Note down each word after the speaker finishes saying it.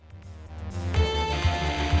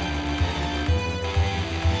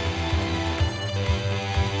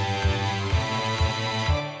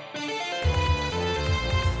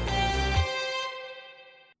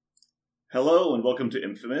Hello and welcome to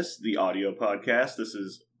Infamous, the audio podcast. This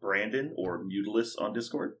is Brandon, or Mutilus on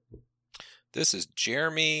Discord. This is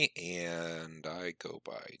Jeremy, and I go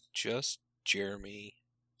by just Jeremy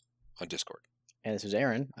on Discord. And this is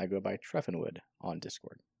Aaron. I go by Treffenwood on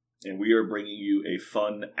Discord. And we are bringing you a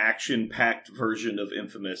fun, action-packed version of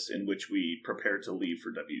Infamous in which we prepare to leave for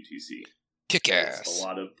WTC. Kick-ass! It's a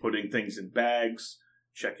lot of putting things in bags,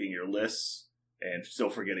 checking your lists, and still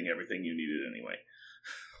forgetting everything you needed anyway.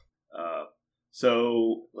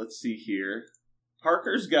 So, let's see here.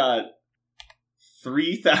 Parker's got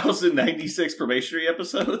 3,096 probationary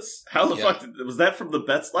episodes? How the fuck was that from the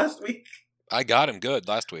bets last week? I got him good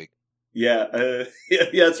last week. Yeah, yeah,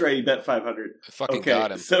 that's right. He bet 500. I fucking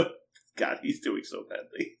got him. So, God, he's doing so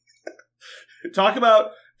badly. Talk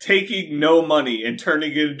about taking no money and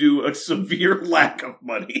turning it into a severe lack of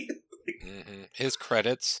money. His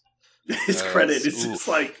credits. His credit is just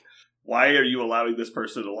like, why are you allowing this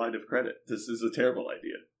person a line of credit? This is a terrible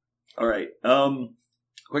idea. All right.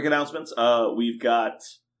 Quick announcements. We've got,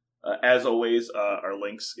 as always, our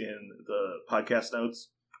links in the podcast notes.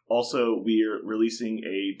 Also, we're releasing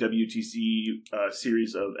a WTC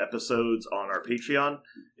series of episodes on our Patreon.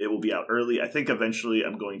 It will be out early. I think eventually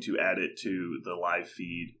I'm going to add it to the live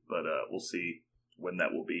feed, but we'll see when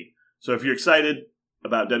that will be. So if you're excited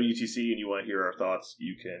about WTC and you want to hear our thoughts,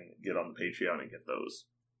 you can get on the Patreon and get those.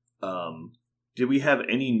 Did we have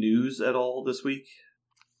any news at all this week?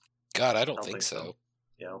 God, I don't think so.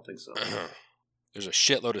 Yeah, I don't think so. There's a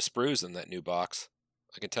shitload of sprues in that new box.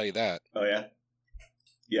 I can tell you that. Oh, yeah?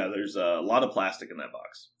 Yeah, there's a lot of plastic in that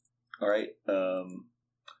box. All right. I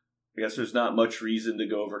guess there's not much reason to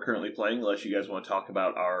go over currently playing unless you guys want to talk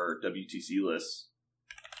about our WTC lists.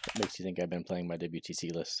 What makes you think I've been playing my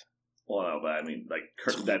WTC list? Well, no, but I mean, like,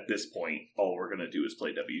 at this point, all we're going to do is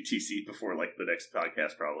play WTC before, like, the next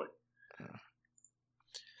podcast, probably.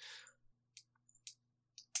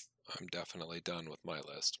 I'm definitely done with my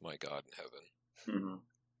list. My God in heaven.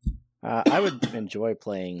 I would enjoy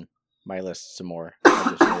playing my list some more. I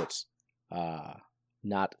just know it's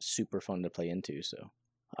not super fun to play into, so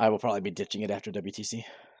I will probably be ditching it after WTC.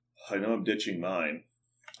 I know I'm ditching mine.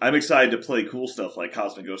 I'm excited to play cool stuff like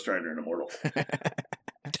Cosmic Ghost Rider and Immortal.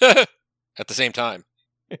 At the same time.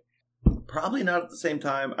 Probably not at the same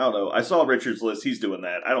time. I don't know. I saw Richard's list. He's doing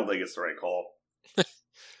that. I don't think it's the right call. It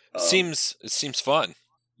seems fun.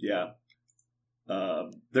 Yeah.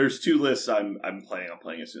 There's two lists I'm planning on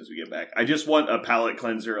playing as soon as we get back. I just want a palate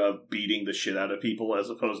cleanser of beating the shit out of people as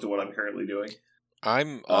opposed to what I'm currently doing.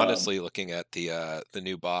 I'm honestly looking at the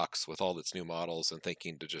new box with all its new models and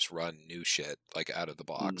thinking to just run new shit like out of the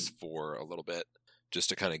box for a little bit, just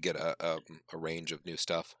to kind of get a range of new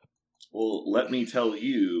stuff. Well, let me tell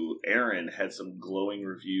you, Aaron had some glowing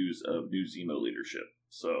reviews of new Zemo leadership,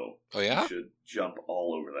 so you should jump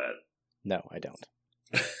all over that. No, I don't.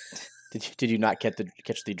 Did you not catch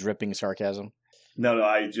the dripping sarcasm? No,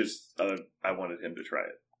 I just I wanted him to try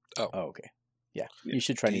it. Oh, okay. Yeah, you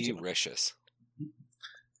should try New Delicious.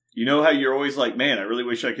 You know how you're always like, man, I really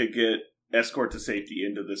wish I could get Escort to Safety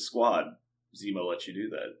into this squad. Zemo lets you do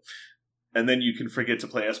that. And then you can forget to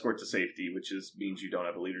play Escort to Safety, which means you don't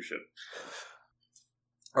have a leadership.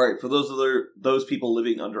 All right, for those people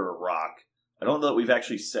living under a rock, I don't know that we've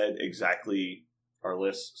actually said exactly our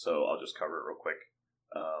list, so I'll just cover it real quick.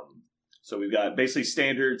 So we've got basically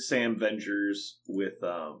standard Sam Vengers with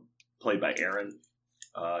played by Aaron.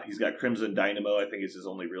 He's got Crimson Dynamo. I think is his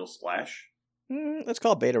only real splash. Let's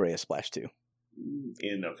call Beta Ray a splash too.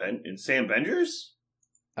 In Sam Vengers?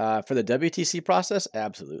 For the WTC process,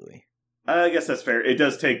 absolutely. I guess that's fair. It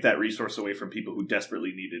does take that resource away from people who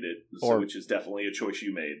desperately needed it, which is definitely a choice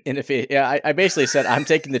you made. And I basically said I'm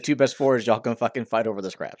taking the two best forwards. Y'all can fucking fight over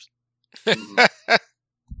the scraps.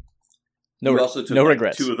 No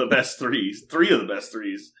regrets. Two of the best threes. Three of the best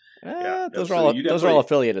threes. Those are all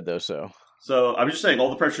affiliated though. So I'm just saying,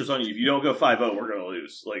 all the pressure's on you. If you don't go 5-0, we're going to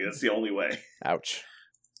lose. Like, that's the only way. Ouch.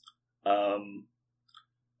 Why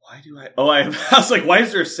do I... Oh, I was like, why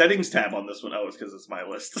is there a settings tab on this one? Oh, it's because it's my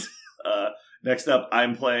list. Next up,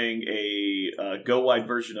 I'm playing a go-wide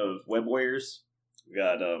version of Web Warriors. We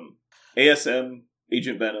got ASM,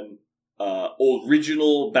 Agent Venom,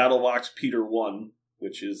 original Battlebox Peter 1,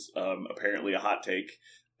 which is apparently a hot take.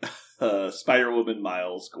 Spider-Woman,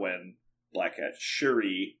 Miles, Gwen, Black Cat,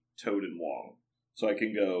 Shuri, Toad, and Wong. So I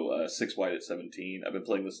can go 6 wide at 17. I've been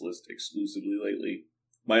playing this list exclusively lately.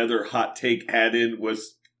 My other hot take add-in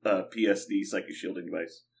was PSD, Psychic Shielding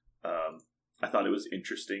Device. I thought it was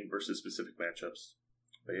interesting versus specific matchups.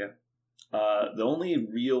 But yeah. The only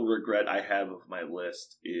real regret I have of my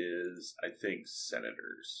list is, I think,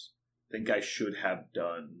 Senators. I think I should have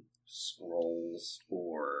done Scrolls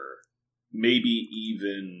or maybe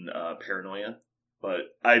even Paranoia.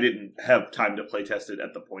 But I didn't have time to playtest it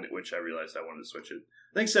at the point at which I realized I wanted to switch it.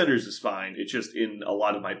 I think Senators is fine. It's just in a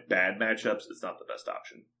lot of my bad matchups, it's not the best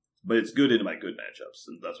option. But it's good in my good matchups,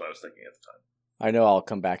 and that's what I was thinking at the time. I know I'll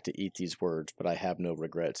come back to eat these words, but I have no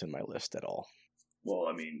regrets in my list at all. Well,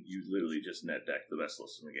 I mean, you literally just net deck the best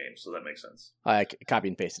list in the game, so that makes sense. I copy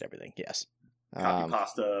and pasted everything, yes. Copy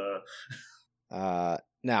pasta.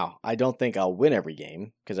 Now, I don't think I'll win every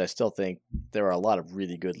game, because I still think there are a lot of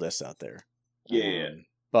really good lists out there. Yeah.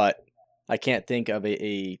 But I can't think of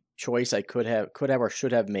a choice I could have or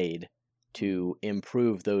should have made to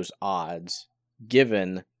improve those odds,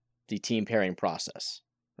 given the team pairing process,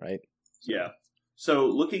 right? Yeah. So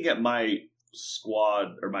looking at my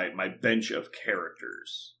squad, or my bench of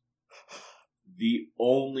characters, the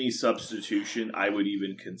only substitution I would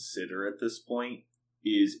even consider at this point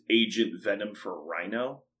is Agent Venom for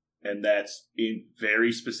Rhino. And that's in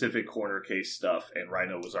very specific corner case stuff, and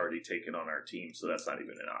Rhino was already taken on our team, so that's not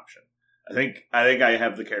even an option. I think I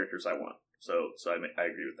have the characters I want, so I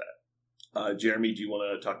agree with that. Jeremy, do you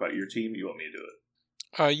want to talk about your team? Or you want me to do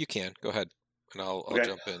it? You can go ahead, and I'll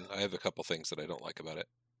jump in. I have a couple things that I don't like about it.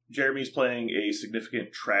 Jeremy's playing a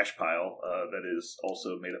significant trash pile that is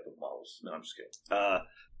also made up of models. No, I'm just kidding.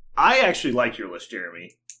 I actually like your list,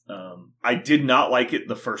 Jeremy. I did not like it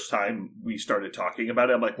the first time we started talking about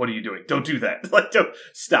it. I'm like, what are you doing? Don't do that. Like, don't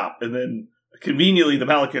stop. And then conveniently, the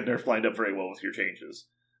Malekith nerf lined up very well with your changes.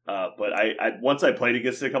 But I once I played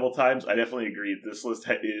against it a couple times, I definitely agreed. This list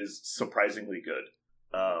is surprisingly good.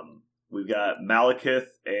 We've got Malekith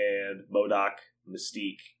and MODOK,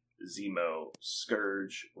 Mystique, Zemo,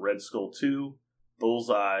 Scourge, Red Skull 2,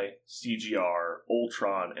 Bullseye, CGR,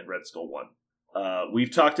 Ultron, and Red Skull 1.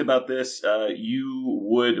 We've talked about this. You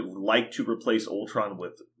would like to replace Ultron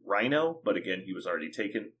with Rhino, but again, he was already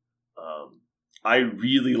taken. I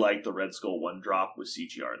really like the Red Skull 1 drop with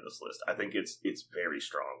CGR in this list. I think it's very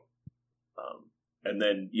strong. And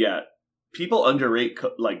then, yeah, people underrate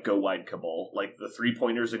Go Wide Cabal. Like, the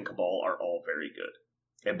 3-pointers in Cabal are all very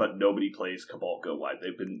good. But nobody plays Cabal Go Wide.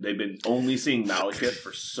 They've been only seeing Malekith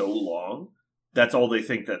for so long. That's all they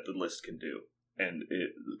think that the list can do. And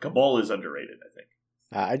Cabal is underrated, I think.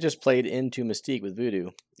 I just played into Mystique with Voodoo.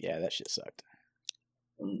 Yeah, that shit sucked.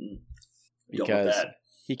 Because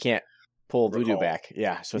he can't pull Voodoo back.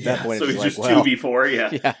 Yeah, so at that point, so it's he's like, just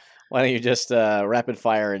 2v4, yeah. Why don't you just rapid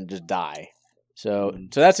fire and just die? So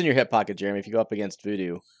that's in your hip pocket, Jeremy. If you go up against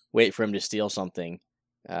Voodoo, wait for him to steal something.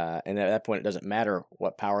 And at that point, it doesn't matter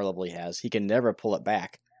what power level he has. He can never pull it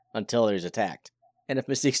back until he's attacked. And if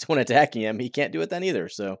Mystique's the one attacking him, he can't do it then either.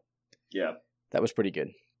 So yeah. That was pretty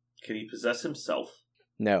good. Can he possess himself?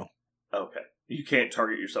 No. Okay. You can't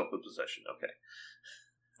target yourself with possession. Okay.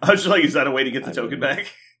 I was just like, is that a way to get the token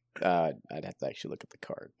back? I'd have to actually look at the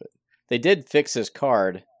card. But they did fix his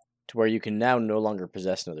card to where you can now no longer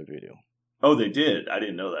possess another Voodoo. Oh, they did? I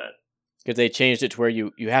didn't know that. Because they changed it to where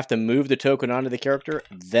you have to move the token onto the character,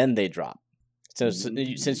 then they drop. So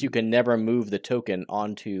since you can never move the token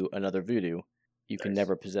onto another Voodoo, you can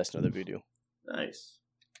never possess another Voodoo. Nice.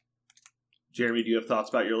 Jeremy, do you have thoughts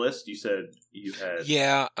about your list? You said you had...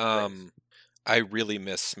 Yeah, I really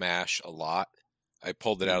miss Smash a lot. I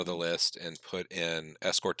pulled it out of the list and put in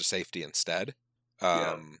Escort to Safety instead.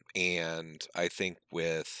 And I think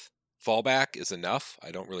with Fallback is enough.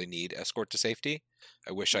 I don't really need Escort to Safety.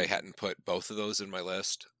 I wish I hadn't put both of those in my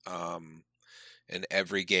list. In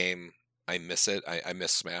every game, I miss it. I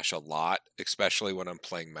miss Smash a lot, especially when I'm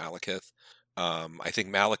playing Malekith. I think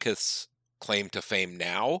Malekith's claim to fame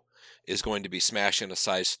now is going to be smashing a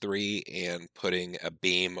size 3 and putting a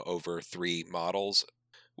beam over 3 models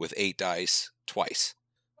with 8 dice twice.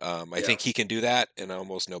 I think he can do that, and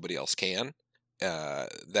almost nobody else can.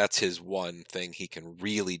 That's his one thing he can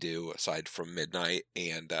really do aside from Midnight,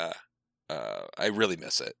 and I really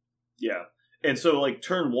miss it. Yeah. And so, like,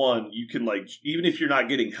 turn 1, you can, like, even if you're not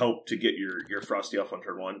getting help to get your Frosty off on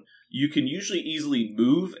turn 1, you can usually easily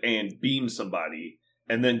move and beam somebody,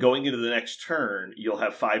 and then going into the next turn, you'll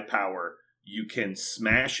have 5 power. You can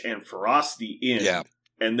smash and Ferocity in,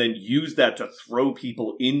 and then use that to throw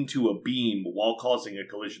people into a beam while causing a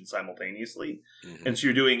collision simultaneously. Mm-hmm. And so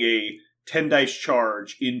you're doing a 10 dice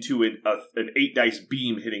charge into an 8 dice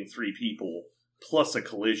beam hitting 3 people, plus a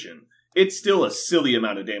collision. It's still a silly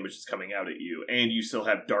amount of damage that's coming out at you, and you still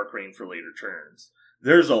have Dark Rain for later turns.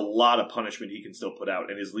 There's a lot of punishment he can still put out,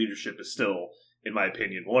 and his leadership is still, in my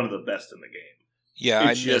opinion, one of the best in the game. Yeah,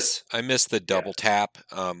 I miss the double tap.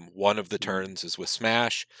 One of the turns is with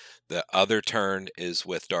Smash, the other turn is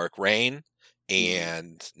with Dark Rain,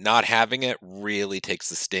 and not having it really takes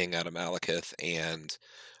the sting out of Malekith, and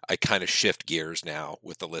I kind of shift gears now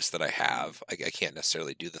with the list that I have. I can't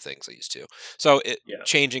necessarily do the things I used to. So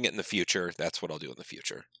changing it in the future, that's what I'll do in the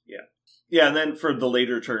future. Yeah, and then for the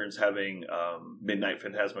later turns, having Midnight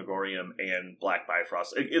Phantasmagorium and Black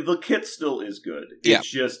Bifrost, the kit still is good. It's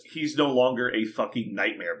just, he's no longer a fucking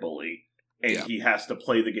nightmare bully, and he has to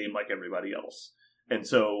play the game like everybody else. And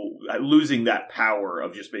so losing that power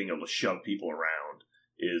of just being able to shove people around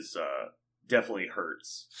is definitely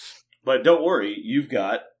hurts. But don't worry, you've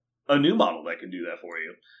got a new model that can do that for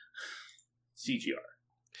you. CGR.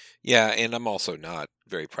 Yeah, and I'm also not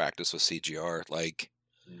very practiced with CGR. Like,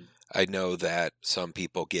 I know that some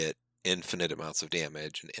people get infinite amounts of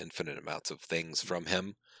damage and infinite amounts of things from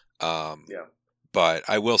him. But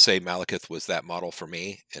I will say Malekith was that model for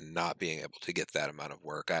me, and not being able to get that amount of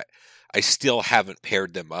work. I still haven't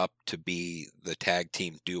paired them up to be the tag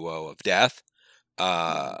team duo of death.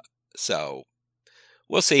 So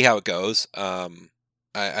we'll see how it goes.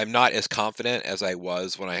 I'm not as confident as I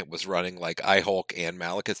was when I was running like iHulk and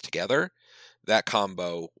Malekith together. That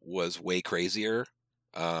combo was way crazier.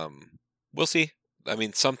 We'll see. I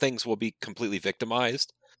mean, some things will be completely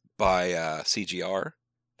victimized by CGR,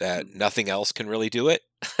 that nothing else can really do it.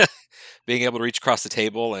 Being able to reach across the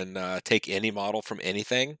table and take any model from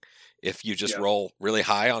anything, if you just roll really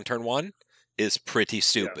high on turn 1, is pretty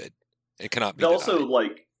stupid. It cannot be also denied.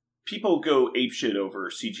 Like, people go apeshit over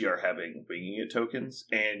CGR having Winging It tokens,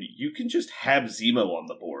 and you can just have Zemo on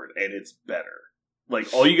the board, and it's better.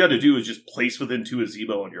 Like, all you got to do is just place within 2 a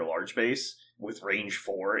Zemo on your large base with range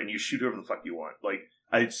 4, and you shoot whoever the fuck you want. Like,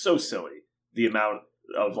 it's so silly, the amount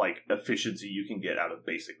of, like, efficiency you can get out of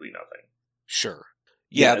basically nothing. Sure.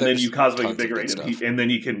 Yeah, and then you Cosmic Invigorate him, and then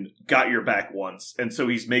you can got your back once. And so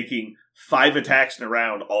he's making 5 attacks in a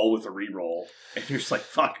round, all with a reroll. And you're just like,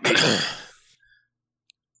 fuck me.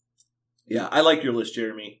 Yeah, I like your list,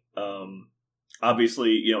 Jeremy.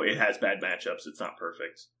 Obviously, it has bad matchups. It's not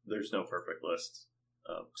perfect. There's no perfect list,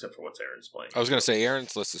 except for what Aaron's playing. I was going to say,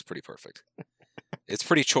 Aaron's list is pretty perfect. It's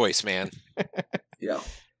pretty choice, man. Yeah.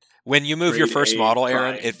 When you move your first model,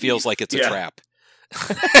 Aaron, it feels like it's a trap.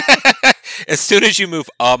 As soon as you move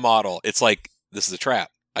a model, it's like, this is a trap.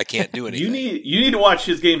 I can't do anything. You need to watch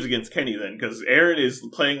his games against Kenny then, because Aaron is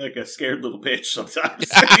playing like a scared little bitch sometimes.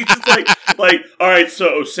 He's just like, all right,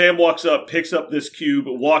 so Sam walks up, picks up this cube,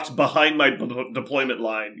 walks behind my deployment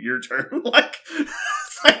line. Your turn. Like,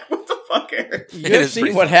 it's like, what the fuck, Aaron? You've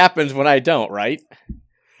seen what happens when I don't, right?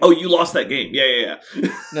 Oh, you lost that game. Yeah.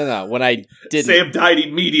 No, when I didn't. Sam died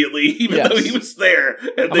immediately, even though he was there,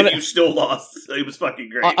 and then you still lost. It was fucking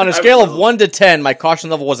great. On a scale of 1 to 10, my caution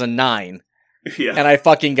level was a 9. Yeah. And I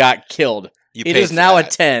fucking got killed. It is now a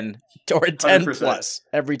 10, or a 10 100%. plus,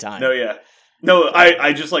 every time. No, yeah. No,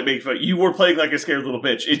 I just like making fun. You were playing like a scared little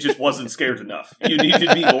bitch. It just wasn't scared enough. You needed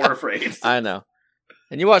to be more afraid. I know.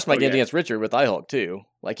 And you watched my game against Richard with iHulk, too.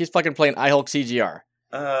 Like, he's fucking playing iHulk CGR.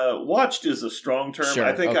 Watched is a strong term. Sure,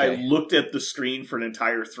 I think I looked at the screen for an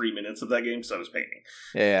entire 3 minutes of that game, so I was painting.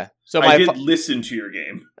 Yeah. So I did listen to your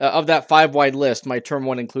game. Of that 5-wide list, my turn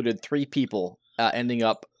 1 included 3 people ending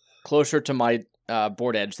up closer to my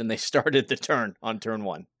board edge than they started the turn on turn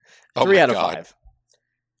 1. 3 out of 5.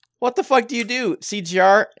 What the fuck do you do?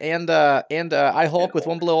 CGR and iHulk with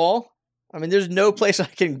 1 below all? I mean, there's no place I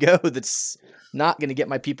can go that's not going to get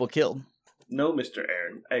my people killed. No, Mr.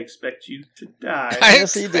 Aaron, I expect you to die.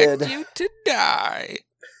 Yes, he did. You to die.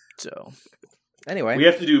 So, anyway, we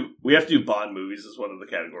have to do Bond movies as one of the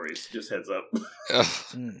categories. Just heads up.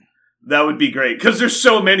 That would be great because there's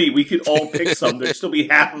so many. We could all pick some. There'd still be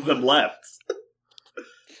half of them left.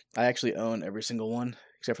 I actually own every single one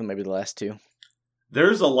except for maybe the last 2.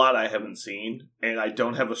 There's a lot I haven't seen, and I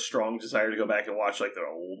don't have a strong desire to go back and watch like the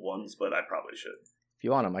old ones, but I probably should. If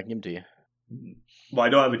you want them, I can give them to you. Well, I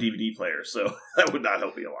don't have a DVD player, so that would not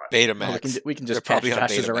help me a lot. Betamax. We can just catch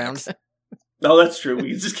Josh's around. No, that's true. We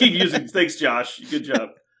can just keep using. Thanks, Josh. Good job.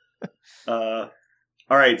 All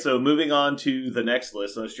right, so moving on to the next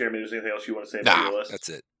list. Unless Jeremy, there's anything else you want to say about your list? That's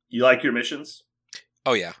it. You like your missions?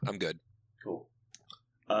 Oh yeah, I'm good. Cool.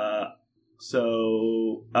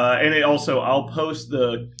 And it also, I'll post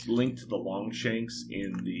the link to the Longshanks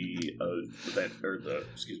in the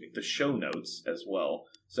show notes as well.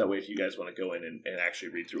 So that way, if you guys want to go in and actually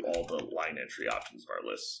read through all the line entry options of our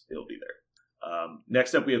list, it'll be there.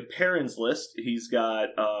 Next up, we have Perrin's list. He's got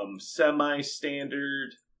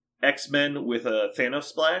semi-standard X-Men with a Thanos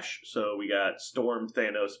splash. So we got Storm,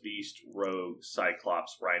 Thanos, Beast, Rogue,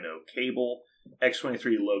 Cyclops, Rhino, Cable,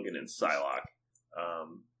 X-23, Logan, and Psylocke.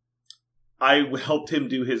 I helped him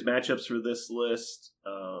do his matchups for this list.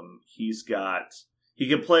 He He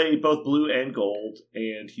can play both blue and gold,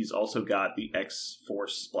 and he's also got the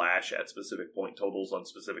X-Force splash at specific point totals on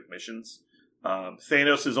specific missions.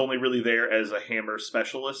 Thanos is only really there as a hammer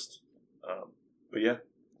specialist. But yeah.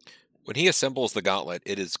 When he assembles the gauntlet,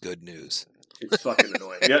 it is good news. It's fucking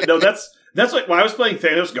annoying. Yeah, no, that's like when I was playing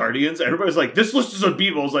Thanos Guardians, everybody was like, this list is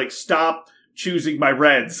unbeatable. I was like, stop choosing my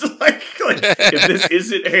reds. like if this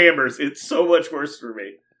isn't hammers, it's so much worse for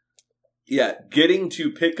me. Yeah, getting to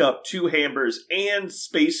pick up 2 hammers and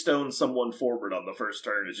Space Stone someone forward on the first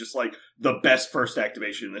turn is just like the best first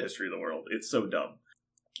activation in the history of the world. It's so dumb.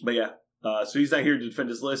 But yeah, so he's not here to defend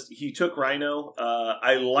his list. He took Rhino.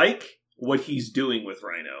 I like what he's doing with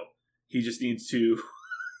Rhino. He just needs to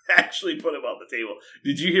actually put him on the table.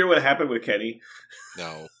 Did you hear what happened with Kenny?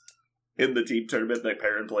 No. In the team tournament that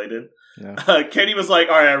Perrin played in? No. Kenny was like,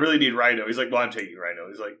 all right, I really need Rhino. He's like, well, I'm taking Rhino.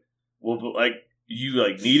 He's like, well, but like, you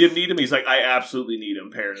like need him? He's like, I absolutely need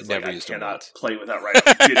him. Perrin is like, I cannot play without Rhino.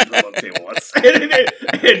 He didn't put him on the table once.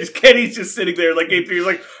 and Kenny's just sitting there like game 3. He's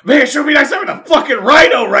like, man, show me nice having a fucking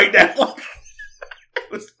Rhino right now.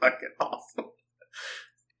 It was fucking awesome.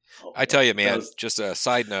 I tell you, man, just a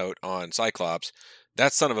side note on Cyclops,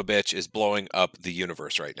 that son of a bitch is blowing up the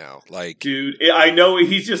universe right now. Like, dude, I know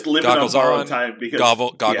he's just living on borrowed time because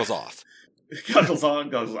goggles off. Goggles on,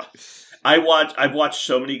 goggles off. I've watched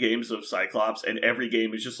so many games of Cyclops, and every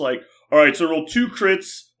game is just like, all right, so roll 2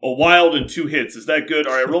 crits, a wild, and 2 hits. Is that good?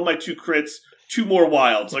 All right, roll my 2 crits, 2 more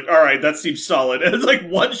wilds. Like, all right, that seems solid. And it's like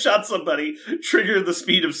one shot somebody, trigger the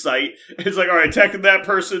speed of sight. It's like, all right, attacking that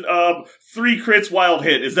person, 3 crits, wild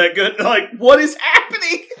hit. Is that good? Like, what is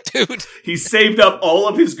happening? Dude. He saved up all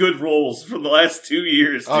of his good rolls for the last 2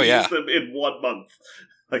 years to use them in 1 month.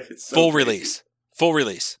 Like, it's so full crazy. release. Full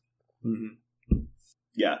release. Mm-hmm.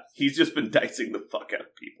 Yeah, he's just been dicing the fuck out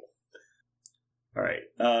of people. All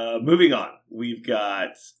right, moving on. We've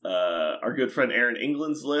got our good friend Aaron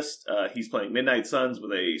England's list. He's playing Midnight Suns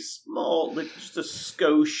with a small, like just a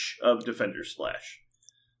skosh of Defender Splash.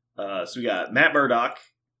 So we got Matt Murdock,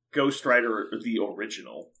 Ghost Rider the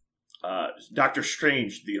original, Doctor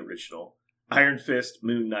Strange the original, Iron Fist,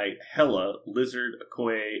 Moon Knight, Hela, Lizard,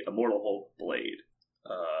 Okoye, Immortal Hulk, Blade.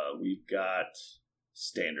 We've got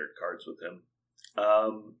standard cards with him.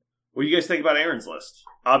 What do you guys think about Aaron's list?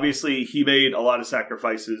 Obviously, he made a lot of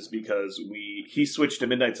sacrifices because he switched to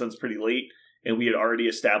Midnight Suns pretty late, and we had already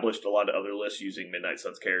established a lot of other lists using Midnight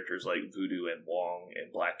Suns characters like Voodoo and Wong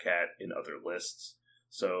and Black Cat in other lists.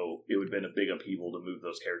 So it would have been a big upheaval to move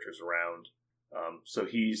those characters around. So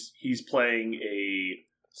he's playing a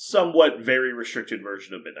somewhat very restricted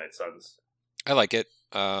version of Midnight Suns. I like it.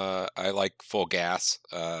 I like full gas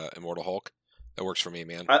Immortal Hulk. That works for me,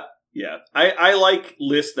 man. Yeah, I like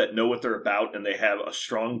lists that know what they're about and they have a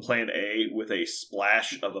strong plan A with a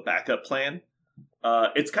splash of a backup plan.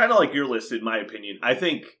 It's kind of like your list, in my opinion. I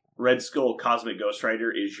think Red Skull Cosmic Ghost Rider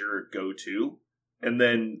is your go-to, and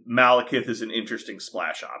then Malekith is an interesting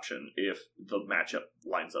splash option if the matchup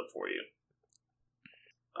lines up for you.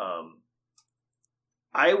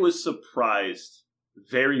 I was surprised,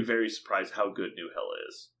 very, very surprised how good New Hela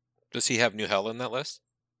is. Does he have New Hela in that list?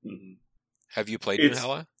 Mm-hmm. Have you played New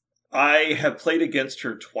Hela? I have played against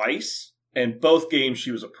her twice, and both games she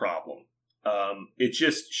was a problem.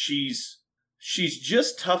 She's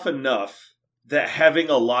just tough enough that having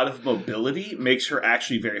a lot of mobility makes her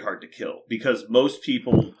actually very hard to kill, because most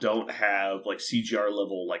people don't have like CGR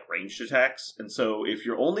level like ranged attacks, and so if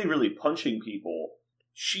you're only really punching people,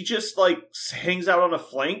 she just like hangs out on a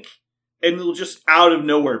flank and will just out of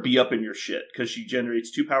nowhere be up in your shit because she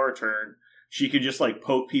generates 2 power turn. She can just, like,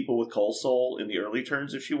 poke people with Cold Soul in the early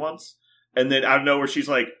turns if she wants. And then out of nowhere, she's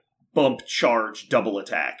like, bump, charge, double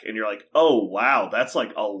attack. And you're like, oh, wow, that's,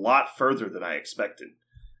 like, a lot further than I expected.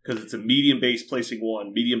 Because it's a medium base placing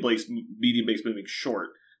 1, medium base moving short.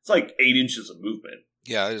 It's like 8 inches of movement.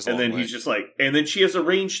 Yeah, it is. And then he's just like, and then she has a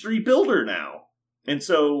range 3 builder now. And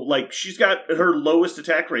so, like, she's got her lowest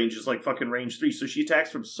attack range is, like, fucking range 3. So she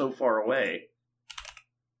attacks from so far away.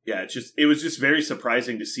 Yeah, it was just very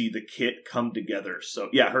surprising to see the kit come together. So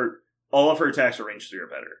yeah, all of her attacks are range 3 or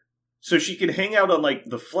better. So she can hang out on like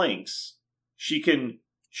the flanks. She can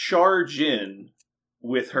charge in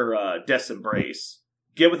with her Death's Embrace,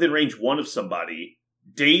 get within range 1 of somebody,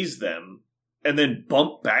 daze them, and then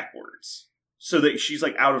bump backwards. So that she's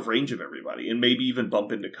like out of range of everybody, and maybe even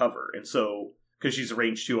bump into cover. And so, because she's a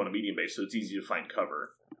range 2 on a medium base, so it's easy to find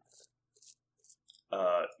cover.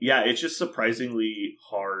 Yeah, it's just surprisingly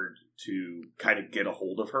hard to kind of get a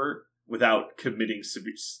hold of her without committing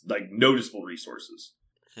like noticeable resources.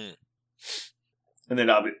 And then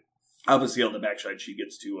obviously on the backside, she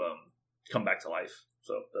gets to come back to life,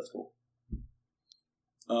 so that's cool.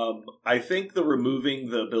 I think the removing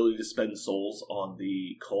the ability to spend souls on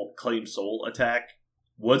the claim soul attack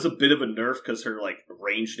was a bit of a nerf because her like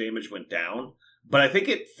range damage went down. But I think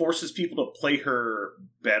it forces people to play her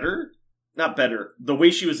better. Not better. The way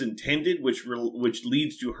she was intended, which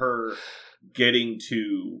leads to her getting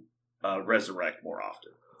to resurrect more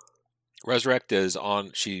often. Resurrect is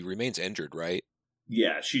on. She remains injured, right?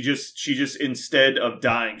 Yeah, she just instead of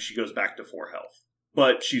dying, she goes back to 4 health.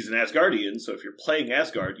 But she's an Asgardian, so if you're playing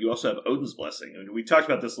Asgard, you also have Odin's Blessing. I mean, we talked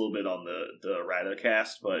about this a little bit on the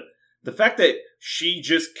Radacast, but the fact that she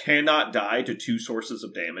just cannot die to 2 sources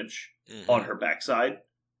of damage on her backside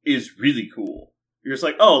is really cool. You're just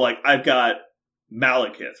like, oh, like, I've got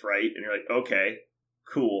Malekith, right? And you're like, okay,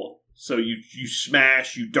 cool. So you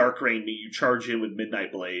smash, you Dark Rain me, you charge in with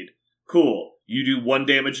Midnight Blade. Cool. You do 1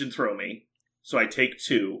 damage and throw me. So I take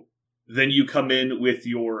 2. Then you come in with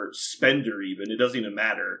your spender even. It doesn't even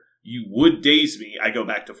matter. You would daze me. I go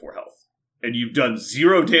back to 4 health. And you've done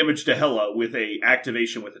 0 damage to Hela with a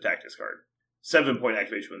activation with a tactics card. 7-point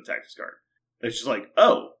activation with a tactics card. It's just like,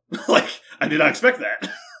 oh. Like, I did not expect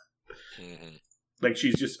that. Like,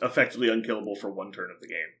 she's just effectively unkillable for 1 turn of the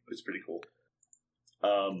game. It's pretty cool.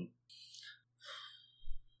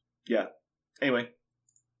 Yeah. Anyway.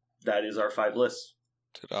 That is our 5 lists.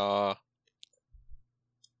 Ta-da.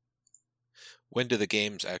 When do the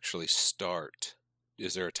games actually start?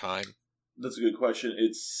 Is there a time? That's a good question.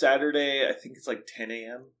 It's Saturday. I think it's like 10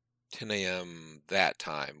 a.m. 10 a.m. that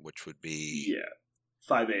time, which would be... Yeah.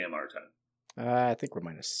 5 a.m. our time. I think we're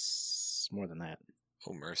minus more than that.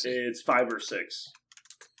 Oh, mercy. It's 5 or 6.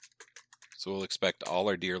 So we'll expect all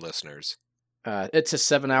our dear listeners. It's a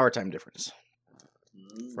 7-hour time difference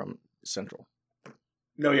from Central.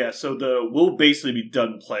 No, yeah. So we'll basically be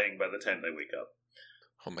done playing by the time they wake up.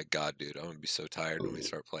 Oh my god, dude! I'm gonna be so tired when we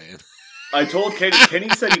start playing. I told Kenny. Kenny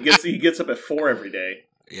said he gets up at 4 every day.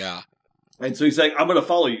 Yeah. And so he's like, I'm gonna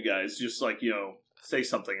follow you guys. Just like, say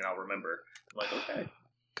something and I'll remember. I'm like, okay.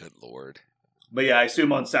 Good lord. But yeah, I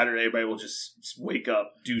assume on Saturday everybody will just wake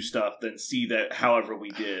up, do stuff, then see that however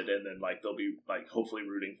we did, and then like they'll be like hopefully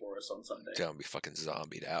rooting for us on Sunday. Dude, I'm gonna be fucking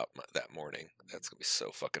zombied out that morning. That's gonna be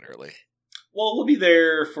so fucking early. Well, we'll be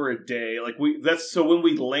there for a day. Like so when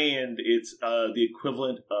we land, it's the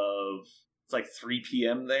equivalent of it's like 3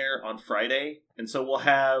 p.m. there on Friday, and so we'll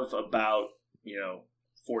have about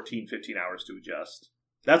 14, 15 hours to adjust.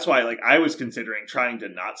 That's why, like, I was considering trying to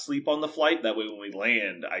not sleep on the flight. That way, when we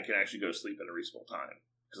land, I can actually go to sleep at a reasonable time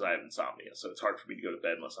because I have insomnia. So it's hard for me to go to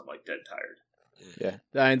bed unless I'm like dead tired.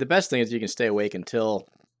 Yeah, I mean, the best thing is you can stay awake until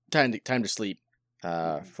time to sleep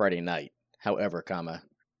Friday night. However,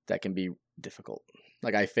 that can be difficult.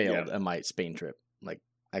 Like I failed on my Spain trip. Like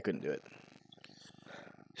I couldn't do it.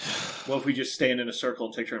 Well, if we just stand in a circle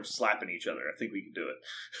and take turns slapping each other, I think we can do it.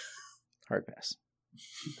 Hard pass.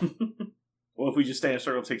 Well, if we just stand in a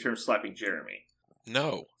circle and take turns slapping Jeremy.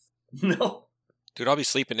 No. No. Dude, I'll be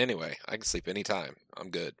sleeping anyway. I can sleep anytime. I'm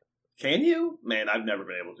good. Can you? Man, I've never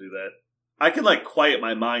been able to do that. I can like quiet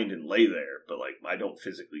my mind and lay there, but like I don't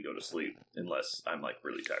physically go to sleep unless I'm like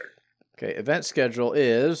really tired. Okay, event schedule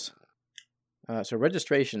is so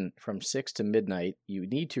registration from 6 to midnight. You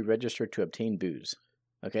need to register to obtain booze.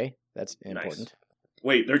 Okay, that's important. Nice.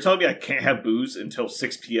 Wait, they're telling me I can't have booze until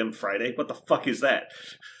 6 p.m. Friday? What the fuck is that?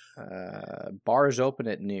 Bars open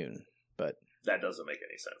at noon, but that doesn't make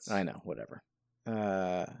any sense. I know, whatever.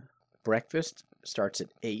 Breakfast starts at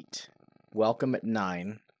 8. Welcome at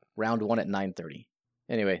 9. Round 1 at 9:30.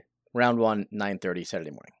 Anyway, round 1, 9:30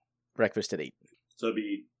 Saturday morning. Breakfast at 8. So it'd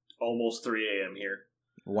be almost 3 a.m. here.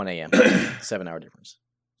 1 a.m. 7-hour difference.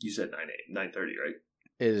 You said 9:30, right?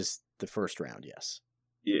 Is the first round, yes.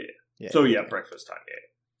 Yeah. So yeah, breakfast time,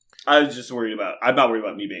 yeah. I was just worried about, I'm not worried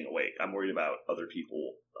about me being awake. I'm worried about other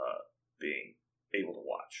people being able to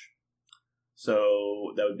watch.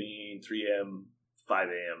 So that would mean 3 a.m., 5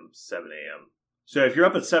 a.m., 7 a.m. So if you're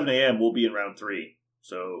up at 7 a.m., we'll be in round 3.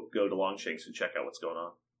 So go to Longshanks and check out what's going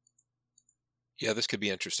on. Yeah, this could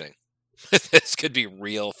be interesting. This could be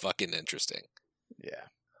real fucking interesting. Yeah.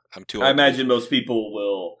 I imagine most people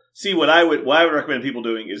will see what I would recommend people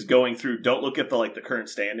doing is going through. Don't look at the current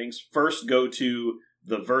standings. First, go to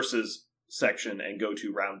the versus section and go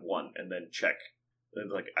to round 1, and then check.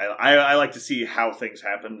 Like I like to see how things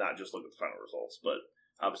happen, not just look at the final results. But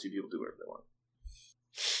obviously, people do whatever they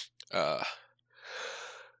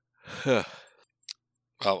want.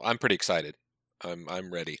 Well, I'm pretty excited.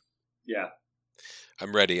 I'm ready. Yeah,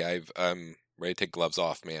 I'm ready. I'm ready to take gloves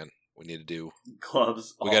off, man. We need to do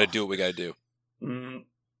gloves. We got to do what we got to do. Mm-hmm.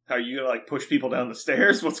 How are you gonna push people down the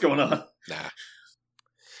stairs? What's going on? Nah.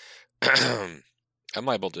 I'm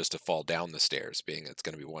liable just to fall down the stairs, being it's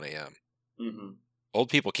going to be 1 a.m. Mm-hmm. Old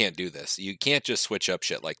people can't do this. You can't just switch up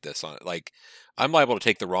shit like this on it. Like, I'm liable to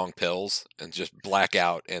take the wrong pills and just black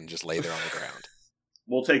out and just lay there on the ground.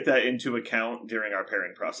 We'll take that into account during our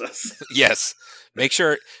pairing process. Yes. Make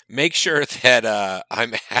sure that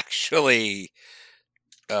I'm actually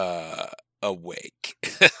awake.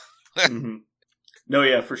 Mm-hmm. No,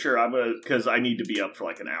 yeah, for sure. because I need to be up for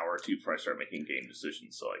like an hour or two before I start making game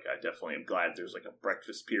decisions. So like, I definitely am glad there's like a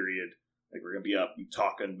breakfast period. Like, we're gonna be up,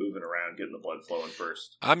 talking, moving around, getting the blood flowing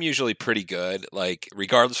first. I'm usually pretty good, like,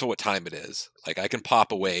 regardless of what time it is. Like, I can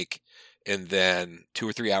pop awake, and then 2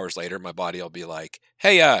 or 3 hours later, my body will be like,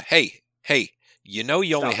 hey, you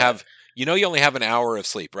only have an hour of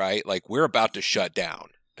sleep, right? Like, we're about to shut down.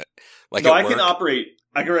 Like, no, I can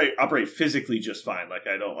operate physically just fine. Like,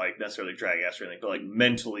 I don't like necessarily drag ass or anything, but like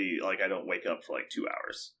mentally, like, I don't wake up for like 2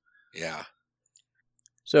 hours. Yeah.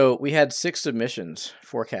 So we had 6 submissions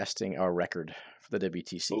forecasting our record for the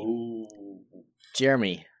WTC. Ooh.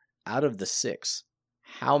 Jeremy, out of the 6,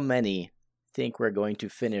 how many think we're going to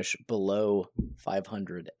finish below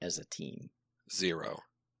 500 as a team? 0.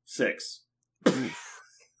 6. Oof.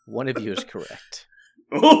 One of you is correct.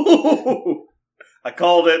 Ooh, I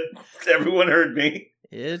called it. Everyone heard me.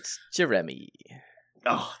 It's Jeremy.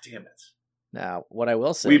 Oh, damn it. Now, what I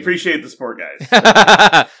will say... We appreciate the sport,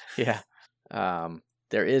 guys. Yeah.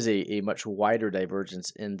 There is a much wider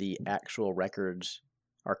divergence in the actual records.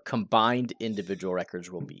 Our combined individual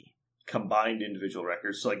records will be. Combined individual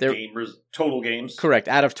records, so like total games? Correct.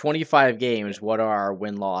 Out of 25 games, what are our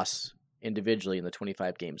win-loss individually in the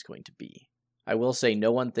 25 games going to be? I will say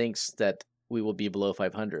no one thinks that we will be below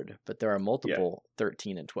 500, but there are multiple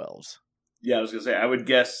 13 and 12s. Yeah, I was going to say, I would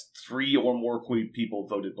guess 3 or more people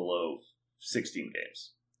voted below 16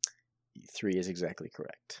 games. 3 is exactly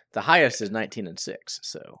correct. The highest is 19 and 6,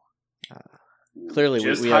 so clearly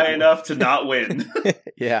just we high have... enough to not win.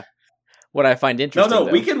 Yeah. What I find interesting, No,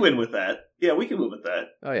 though, we can win with that. Yeah, we can win with that.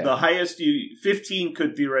 Oh, yeah. The highest 15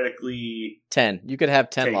 could theoretically... 10. You could have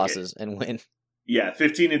 10 take losses and win. Yeah,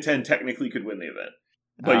 15 and 10 technically could win the event.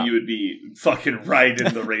 But you would be fucking right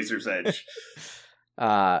in the razor's edge.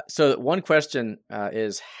 So one question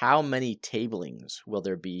is, how many tablings will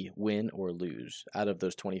there be, win or lose, out of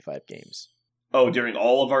those 25 games? Oh, during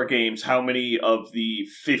all of our games, how many of the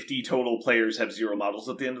 50 total players have 0 models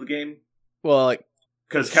at the end of the game? Well,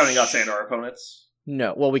 because counting us and our opponents?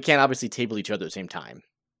 No. Well, we can't obviously table each other at the same time.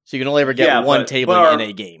 So you can only ever get one tabling in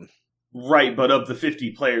a game. Right, but of the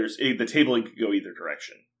 50 players, the tabling could go either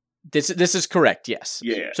direction. This is correct, yes.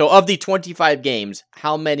 Yeah. So of the 25 games,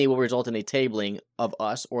 how many will result in a tabling of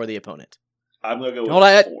us or the opponent? I'm going to go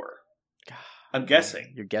with 4. I'm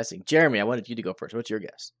guessing. You're guessing. Jeremy, I wanted you to go first. What's your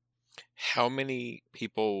guess? How many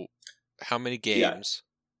games?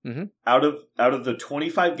 Yeah. Mm-hmm. Out of the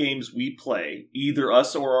 25 games we play, either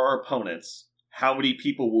us or our opponents, how many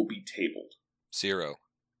people will be tabled? 0.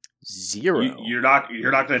 0. You're not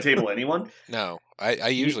going to table anyone? No, I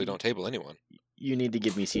usually don't table anyone. You need to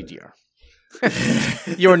give me CGR.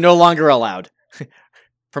 You are no longer allowed.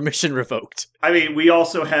 Permission revoked. I mean, we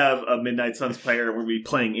also have a Midnight Suns player where we'll be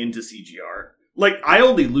playing into CGR. Like, I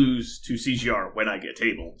only lose to CGR when I get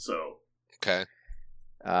tabled, so... Okay.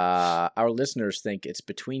 Our listeners think it's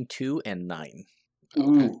between 2 and 9.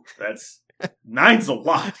 Ooh, that's... 9's a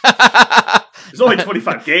lot. There's only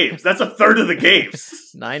 25 games. That's a third of the games.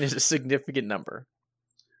 9 is a significant number.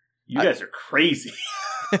 You guys are crazy.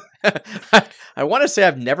 I want to say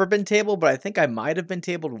I've never been tabled, but I think I might have been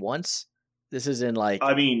tabled once. This is in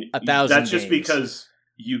 1,000 that's just games. because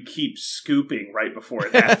you keep scooping right before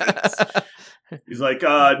it happens. He's like,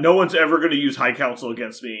 no one's ever going to use High Council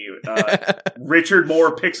against me. Richard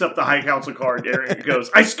Moore picks up the High Council card and goes,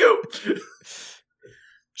 I scoop!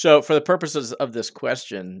 So for the purposes of this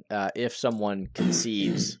question, if someone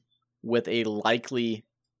concedes with a likely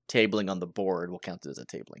tabling on the board, we'll count it as a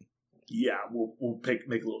tabling. Yeah, we'll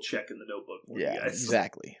make a little check in the notebook for you guys.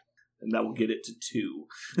 Exactly. And that will get it to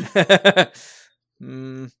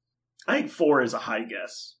 2. I think 4 is a high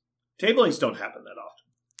guess. Tablings don't happen that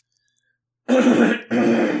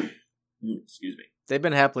often. Excuse me. They've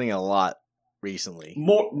been happening a lot recently. A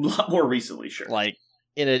lot more recently, sure. Like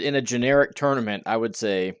in a generic tournament, I would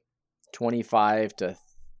say 25 to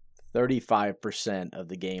 35% of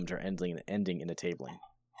the games are ending in a tabling.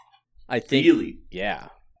 I think. Really? Yeah.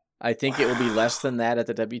 I think it will be less than that at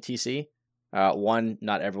the WTC. 1,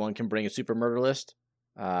 not everyone can bring a super murder list.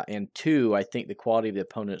 And 2, I think the quality of the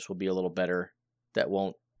opponents will be a little better that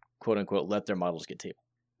won't, quote unquote, let their models get tabled.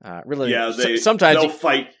 Really, yeah, sometimes they'll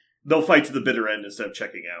fight to the bitter end instead of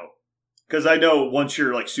checking out. Because I know once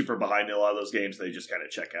you're like super behind in a lot of those games, they just kind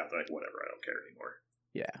of check out. They're like, whatever, I don't care anymore.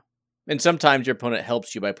 Yeah. And sometimes your opponent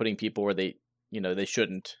helps you by putting people where they they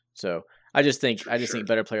shouldn't. So I just think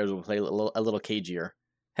better players will play a little cagier.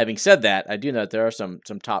 Having said that, I do know that there are some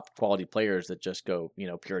top quality players that just go,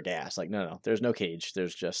 pure gas. Like, no, there's no cage.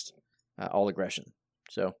 There's just all aggression.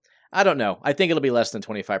 So I don't know. I think it'll be less than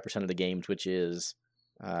 25% of the games, which is,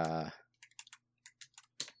 that'd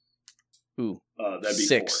be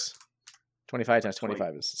 6. 25 times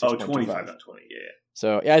 25 is 6. 25 times 20. Yeah.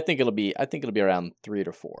 So yeah, I think it'll be around 3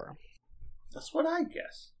 to 4. That's what I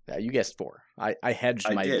guess. Yeah, you guessed 4. I hedged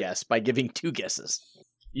my guess by giving 2 guesses.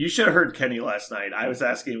 You should have heard Kenny last night. I was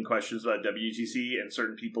asking him questions about WTC and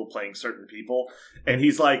certain people playing certain people, and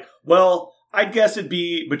he's like, well, I guess it'd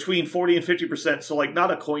be between 40 and 50%, so like not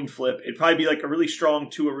a coin flip. It'd probably be like a really strong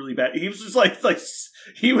to a really bad. He was just like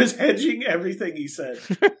he was hedging everything he said.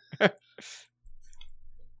 Sorry,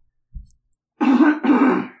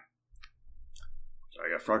 I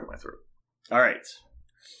got a frog in my throat. All right.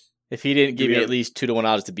 If he didn't give me at least 2-1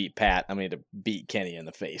 odds to beat Pat, I'm going to beat Kenny in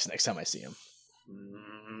the face next time I see him.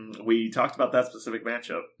 We talked about that specific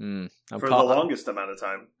matchup for the longest amount of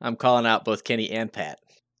time. I'm calling out both Kenny and Pat.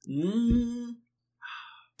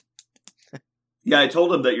 Yeah, I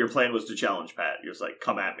told him that your plan was to challenge Pat. He was like,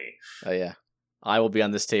 come at me. Oh, yeah. I will be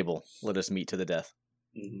on this table. Let us meet to the death.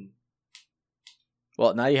 Mm-hmm.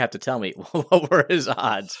 Well, now you have to tell me, what were his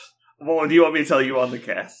odds? Well, do you want me to tell you on the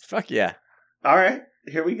cast? Fuck yeah. All right,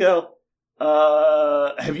 here we go.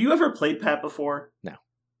 Have you ever played Pat before? No.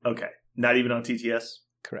 Okay. Not even on TTS?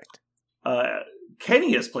 Correct.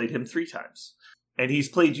 Kenny has played him 3 times. And he's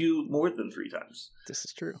played you more than 3 times. This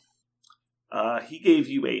is true. He gave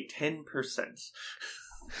you a 10%.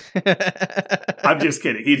 I'm just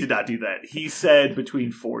kidding. He did not do that. He said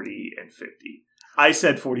between 40 and 50. I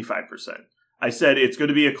said 45%. I said it's going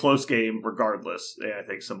to be a close game regardless. And I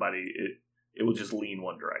think it will just lean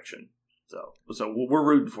one direction. So we're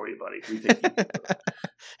rooting for you, buddy. We think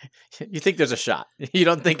you think there's a shot. You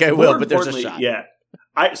don't think I will, but there's a shot. Yeah.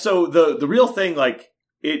 So the real thing, like,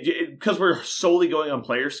 because we're solely going on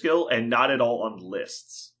player skill and not at all on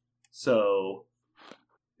lists. So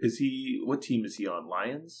what team is he on?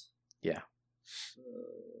 Lions? Yeah.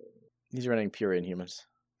 He's running pure Inhumans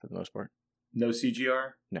for the most part. No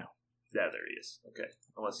CGR? No. Yeah, there he is. Okay.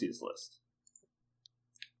 I want to see his list.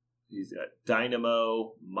 He's got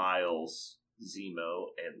Dynamo, Miles, Zemo,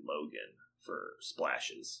 and Logan for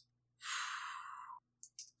splashes.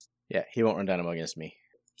 Yeah, he won't run Dynamo against me.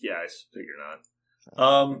 Yeah, I figure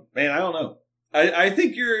not. Man, I don't know. I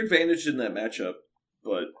think you're advantaged in that matchup,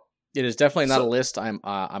 but it is definitely not a list I'm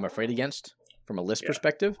afraid against from a list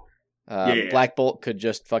perspective. Black Bolt could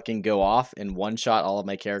just fucking go off and one shot all of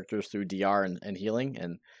my characters through DR and healing,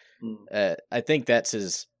 and I think that's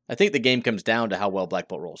his. I think the game comes down to how well Black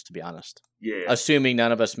Bolt rolls, to be honest. Yeah. Assuming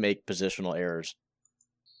none of us make positional errors.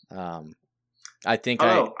 I think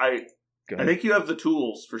I think you have the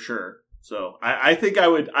tools for sure. So I think I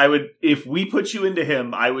would if we put you into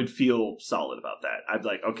him, I would feel solid about that. I'd be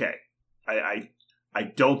like, okay, I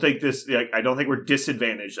don't think I don't think we're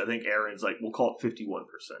disadvantaged. I think Aaron's like, we'll call it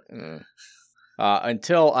 51%.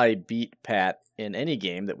 Until I beat Pat in any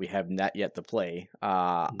game that we have not yet to play,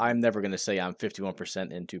 I'm never going to say I'm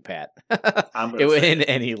 51% into Pat in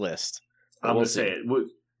any list. I'm going to say it.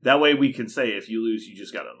 That way we can say if you lose, you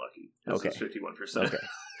just got unlucky. Okay. It's 51%. Okay.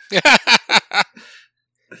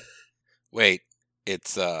 Wait,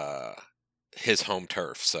 it's his home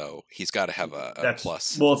turf, so he's got to have a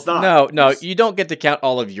plus. Well, it's not. No, you don't get to count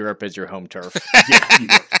all of Europe as your home turf.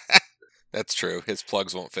 Yeah, that's true. His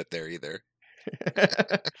plugs won't fit there either.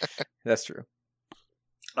 That's true.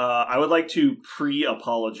 I would like to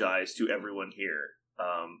pre-apologize to everyone here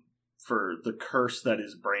for the curse that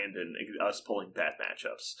is Brandon, us pulling bad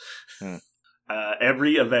matchups.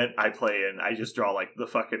 Every event I play in, I just draw like the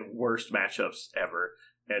fucking worst matchups ever.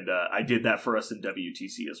 And I did that for us in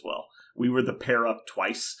WTC as well. We were the pair up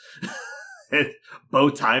twice. And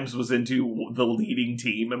both times was into the leading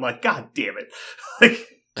team. I'm like, God damn it.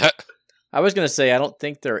 Like, I was going to say, I don't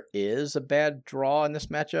think there is a bad draw in this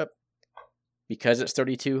matchup because it's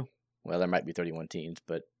 32. Well, there might be 31 teams,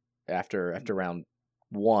 but after round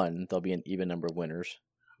 1, there'll be an even number of winners.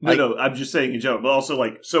 No, I'm just saying in general. But also,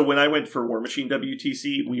 like, so when I went for War Machine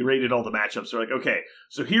WTC, we rated all the matchups. We're like, okay,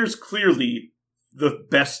 so here's clearly the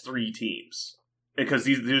best 3 teams. Because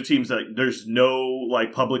these are teams that there's no,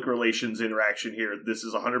 like, public relations interaction here. This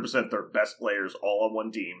is 100% their best players all on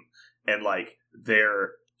one team. And, like,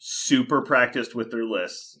 they're super practiced with their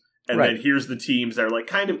lists. And then here's the teams that are, like,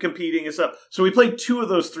 kind of competing and stuff. So we played 2 of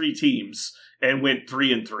those 3 teams and went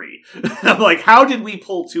 3-3. I'm like, how did we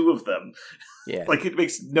pull 2 of them? Yeah. Like, it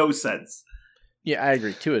makes no sense. Yeah, I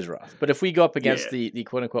agree. 2 is rough. But if we go up against the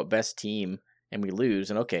quote-unquote best team and we lose,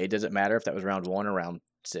 and okay, does it matter if that was round 1 or round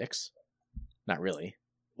 6? Not really.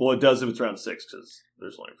 Well, it does if it's round 6 because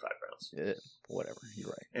there's only 5 rounds. Whatever, you're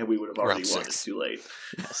right. And we would have already Round won. 6. It's too late.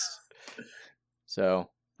 Yes. So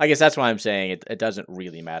I guess that's why I'm saying it doesn't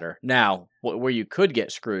really matter. Now, where you could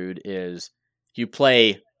get screwed is you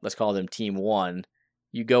play, let's call them Team 1,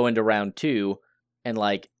 you go into round 2, and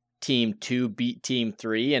like Team 2 beat Team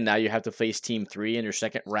 3, and now you have to face Team 3 in your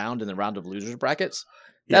second round in the round of losers brackets.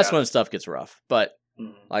 That's when stuff gets rough, but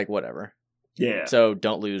like whatever. Yeah. So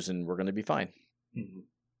don't lose, and we're going to be fine. Mm-hmm.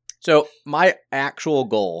 So my actual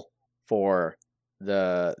goal for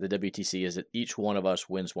the WTC is that each one of us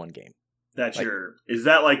wins one game. That's is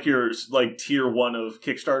that like your like tier 1 of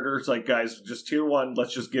Kickstarter? It's like, guys, just tier 1,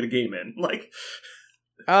 let's just get a game in. Like,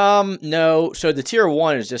 no. So the tier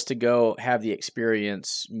 1 is just to go have the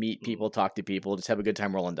experience, meet people, talk to people, just have a good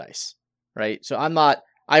time rolling dice. Right. So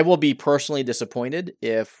I will be personally disappointed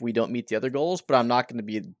if we don't meet the other goals, but I'm not going to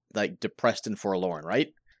be like depressed and forlorn.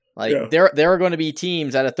 Right. Like there are going to be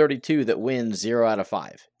teams out of 32 that win 0 out of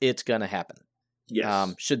 5. It's going to happen.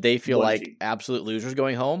 Yes. Should they feel like team. absolute losers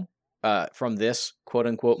going home from this quote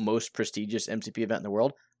unquote most prestigious MCP event in the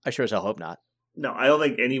world? I sure as hell hope not. No, I don't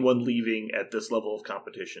think anyone leaving at this level of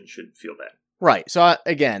competition should feel that. Right. So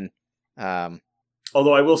again,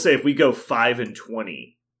 although I will say if we go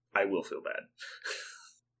 5-20, I will feel bad.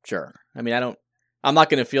 Sure. I mean, I'm not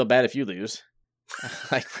going to feel bad if you lose.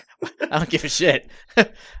 Like, I don't give a shit.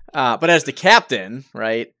 But as the captain,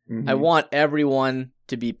 right, I want everyone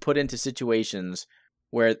to be put into situations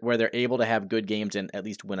where they're able to have good games and at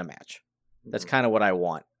least win a match. That's kind of what I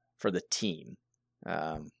want for the team.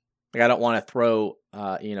 Like I don't want to throw,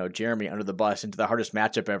 Jeremy under the bus into the hardest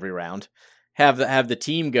matchup every round. Have the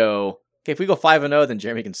team go, okay, if we go 5-0, then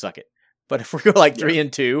Jeremy can suck it. But if we go like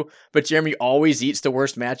 3-2, but Jeremy always eats the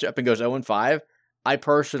worst matchup and goes 0-5, I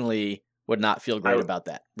personally would not feel great about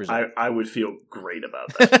that result. I would feel great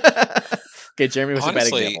about that. Okay, Jeremy was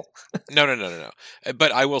Honestly, a bad example. No.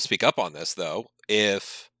 But I will speak up on this, though.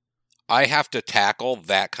 If I have to tackle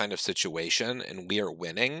that kind of situation and we are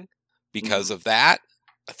winning because of that,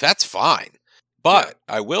 that's fine. But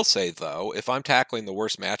I will say, though, if I'm tackling the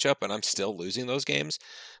worst matchup and I'm still losing those games,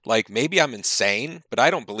 like maybe I'm insane, but I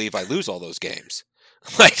don't believe I lose all those games.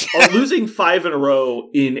 Like losing 5 in a row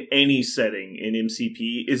in any setting in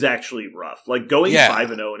MCP is actually rough. Like going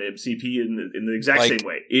 5-0 in MCP in the exact same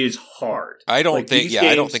way is hard. I don't think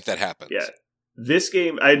that happens. Yeah. This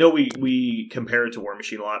game, I know we compare it to War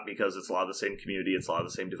Machine a lot because it's a lot of the same community, it's a lot of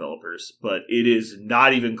the same developers, but it is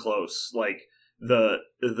not even close. Like the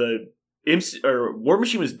War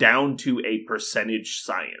Machine was down to a percentage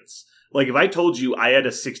science. Like if I told you I had a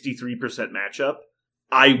 63% matchup,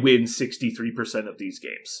 I win 63% of these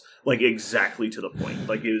games. Like exactly to the point.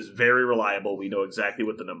 Like it is very reliable. We know exactly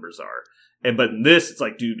what the numbers are. But in this, it's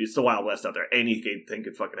like, dude, it's the Wild West out there. Anything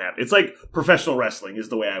could fucking happen. It's like professional wrestling is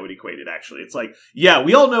the way I would equate it, actually. It's like, yeah,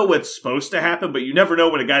 we all know what's supposed to happen, but you never know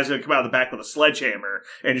when a guy's going to come out of the back with a sledgehammer,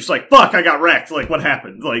 and you're just like, fuck, I got wrecked. Like, what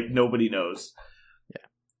happened? Like, nobody knows. Yeah.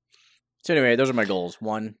 So anyway, those are my goals.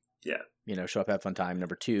 1, show up, have fun time.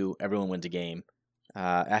 Number 2, everyone wins a game.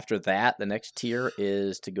 After that, the next tier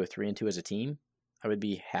is to go 3-2 as a team. I would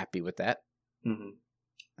be happy with that.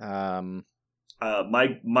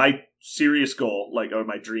 My serious goal, or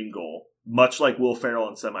my dream goal, much like Will Ferrell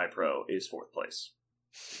in Semi-Pro, is 4th place.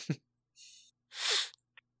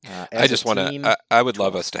 I just want to. I would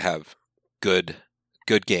love us to have good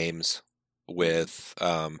games with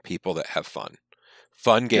people that have fun.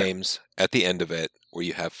 Fun games at the end of it where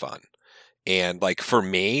you have fun. And like for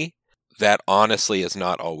me, that honestly is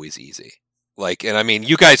not always easy. Like, and I mean,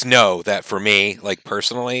 you guys know that for me, like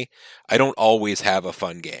personally, I don't always have a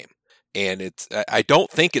fun game. And I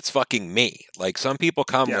don't think it's fucking me. Like some people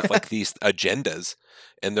come with like these agendas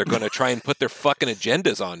and they're going to try and put their fucking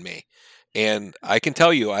agendas on me. And I can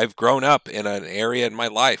tell you, I've grown up in an area in my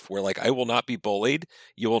life where like, I will not be bullied.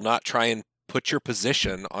 You will not try and put your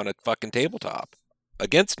position on a fucking tabletop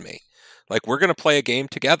against me. Like we're going to play a game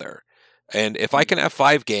together. And if I can have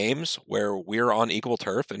 5 games where we're on equal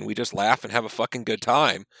turf and we just laugh and have a fucking good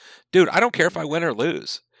time, dude, I don't care if I win or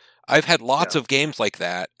lose. I've had lots of games like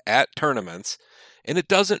that at tournaments, and it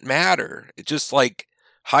doesn't matter. It's just like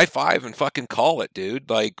high five and fucking call it, dude.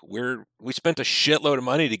 Like we spent a shitload of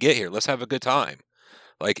money to get here. Let's have a good time.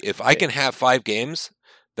 Like if I can have 5 games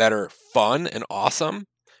that are fun and awesome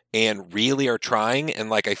and really are trying, and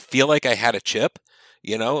like I feel like I had a chip,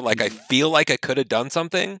 like I feel like I could have done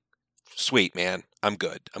something. Sweet, man. I'm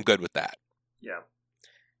good. I'm good with that. Yeah.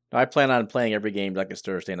 No, I plan on playing every game like it's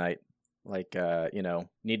Thursday night. Like,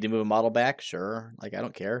 need to move a model back? Sure. Like, I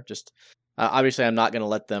don't care. Just, obviously I'm not going to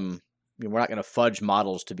let them, we're not going to fudge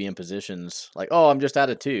models to be in positions like, oh, I'm just out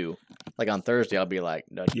of 2. Like on Thursday, I'll be like,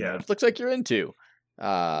 no, it looks like you're in 2.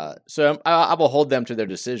 So I will hold them to their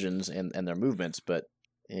decisions and their movements, but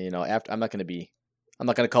after I'm not going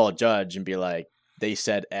to call a judge and be like, they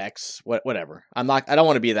said X, whatever. I don't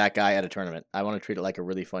want to be that guy at a tournament. I want to treat it like a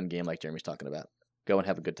really fun game, like Jeremy's talking about. Go and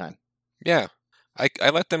have a good time. Yeah, I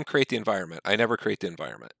let them create the environment. I never create the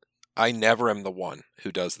environment. I never am the one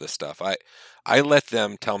who does this stuff. I let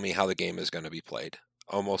them tell me how the game is going to be played,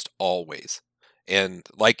 almost always. And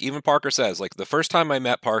like even Parker says, like the first time I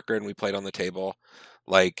met Parker and we played on the table,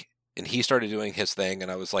 like, and he started doing his thing and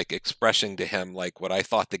I was like expressing to him like what I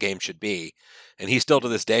thought the game should be. And he still to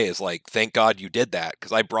this day is like, thank God you did that,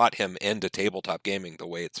 because I brought him into tabletop gaming the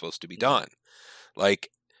way it's supposed to be done. Like,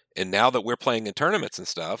 and now that we're playing in tournaments and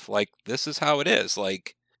stuff, like this is how it is.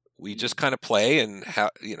 Like, we just kind of play, and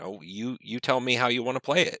how you tell me how you want to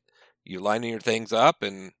play it. You line your things up,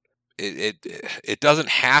 and it doesn't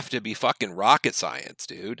have to be fucking rocket science,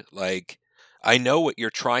 dude. Like, I know what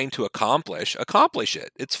you're trying to accomplish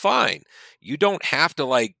it. It's fine. You don't have to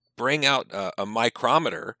like bring out a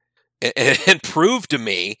micrometer and prove to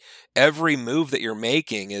me every move that you're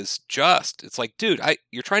making is just. It's like, dude,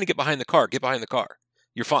 you're trying to get behind the car. Get behind the car.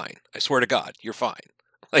 You're fine. I swear to God, you're fine.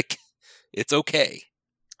 Like, it's okay.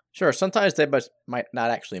 Sure, sometimes they might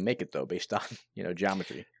not actually make it though, based on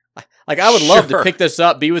geometry. Like, I would love to pick this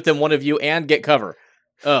up, be within one of you, and get cover.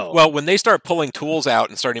 Oh, well, when they start pulling tools out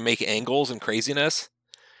and starting to make angles and craziness,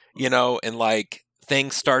 and like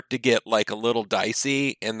things start to get like a little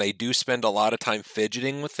dicey, and they do spend a lot of time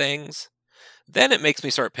fidgeting with things, then it makes me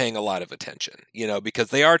start paying a lot of attention. Because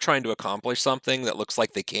they are trying to accomplish something that looks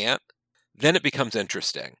like they can't. Then it becomes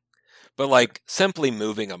interesting. But like simply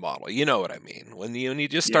moving a model, you know what I mean? When you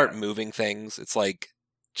just start moving things, it's like,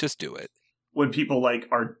 just do it. When people like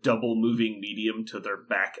are double moving medium to their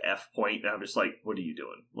back F point, I'm just like, what are you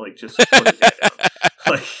doing? Like, just put it down.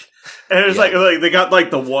 Like, and it's like they got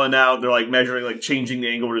like the one out, they're like measuring, like changing the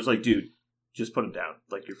angle. We're just like, dude, just put him down.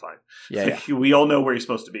 Like, you're fine. Yeah, We all know where you're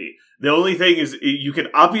supposed to be. The only thing is, you can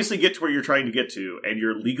obviously get to where you're trying to get to, and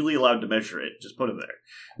you're legally allowed to measure it. Just put him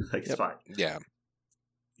there. Like, it's fine. Yeah.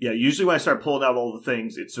 Yeah, usually when I start pulling out all the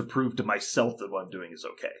things, it's to prove to myself that what I'm doing is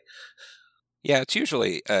okay. Yeah, it's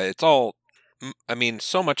usually, it's all, I mean,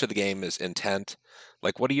 so much of the game is intent.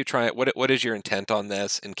 Like, what are you trying, what is your intent on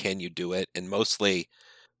this, and can you do it? And mostly,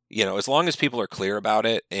 as long as people are clear about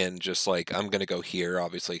it, and just like, I'm going to go here,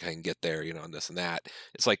 obviously I can get there, and this and that.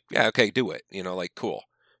 It's like, yeah, okay, do it, like, cool.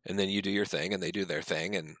 And then you do your thing, and they do their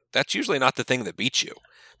thing, and that's usually not the thing that beats you.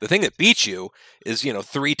 The thing that beats you is,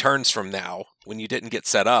 3 turns from now, when you didn't get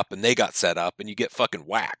set up, and they got set up, and you get fucking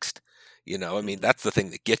waxed. I mean, that's the thing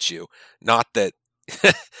that gets you. Not that,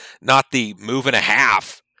 not the move and a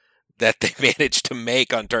half that they managed to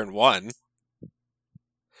make on turn 1.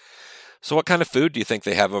 So what kind of food do you think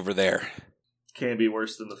they have over there? Can be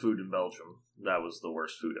worse than the food in Belgium. That was the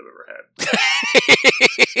worst food I've ever had.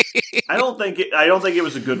 I don't think it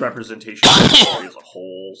was a good representation of the story as a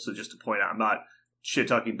whole. So just to point out, I'm not shit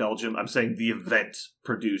talking Belgium. I'm saying the event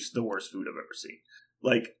produced the worst food I've ever seen.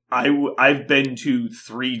 Like, I've been to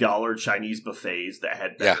 $3 Chinese buffets that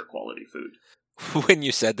had better quality food. When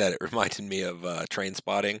you said that, it reminded me of Train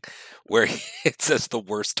Spotting, where it says the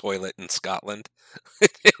worst toilet in Scotland.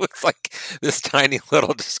 It was like this tiny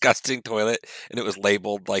little disgusting toilet, and it was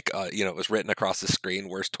labeled like, it was written across the screen,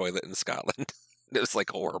 worst toilet in Scotland. It was like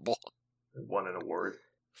horrible. It won an award.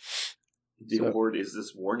 The award is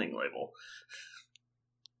this warning label.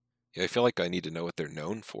 Yeah, I feel like I need to know what they're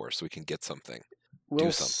known for so we can get something. We'll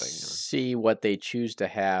do something. See what they choose to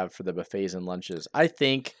have for the buffets and lunches. I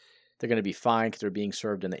think they're going to be fine because they're being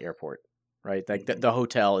served in the airport, right? Like the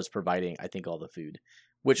hotel is providing, I think, all the food,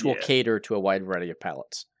 which will cater to a wide variety of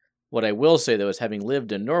palates. What I will say, though, is having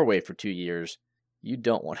lived in Norway for 2 years, you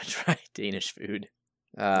don't want to try Danish food.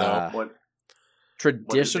 No.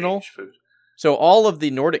 Traditional. What is Danish food? So all of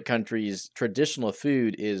the Nordic countries' traditional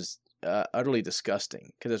food is utterly disgusting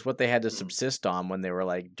because it's what they had to subsist on when they were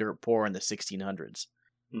like dirt poor in the 1600s.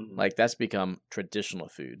 Mm-hmm. Like, that's become traditional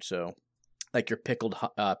food. So, like your pickled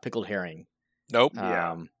herring. Nope.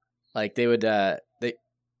 Like they would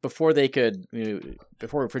before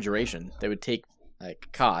refrigeration, they would take like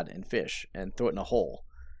cod and fish and throw it in a hole,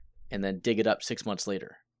 and then dig it up 6 months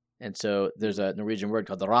later. And so there's a Norwegian word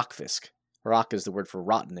called the rockfisk. Rock is the word for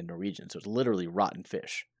rotten in Norwegian, so it's literally rotten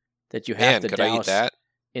fish that you have to douse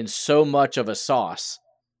in so much of a sauce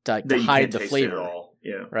to hide the flavor.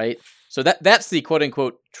 Yeah. Right. So that's the quote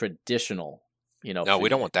unquote traditional. No, food. we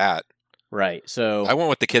don't want that. Right. So I want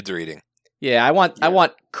what the kids are eating. Yeah, I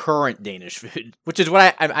want current Danish food, which is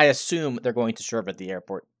what I assume they're going to serve at the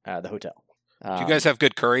airport, the hotel. Do you guys have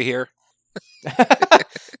good curry here? Do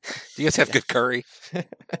you guys have good curry?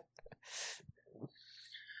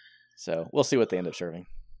 So we'll see what they end up serving.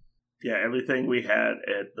 Yeah, everything we had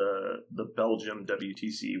at the Belgium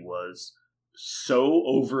WTC was so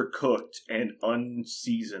overcooked and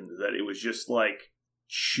unseasoned that it was just like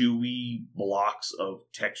chewy blocks of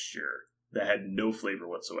texture that had no flavor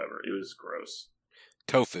whatsoever. It was gross.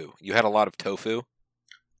 Tofu. You had a lot of tofu?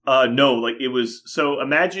 No, like it was. So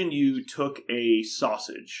imagine you took a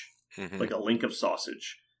sausage, Mm-hmm. like a link of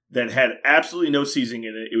sausage, that had absolutely no seasoning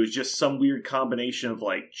in it. It was just some weird combination of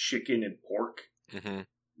like chicken and pork. Mm-hmm.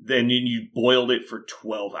 Then you boiled it for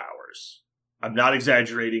 12 hours. I'm not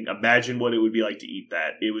exaggerating. Imagine what it would be like to eat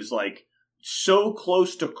that. It was like so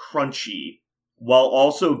close to crunchy while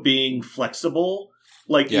also being flexible.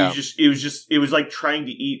 Like Yeah. it was like trying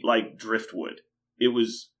to eat like driftwood. It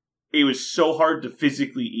was so hard to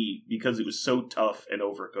physically eat because it was so tough and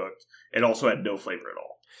overcooked and also had no flavor at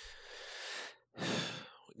all.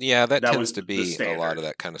 Yeah, that That tends was to the be a standard. lot of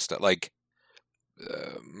that kind of stuff. Like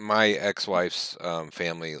my ex-wife's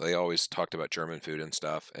family, they always talked about German food and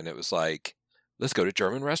stuff, and it was like, let's go to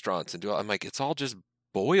German restaurants and do. I'm like, it's all just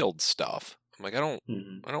boiled stuff. I'm like, I don't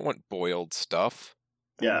want boiled stuff.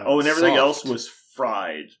 Yeah. Oh, and everything Soft. else was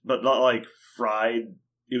fried, but not like fried.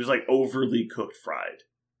 It was like overly cooked fried.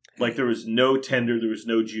 Like there was no tender, there was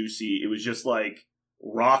no juicy. It was just like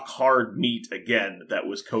rock hard meat again that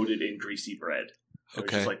was coated in greasy bread. It was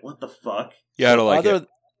Okay. just like, what the fuck? Yeah, I don't like it.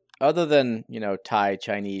 Other than Thai,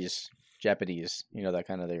 Chinese, Japanese, that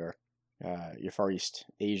kind of your Far East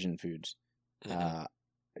Asian foods. Mhm.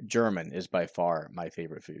 German is by far my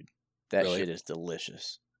favorite food. That Really? shit is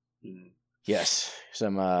delicious. Mm. Yes,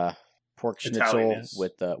 some pork schnitzel Italian is-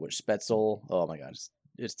 with spätzle. Oh my god,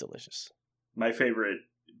 it's delicious. My favorite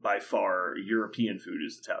by far European food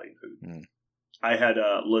is Italian food. Mm. I had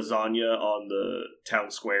lasagna on the town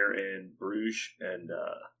square in Bruges, and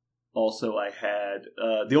also I had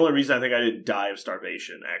the only reason I think I didn't die of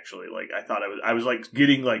starvation, actually, like I thought I was like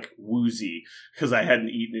getting like woozy because I hadn't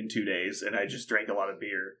eaten in 2 days and I just drank a lot of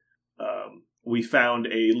beer. We found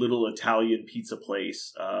a little Italian pizza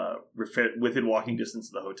place within walking distance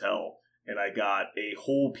of the hotel, and I got a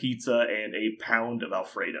whole pizza and a pound of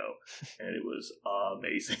Alfredo, and it was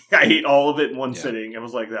amazing. I ate all of it in one sitting. I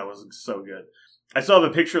was like, that was so good. I still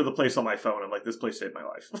have a picture of the place on my phone. I'm like, this place saved my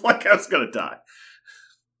life. Like, I was going to die.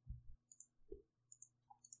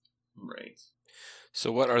 Right.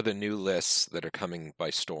 So what are the new lists that are coming by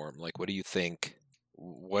storm? Like, what do you think?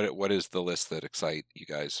 What is the list that excite you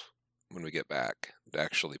guys when we get back to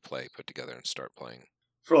actually put together and start playing?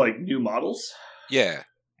 For, like, new models? Yeah.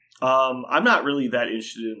 I'm not really that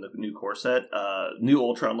interested in the new core set. New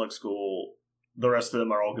Ultron looks cool. The rest of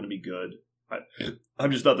them are all going to be good.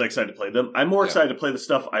 I'm just not that excited to play them. I'm more excited to play the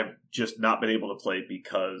stuff I've just not been able to play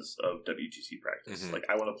because of WTC practice. Mm-hmm. Like,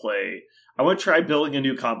 I want to try building a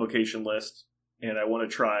new complication list, and I want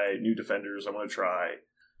to try new defenders. I want to try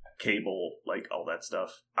Cable, like all that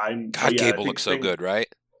stuff. Cable looks so good,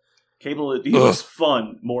 right? Cable, he was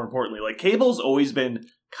fun, more importantly. Like, Cable's always been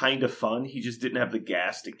kind of fun. He just didn't have the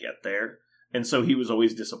gas to get there. And so he was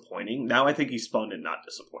always disappointing. Now I think he's fun and not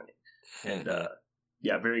disappointing. And,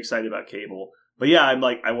 yeah, very excited about Cable. But yeah, I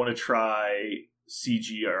want to try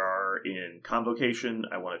CGR in Convocation.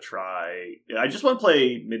 I just want to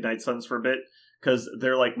play Midnight Suns for a bit, because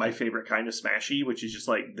they're like my favorite kind of smashy, which is just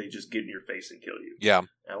like, they just get in your face and kill you. Yeah.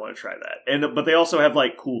 I want to try that. But they also have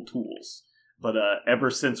like cool tools. But ever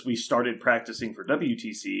since we started practicing for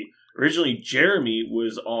WTC, originally Jeremy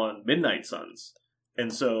was on Midnight Suns.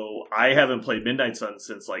 And so I haven't played Midnight Suns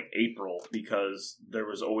since like April, because there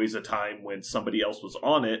was always a time when somebody else was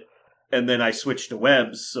on it. And then I switched to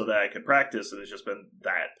Webs so that I could practice, and it's just been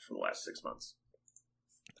that for the last 6 months.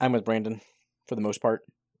 I'm with Brandon for the most part.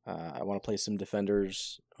 I want to play some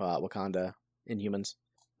Defenders, Wakanda, Inhumans.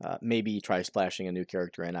 Maybe try splashing a new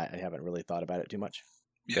character in. I haven't really thought about it too much.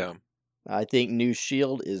 Yeah. I think new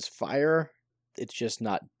Shield is fire. It's just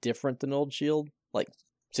not different than old Shield, like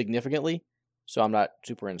significantly. So I'm not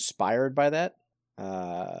super inspired by that.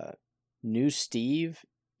 New Steve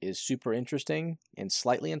is super interesting and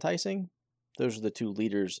slightly enticing. Those are the two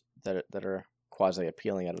leaders that are quasi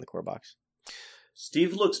appealing out of the core box.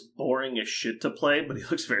 Steve looks boring as shit to play, but he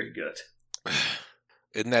looks very good.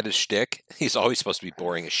 Isn't that his shtick? He's always supposed to be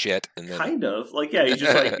boring as shit. And then... Kind of. Like, yeah, he's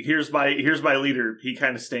just like, here's my leader. He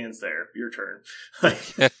kind of stands there. Your turn.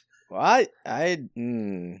 Well, I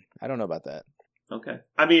don't know about that. Okay.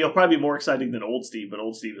 I mean, it'll probably be more exciting than Old Steve, but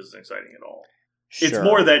Old Steve isn't exciting at all. Sure. It's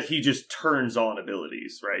more that he just turns on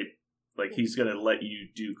abilities, right? Like, he's going to let you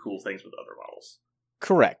do cool things with other models.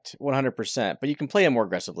 Correct, 100%. But you can play him more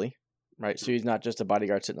aggressively, right? So he's not just a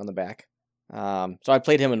bodyguard sitting on the back. So I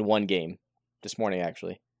played him in one game this morning,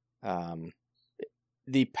 actually.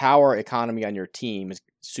 The power economy on your team is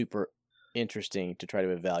super interesting to try to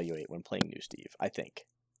evaluate when playing New Steve, I think.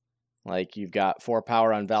 Like, you've got 4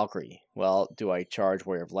 power on Valkyrie. Well, do I charge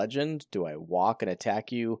Warrior of Legend? Do I walk and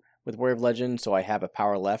attack you with Warrior of Legend so I have a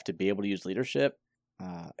power left to be able to use leadership?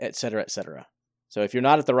 Et cetera, et cetera. So if you're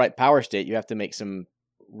not at the right power state, you have to make some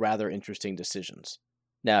rather interesting decisions.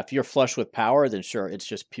 Now, if you're flush with power, then sure, it's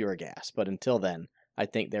just pure gas. But until then, I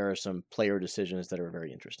think there are some player decisions that are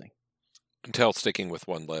very interesting. Until sticking with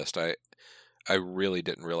one list, I really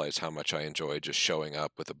didn't realize how much I enjoy just showing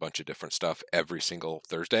up with a bunch of different stuff every single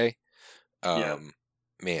Thursday.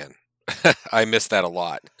 Man, I miss that a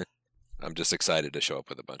lot. I'm just excited to show up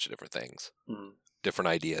with a bunch of different things, different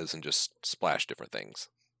ideas, and just splash different things.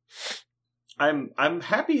 I'm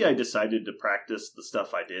happy I decided to practice the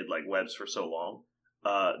stuff I did, like webs, for so long.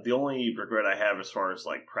 The only regret I have as far as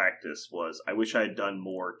like practice was I wish I had done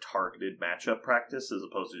more targeted matchup practice as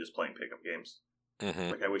opposed to just playing pickup games.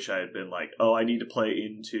 Mm-hmm. Like, I wish I had been like, oh, I need to play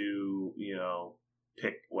into,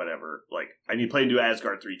 pick whatever. Like, I need to play into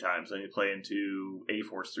Asgard 3 times. I need to play into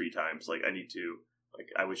A-Force 3 times. Like,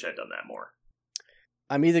 I wish I'd done that more.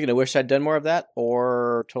 I'm either going to wish I'd done more of that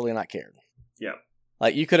or totally not cared. Yeah.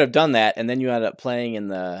 Like, you could have done that, and then you end up playing in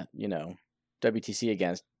the, WTC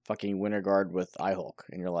against fucking Winter Guard with Eye-Hulk.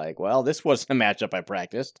 And you're like, well, this wasn't a matchup I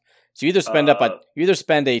practiced. So you either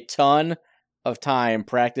spend a ton of time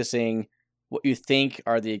practicing what you think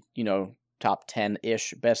are the, top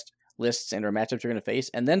 10-ish best lists and or matchups you're going to face,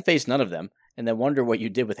 and then face none of them, and then wonder what you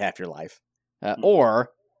did with half your life. Or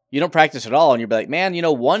you don't practice at all, and you'll be like, man,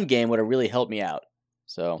 one game would have really helped me out.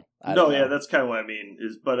 So, that's kind of what I mean.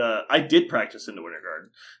 But I did practice into Winter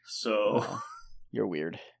Guard, so... Well, you're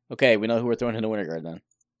weird. Okay, we know who we're throwing into Winter Guard, then.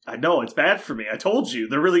 I know, it's bad for me. I told you,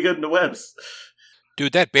 they're really good in the webs.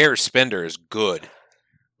 Dude, that Bear Spender is good.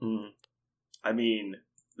 I mean...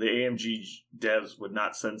 The AMG devs would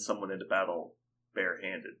not send someone into battle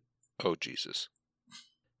barehanded. Oh, Jesus.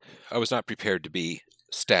 I was not prepared to be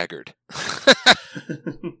staggered.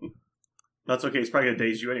 That's okay. It's probably going to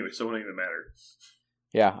daze you anyway, so it won't even matter.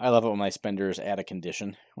 Yeah, I love it when my spenders add a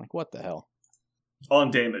condition. I'm like, what the hell? On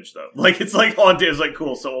damage, though. Like, it's like on damage. Like,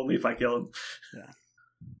 cool, so only if I kill him.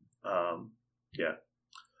 Yeah.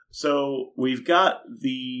 So, we've got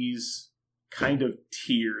these kind of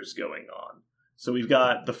tiers going on. So we've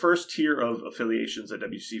got the first tier of affiliations at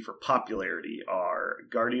WC for popularity are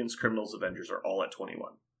Guardians, Criminals, Avengers are all at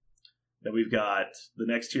 21. Then we've got the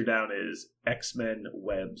next tier down is X-Men,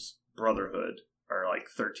 Webs, Brotherhood are like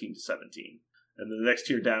 13 to 17. And then the next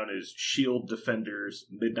tier down is Shield, Defenders,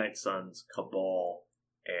 Midnight Suns, Cabal,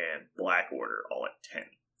 and Black Order all at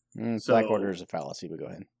 10. Black Order is a fallacy, but go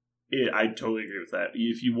ahead. I totally agree with that.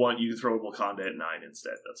 If you want, you can throw Wakanda at 9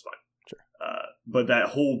 instead. That's fine. Sure. But that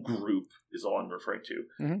whole group is all I'm referring to.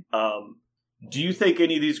 Mm-hmm. Do you think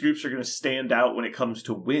any of these groups are going to stand out when it comes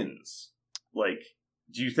to wins? Like,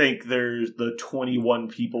 do you think there's the 21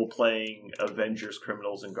 people playing Avengers,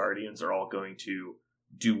 Criminals, and Guardians are all going to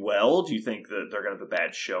do well? Do you think that they're going to have a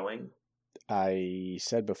bad showing? I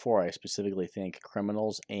said before, I specifically think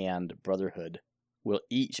Criminals and Brotherhood will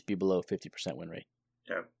each be below 50% win rate.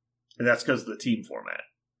 Okay. And that's because of the team format?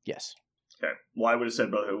 Yes. Okay. Well, I would have said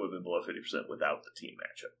Brotherhood would have been below 50% without the team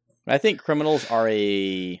matchup. I think Criminals are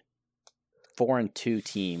a 4-2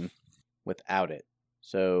 team without it.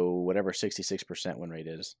 So whatever 66% win rate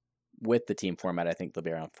is, with the team format, I think they'll be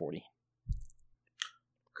around 40.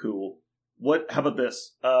 Cool. How about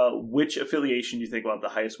this? Which affiliation do you think will have the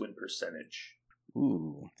highest win percentage?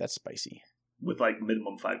 Ooh, that's spicy. With like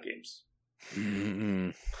minimum 5 games.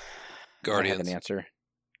 Guardians. I have an answer.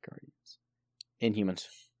 Guardians. Inhumans.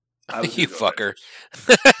 You fucker.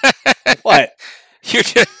 What? You're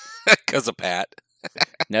just because of Pat.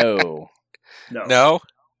 No. No?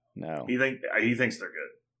 No. He thinks they're good.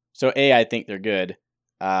 So I think they're good.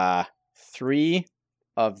 3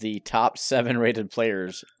 of the top 7 rated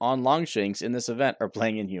players on Longshanks in this event are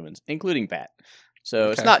playing Inhumans, including Pat.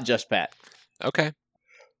 So It's not just Pat. Okay.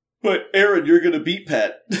 But Aaron, you're going to beat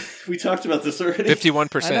Pat. We talked about this already.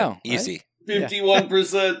 51%. I know, easy. Right?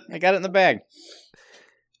 51%. I got it in the bag.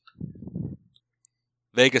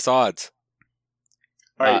 Vegas odds.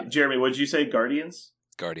 All right, Jeremy, what did you say? Guardians?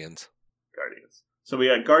 Guardians. So we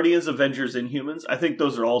got Guardians, Avengers, Inhumans. I think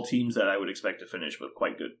those are all teams that I would expect to finish with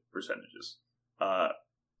quite good percentages.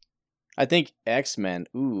 I think X-Men.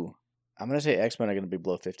 Ooh, I'm going to say X-Men are going to be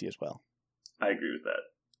below 50 as well. I agree with that.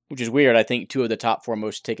 Which is weird. I think 2 of the top 4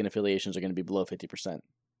 most taken affiliations are going to be below 50%.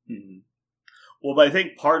 Mm-hmm. Well, but I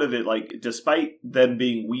think part of it, like, despite them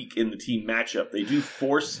being weak in the team matchup, they do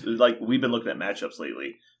force, like, we've been looking at matchups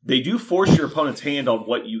lately, they do force your opponent's hand on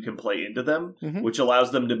what you can play into them, which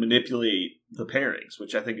allows them to manipulate the pairings,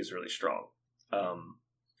 which I think is really strong.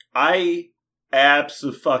 I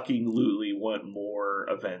absolutely want more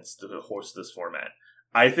events to host this format.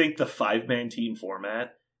 I think the 5-man team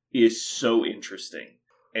format is so interesting,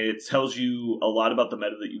 and it tells you a lot about the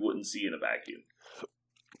meta that you wouldn't see in a vacuum.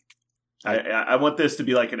 I want this to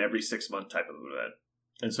be like an every 6-month type of event.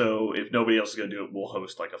 And so if nobody else is going to do it, we'll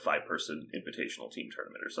host like a 5-person invitational team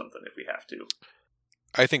tournament or something if we have to.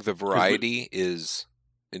 I think the variety is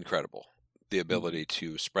incredible. The ability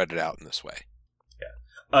to spread it out in this way.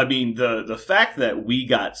 Yeah. I mean, the fact that we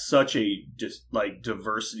got such a just like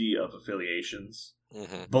diversity of affiliations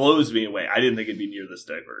blows me away. I didn't think it'd be near this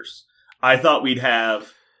diverse. I thought we'd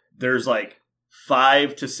have, there's like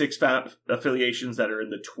 5 to 6 affiliations that are in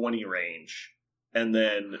the 20 range, and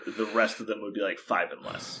then the rest of them would be like 5 and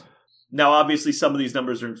less. Now, obviously, some of these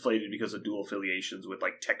numbers are inflated because of dual affiliations with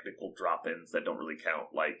like technical drop-ins that don't really count,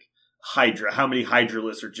 like Hydra. How many Hydra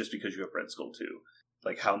lists are just because you have Red Skull 2?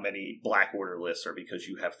 Like, how many Black Order lists are because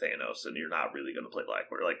you have Thanos and you're not really going to play Black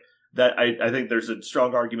Order? Like, that, I think there's a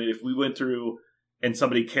strong argument if we went through and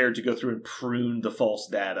somebody cared to go through and prune the false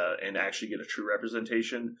data and actually get a true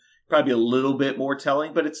representation, probably a little bit more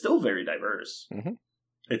telling, but it's still very diverse.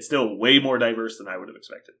 It's still way more diverse than I would have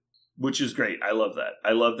expected, which is great. I love that.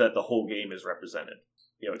 I love that the whole game is represented,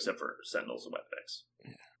 except for Sentinels and Weapon X.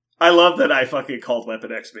 I love that I fucking called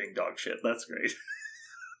Weapon X being dog shit. That's great.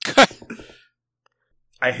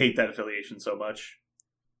 I hate that affiliation so much.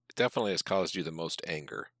 It definitely has caused you the most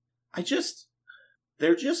anger.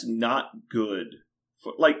 They're just not good.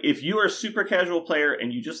 Like, if you are a super casual player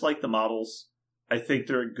and you just like the models, I think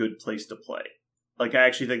they're a good place to play. Like, I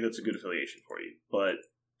actually think that's a good affiliation for you. But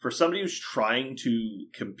for somebody who's trying to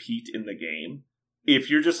compete in the game, if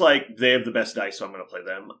you're just like, they have the best dice, so I'm going to play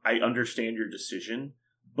them, I understand your decision.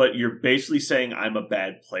 But you're basically saying I'm a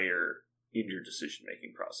bad player in your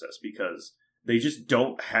decision-making process because they just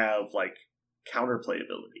don't have, like, counterplay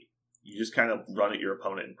ability. You just kind of run at your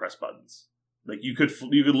opponent and press buttons. Like, you could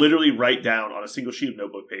literally write down on a single sheet of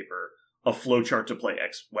notebook paper a flowchart to play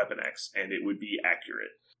Weapon X, and it would be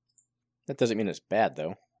accurate. That doesn't mean it's bad,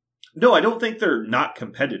 though. No, I don't think they're not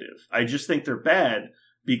competitive. I just think they're bad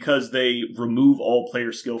because they remove all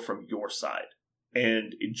player skill from your side.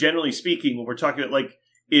 And generally speaking, when we're talking about, like,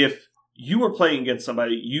 if you were playing against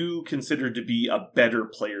somebody you considered to be a better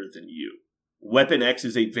player than you, Weapon X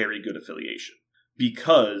is a very good affiliation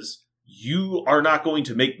because you are not going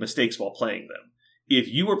to make mistakes while playing them. If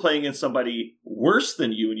you were playing against somebody worse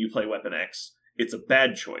than you and you play Weapon X, it's a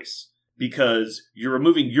bad choice because you're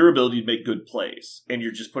removing your ability to make good plays and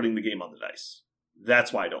you're just putting the game on the dice.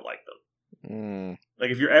 That's why I don't like them. Like,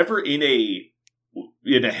 if you're ever in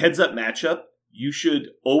a heads-up matchup, you should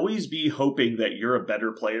always be hoping that you're a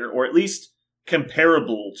better player or at least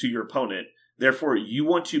comparable to your opponent. Therefore, you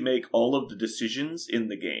want to make all of the decisions in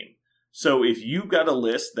the game. So if you've got a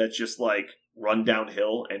list that's just like run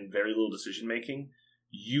downhill and very little decision making,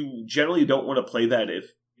 you generally don't want to play that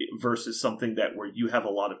versus something that where you have a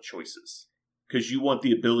lot of choices because you want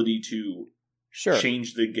the ability to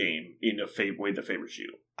change the game in a way that favors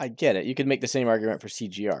you. I get it. You could make the same argument for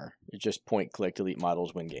CGR. You just point, click, delete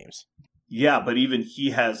models, win games. Yeah, but even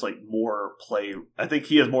he has like more play. I think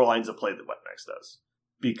he has more lines of play than Weapon X does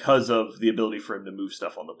because of the ability for him to move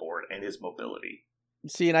stuff on the board and his mobility.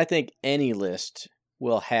 See, and I think any list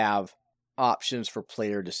will have options for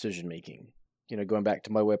player decision making. Going back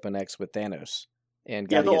to my Weapon X with Thanos and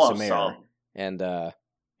Guardian Samara, and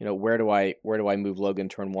where do I move Logan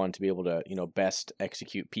turn 1 to be able to best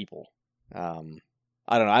execute people.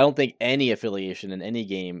 I don't know. I don't think any affiliation in any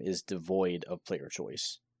game is devoid of player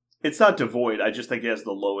choice. It's not devoid. I just think it has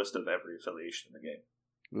the lowest of every affiliation in the game.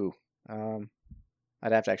 Ooh.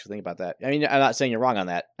 I'd have to actually think about that. I mean, I'm not saying you're wrong on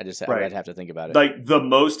that. I'd have to think about it. Like, the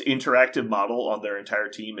most interactive model on their entire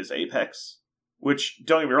team is Apex, which,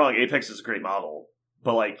 don't get me wrong, Apex is a great model,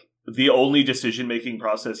 but, like, the only decision-making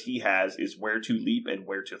process he has is where to leap and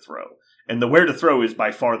where to throw. And the where to throw is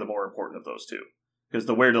by far the more important of those two, because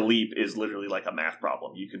the where to leap is literally like a math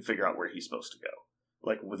problem. You can figure out where he's supposed to go.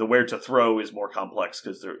 Like, the where to throw is more complex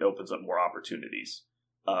because it opens up more opportunities.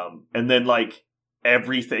 And then, like,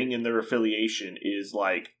 everything in their affiliation is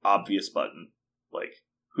like obvious button. Like,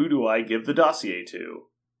 who do I give the dossier to?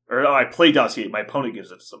 Or I play dossier, my opponent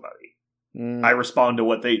gives it to somebody. I respond to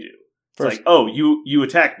what they do. It's like, oh, you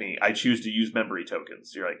attack me, I choose to use memory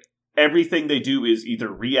tokens. You're like, everything they do is either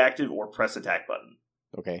reactive or press attack button.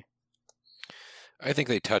 Okay. I think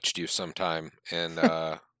they touched you sometime and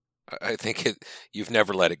I think you've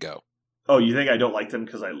never let it go. Oh, you think I don't like them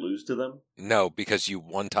because I lose to them? No, because you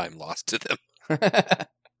one time lost to them.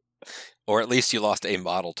 Or at least you lost a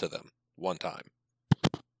model to them one time.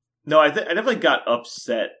 No, I definitely got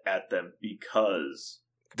upset at them because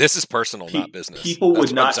this is personal, not business. People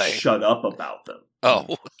would not shut up about them.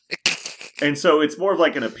 Oh. And so it's more of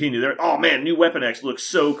like an opinion. They're like, oh man, new Weapon X looks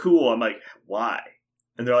so cool. I'm like, why?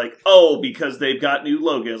 And they're like, oh, because they've got new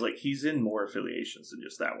logos. Like, he's in more affiliations than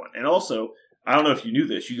just that one. And also, I don't know if you knew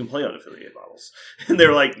this, you can play unaffiliated models. And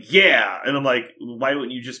they're like, yeah. And I'm like, why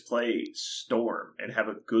wouldn't you just play Storm and have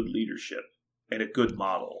a good leadership and a good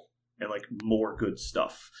model and like more good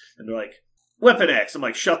stuff? And they're like, Weapon X. I'm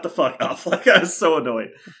like, shut the fuck up. Like, I was so annoyed.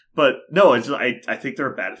 But no, it's I think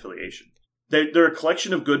they're a bad affiliation. They're a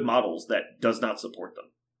collection of good models that does not support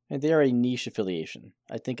them. And they are a niche affiliation.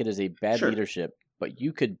 I think it is a bad leadership, but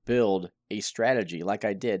you could build a strategy like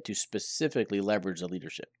I did to specifically leverage the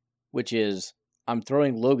leadership, which is I'm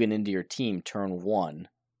throwing Logan into your team turn 1.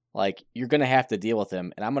 Like, you're going to have to deal with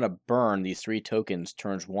him, and I'm going to burn these 3 tokens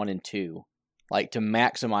turns 1 and 2, like to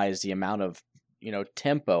maximize the amount of,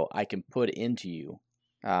 tempo I can put into you.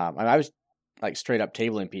 I was like straight up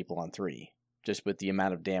tabling people on 3. Just with the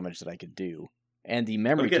amount of damage that I could do. And the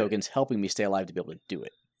memory tokens helping me stay alive to be able to do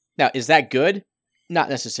it. Now, is that good? Not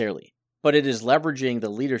necessarily. But it is leveraging the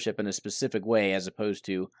leadership in a specific way as opposed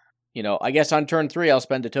to, I guess on turn 3 I'll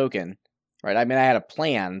spend a token. Right? I mean, I had a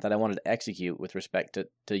plan that I wanted to execute with respect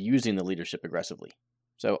to using the leadership aggressively.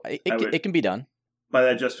 So it can be done. By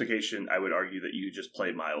that justification, I would argue that you just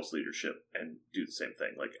play Miles' leadership and do the same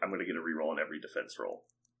thing. Like, I'm going to get a reroll on every defense roll.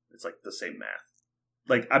 It's like the same math.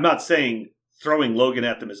 Like, I'm not saying throwing Logan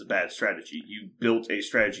at them is a bad strategy. You built a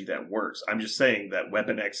strategy that works. I'm just saying that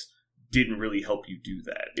Weapon X didn't really help you do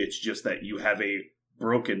that. It's just that you have a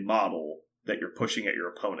broken model that you're pushing at your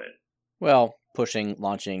opponent. Well, pushing,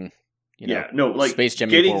 launching, Space Gem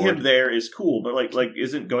getting forward. Him there is cool, but like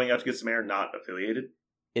isn't going out to get some air not affiliated?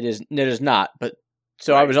 It is not, but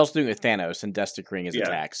so right. I was also doing it with Thanos and Desecrating his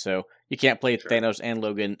attacks, so you can't play Thanos and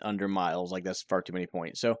Logan under Miles, like that's far too many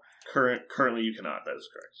points. So currently you cannot, that is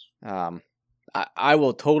correct. I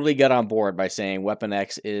will totally get on board by saying Weapon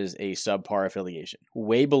X is a subpar affiliation,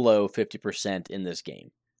 way below 50% in this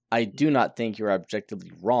game. I do not think you're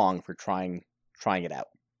objectively wrong for trying it out.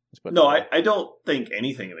 No, I don't think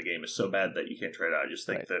anything in the game is so bad that you can't try it out. I just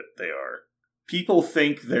think that they are... People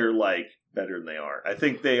think they're, like, better than they are. I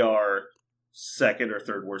think they are second or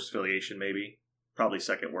third worst affiliation, maybe. Probably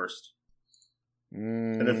second worst.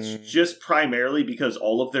 And it's just primarily because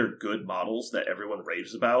all of their good models that everyone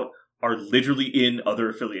raves about are literally in other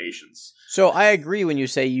affiliations. So I agree when you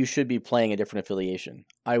say you should be playing a different affiliation.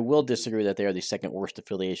 I will disagree that they are the second worst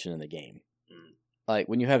affiliation in the game. Like,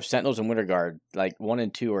 when you have Sentinels and Winter Guard, like, 1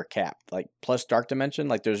 and 2 are capped. Like, plus Dark Dimension,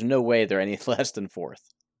 like, there's no way they're any less than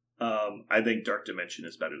 4th. I think Dark Dimension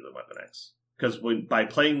is better than Weapon X. Because by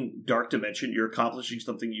playing Dark Dimension, you're accomplishing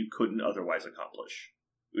something you couldn't otherwise accomplish.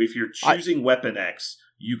 If you're choosing Weapon X,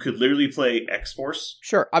 you could literally play X-Force.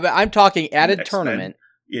 Sure. I'm talking added tournament.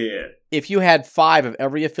 Yeah. If you had 5 of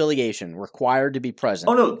every affiliation required to be present.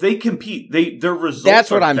 Oh, no, they compete. Their results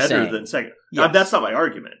that's what are I'm better saying. Than second. Yes. That's not my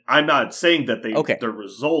argument. I'm not saying that their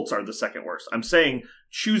results are the second worst. I'm saying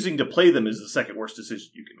choosing to play them is the second worst decision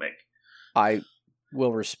you can make. I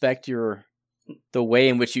will respect the way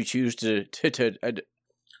in which you choose to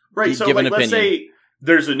right. So, give an like, let's opinion. say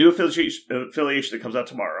there's a new affiliation that comes out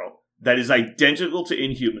tomorrow that is identical to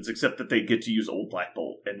Inhumans, except that they get to use old Black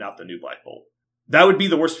Bolt and not the new Black Bolt. That would be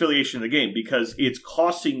the worst affiliation in the game because it's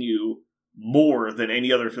costing you more than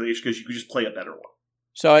any other affiliation because you could just play a better one.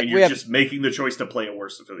 So and you're just making the choice to play a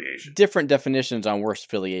worse affiliation. Different definitions on worst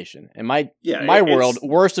affiliation. In my world,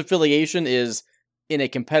 worst affiliation is in a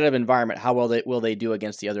competitive environment. How well will they do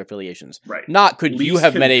against the other affiliations? Right. Not could Least you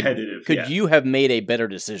have you have made a better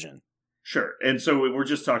decision? Sure. And so we're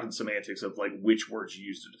just talking semantics of like which words you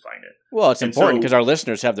use to define it. Well, it's important because our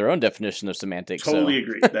listeners have their own definition of semantics. Totally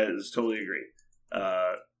agree. That is totally agree.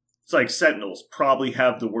 It's like Sentinels probably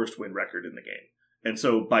have the worst win record in the game. And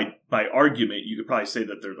so by argument, you could probably say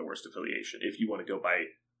that they're the worst affiliation if you want to go by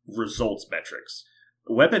results metrics.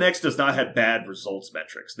 Weapon X does not have bad results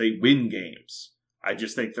metrics. They win games. I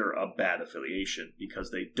just think they're a bad affiliation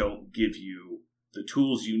because they don't give you the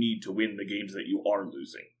tools you need to win the games that you are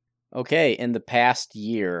losing. Okay, in the past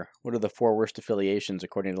year, what are the 4 worst affiliations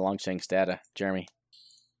according to Longshanks data, Jeremy?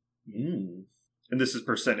 And this is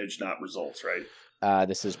percentage, not results, right?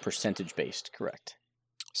 This is percentage-based, correct.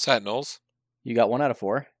 Sentinels. You got 1 out of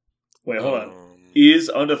 4. Wait, hold on. Is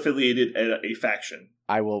unaffiliated a faction?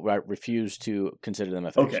 I will refuse to consider them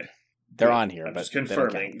a faction. Okay. They're on here, I'm but just they don't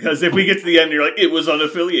confirming count. because if we get to the end, and you're like, it was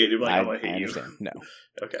unaffiliated. I'm like, I'm gonna I hate you. understand. No.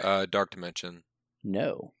 Okay. Dark Dimension.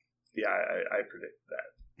 No. Yeah, I predict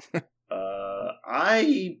that.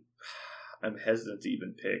 I'm hesitant to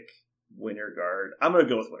even pick Winter Guard. I'm gonna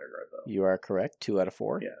go with Winter Guard though. You are correct. 2 out of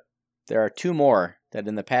 4. Yeah. There are 2 more that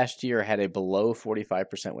in the past year had a below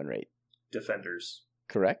 45% win rate. Defenders.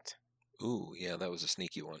 Correct? Ooh, yeah, that was a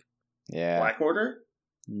sneaky one. Yeah. Black Order.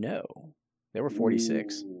 No. There were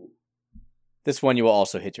 46. Ooh. This one you will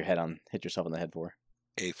also hit yourself on the head for.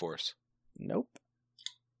 A-Force. Nope.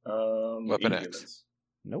 Weapon Inhumans. X.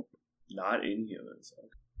 Nope. Not Inhumans.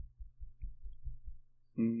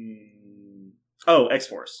 Oh,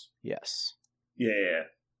 X-Force. Yes. Yeah.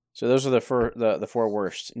 So those are the 4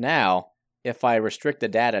 worst. Now, if I restrict the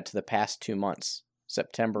data to the past 2 months,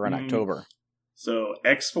 September and October. So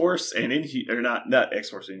X-Force and not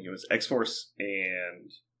X-Force and Inhumans. X-Force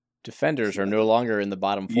and Defenders are no longer in the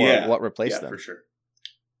bottom 4. Yeah. What replaced yeah, them? for sure.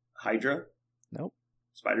 Hydra. Nope.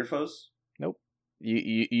 Spider Foes. Nope.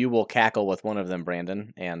 You will cackle with one of them,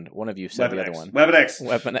 Brandon, and one of you said Weapon the other X. one. Weapon X.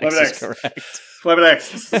 Weapon X Weapon is X. correct. Weapon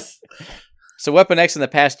X. So Weapon X in the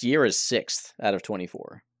past year is 6th out of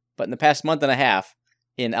 24. But in the past month and a half,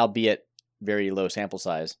 in albeit very low sample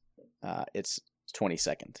size, it's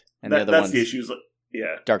 22nd. And the other that's one's the issue.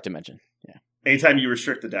 Yeah. Dark Dimension. Yeah. Anytime you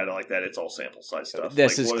restrict the data like that, it's all sample size stuff.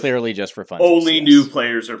 This Like, is what if clearly just for fun. only yes. new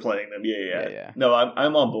players are playing them. Yeah. Yeah. No,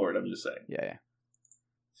 I'm on board. I'm just saying. Yeah.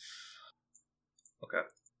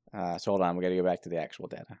 Okay. So hold on, we got to go back to the actual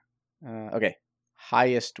data. Okay.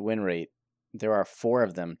 Highest win rate. There are 4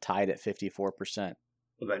 of them tied at 54%.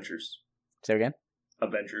 Avengers. Say it again?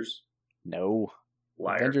 Avengers. No.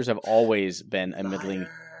 Liar. Avengers have always been a middling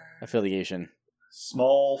affiliation.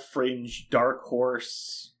 Small, fringe, dark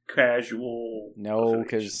horse, casual. No,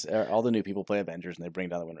 because all the new people play Avengers and they bring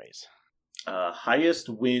down the win rates. Highest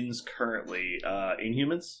wins currently.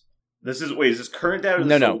 Inhumans. Is this current data? Or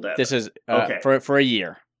No. old data? This is Okay. for a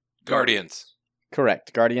year. Guardians.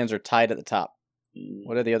 Correct. Guardians are tied at the top.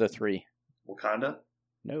 What are the other 3? Wakanda.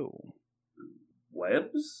 No.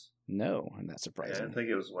 Webs. No, and that's I surprising. didn't think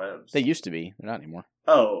it was webs. They used to be. They're not anymore.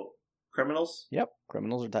 Oh, criminals. Yep.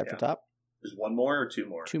 Criminals are tied for Yeah. top. There's one more or 2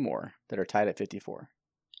 more. 2 more that are tied at 54.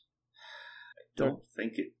 Don't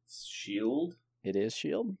think it's Shield. It is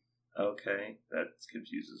Shield. Okay, that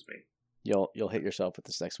confuses me. You'll hit yourself with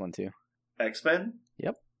this next one too. X-Men.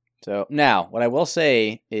 So now, what I will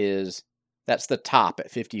say is that's the top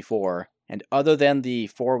at 54, and other than the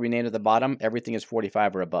 4 we named at the bottom, everything is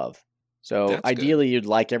 45 or above. So That's ideally, you'd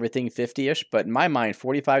like everything 50-ish, but in my mind,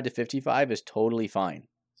 45 to 55 is totally fine.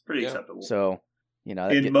 It's pretty Yeah. acceptable. So, you know,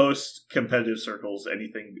 in most competitive circles,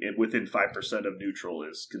 anything within 5% of neutral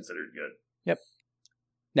is considered good.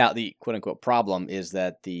 now the quote unquote problem is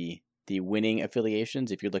that the winning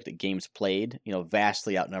affiliations, if you looked at games played,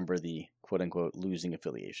 vastly outnumber the quote unquote losing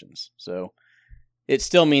affiliations. So it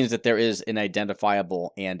still means that there is an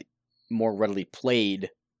identifiable and more readily played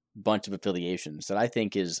bunch of affiliations that I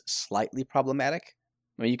think is slightly problematic.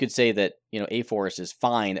 I mean, you could say that, A-Force is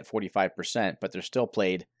fine at 45%, but they're still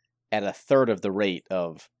played at a third of the rate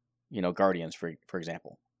of, Guardians, for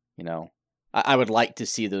example. I would like to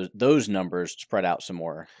see those numbers spread out some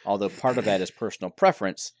more, although part of that is personal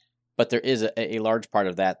preference, but there is a large part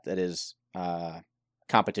of that is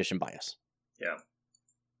competition bias. Yeah.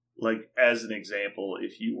 Like, as an example,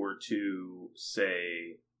 if you were to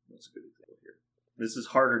say, what's a good example here? This is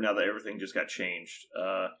harder now that everything just got changed.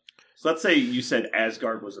 So let's say you said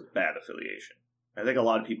Asgard was a bad affiliation. I think a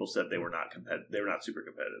lot of people said they were not they were not super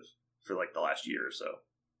competitive for like the last year or so.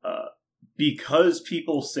 Because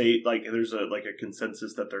people say there's a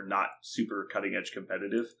consensus that they're not super cutting edge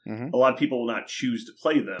competitive. Mm-hmm. A lot of people will not choose to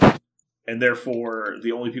play them, and therefore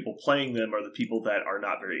the only people playing them are the people that are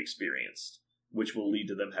not very experienced, which will lead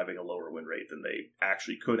to them having a lower win rate than they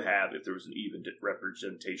actually could have if there was an even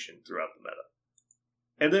representation throughout the meta.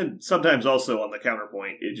 And then sometimes also on the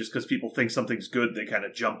counterpoint, just because people think something's good, they kind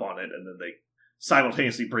of jump on it, and then they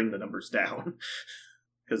simultaneously bring the numbers down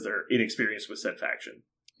because they're inexperienced with said faction.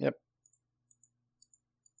 Yep.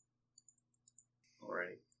 All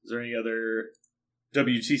right. Is there any other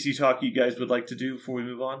WTC talk you guys would like to do before we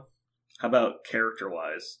move on? How about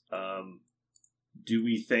character-wise? Do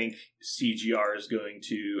we think CGR is going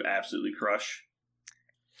to absolutely crush?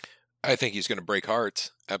 I think he's going to break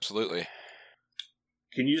hearts. Absolutely.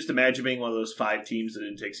 Can you just imagine being one of those 5 teams that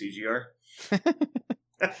didn't take CGR?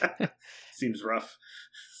 Seems rough.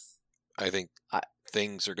 I think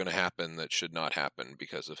things are going to happen that should not happen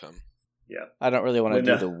because of him. Yeah. I don't really want to When,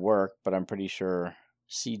 do the work, but I'm pretty sure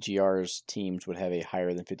CGR's teams would have a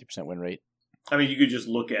higher than 50% win rate. I mean, you could just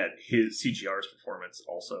look at his CGR's performance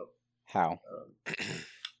also. How?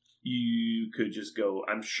 You could just go.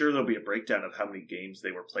 I'm sure there'll be a breakdown of how many games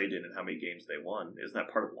they were played in and how many games they won. Isn't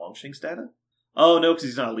that part of Longshanks data? Oh no, because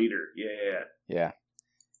he's not a leader. Yeah.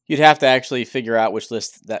 You'd have to actually figure out which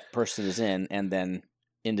list that person is in, and then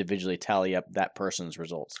individually tally up that person's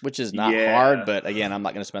results, which is not hard. But again, I'm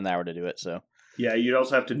not going to spend the hour to do it. So yeah, you'd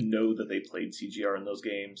also have to know that they played CGR in those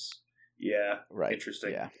games. Yeah, right.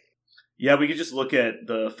 Interesting. Yeah. Yeah, we could just look at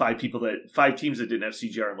the 5 teams that didn't have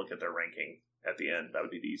CGR and look at their ranking at the end. That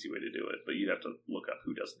would be the easy way to do it. But you'd have to look up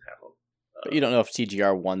who doesn't have them. But you don't know if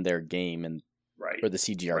CGR won their game or the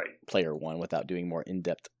CGR right. player won without doing more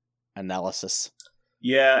in-depth analysis.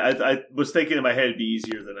 Yeah, I was thinking in my head it'd be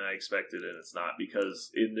easier than I expected, and it's not, because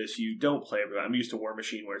in this you don't play everyone. I'm used to War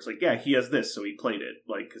Machine where it's like, yeah, he has this, so he played it,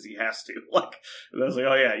 like, because he has to. Like, and I was like,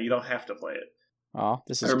 oh yeah, you don't have to play it. Oh,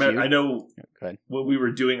 this is cute. I know when we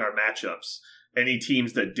were doing our matchups, any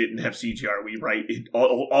teams that didn't have CGR, we write in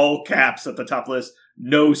all caps at the top list,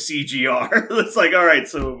 no CGR. It's like, all right,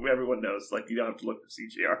 so everyone knows, like, you don't have to look for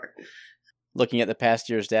CGR. Looking at the past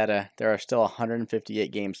year's data, there are still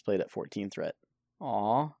 158 games played at 14 threat.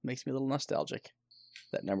 Aw, makes me a little nostalgic.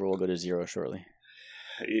 That number will go to 0 shortly.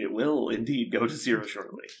 It will indeed go to 0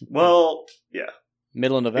 shortly. Well, yeah.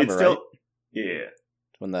 Middle of November, right? Yeah.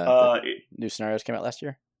 When the new scenarios came out last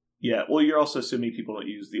year? Yeah, well, you're also assuming people don't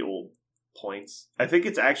use the old points. I think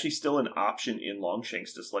it's actually still an option in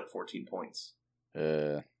Longshanks to select 14 points.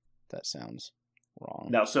 That sounds wrong.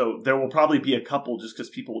 Now, so there will probably be a couple just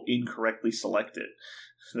because people incorrectly selected.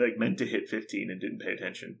 Like, meant to hit 15 and didn't pay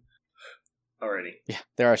attention. Alrighty. Yeah,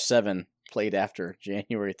 there are 7 played after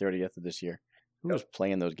January 30th of this year. Who was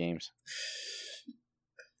playing those games?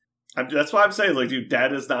 That's why I'm saying, like, dude,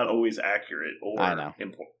 data's not always accurate or I know.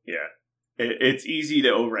 important. Yeah. It's easy to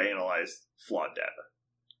overanalyze flawed data.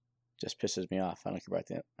 Just pisses me off. I don't care about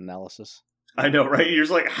the analysis. I know, right? You're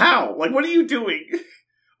just like, how? Like, what are you doing?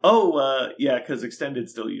 Yeah, because Extended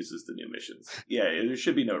still uses the new missions. Yeah, there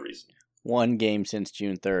should be no reason. 1 game since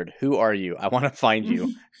June 3rd. Who are you? I want to find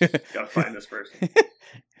you. Gotta find this person.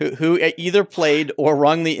 who either played or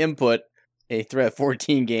wrongly input a Threat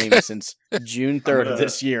 14 game since June 3rd of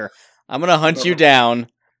this year. I'm going to hunt you down.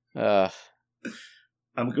 I'm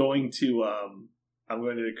going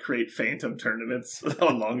to create phantom tournaments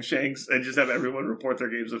on Longshanks and just have everyone report their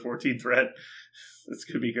games of 14 Threat. It's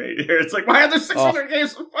going to be great. It's like, why are there 600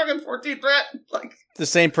 games of fucking 14 Threat? Like, the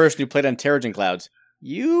same person who played on Terrigen Clouds.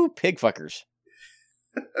 You pig fuckers.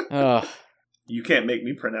 You can't make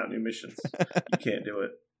me print out new missions. You can't do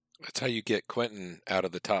it. That's how you get Quentin out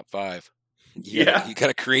of the top 5. You got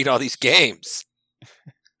to create all these games.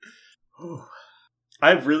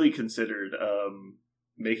 I've really considered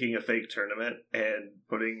making a fake tournament and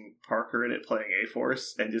putting Parker in it playing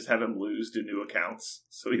A-Force and just have him lose to new accounts.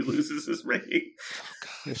 So he loses his ranking. Oh,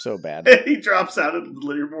 you're so bad. And he drops out of the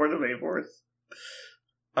leaderboard of A-Force.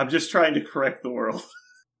 I'm just trying to correct the world.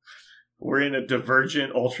 We're in a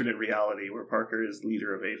divergent alternate reality where Parker is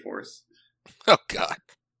leader of A-Force. Oh, God.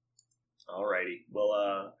 Alrighty. Well,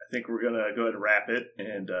 I think we're going to go ahead and wrap it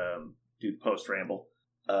and do the post-ramble.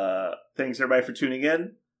 Thanks, everybody, for tuning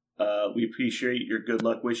in. We appreciate your good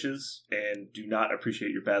luck wishes and do not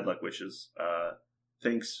appreciate your bad luck wishes.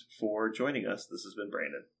 Thanks for joining us. This has been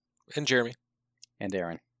Brandon. And Jeremy. And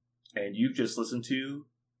Aaron. And you've just listened to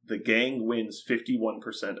The Gang Wins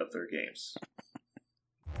 51% of Their Games.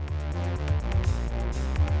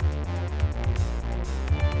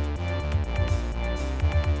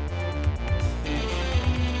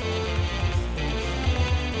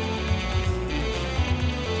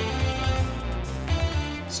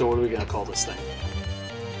 So what are we going to call this thing?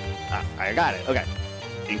 I got it. Okay.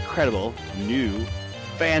 Incredible, new,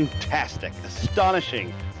 fantastic,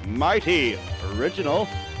 astonishing, mighty, original,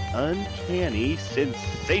 uncanny,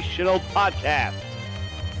 sensational podcast.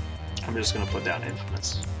 I'm just going to put down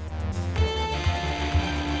infamous.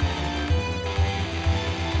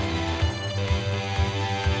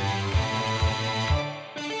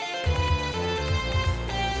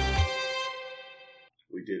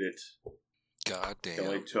 We did it. God damn. It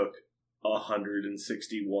only took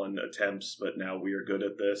 161 attempts, but now we are good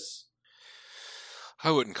at this.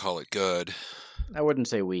 I wouldn't call it good. I wouldn't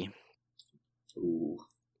say we. Ooh.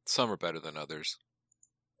 Some are better than others.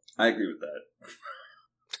 I agree with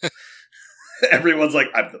that. Everyone's like,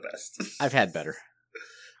 I'm the best. I've had better.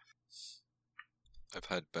 I've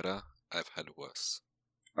had better. I've had worse.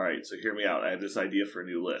 Alright, so hear me out. I have this idea for a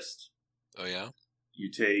new list. Oh, yeah? You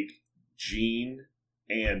take Jean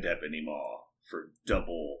and Ebony Maw for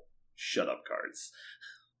double shut-up cards.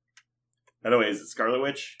 By the way, is it Scarlet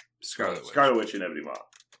Witch? Scarlet Witch and Ebony Maw.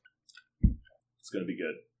 It's going to be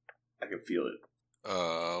good. I can feel it.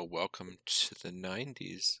 Welcome to the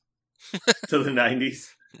 90s. To the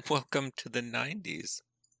 90s. Welcome to the 90s.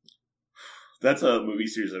 That's a movie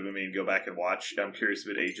series I've been meaning to go back and watch. I'm curious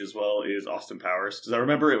if it ages well. Is Austin Powers, because I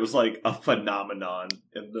remember it was like a phenomenon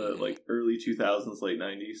in the like early 2000s, late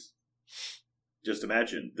 90s. Just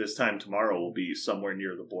imagine this time tomorrow will be somewhere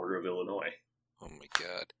near the border of Illinois. Oh my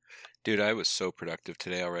god, dude! I was so productive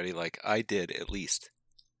today already. Like I did at least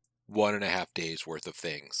 1.5 days worth of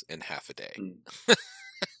things in half a day.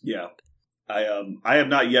 Yeah, I have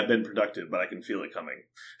not yet been productive, but I can feel it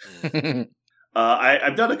coming.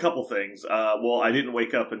 I've done a couple things. Well, I didn't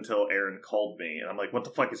wake up until Aaron called me, and I'm like, what the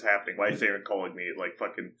fuck is happening? Why is Aaron calling me at like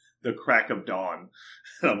fucking the crack of dawn?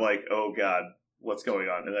 And I'm like, oh god, what's going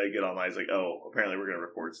on? And I get online, it's like, oh, apparently we're going to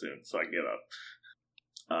record soon, so I get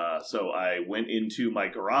up. So I went into my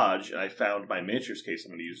garage, and I found my miniatures case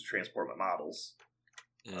I'm going to use to transport my models.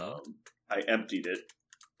 I emptied it,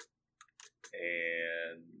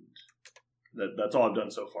 and that's all I've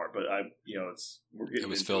done so far. But we're getting.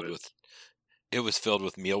 It was filled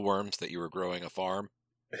with mealworms that you were growing a farm.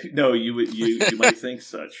 No, you might think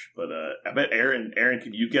such, but I bet Aaron,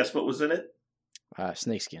 can you guess what was in it?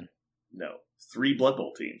 Snakeskin. No, 3 Blood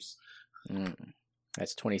Bowl teams.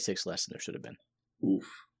 That's 26 less than there should have been. Oof.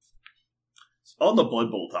 On the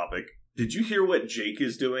Blood Bowl topic, did you hear what Jake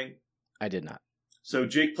is doing? I did not. So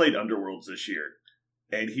Jake played Underworlds this year,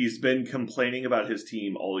 and he's been complaining about his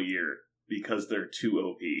team all year because they're too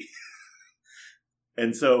OP.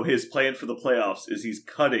 And so his plan for the playoffs is he's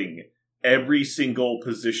cutting every single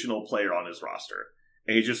positional player on his roster.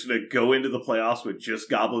 And he's just going to go into the playoffs with just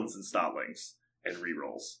goblins and stotlings and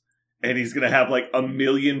rerolls. And he's going to have like 1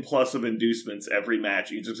 million plus of inducements every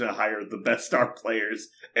match. He's just going to hire the best star players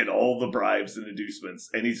and all the bribes and inducements.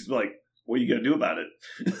 And he's like, what are you going to do about it?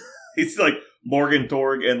 He's like Morgan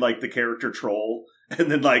Thorg and like the character Troll. And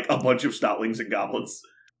then like a bunch of stotlings and goblins.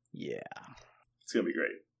 Yeah. It's going to be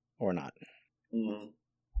great. Or not. Mm-hmm.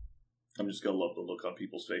 I'm just going to love the look on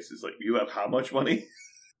people's faces. Like, you have how much money?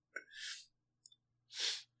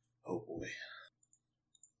 Oh, boy.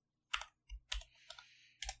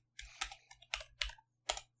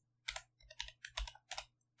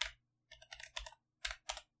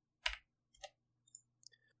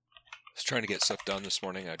 I was trying to get stuff done this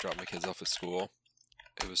morning. I dropped my kids off at school.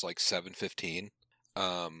 It was like 7:15.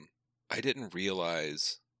 I didn't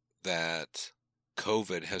realize that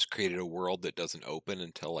COVID has created a world that doesn't open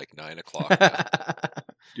until like 9 o'clock.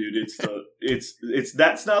 Dude, it's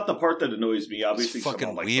that's not the part that annoys me. Obviously, it's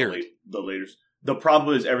fucking like weird. The later. The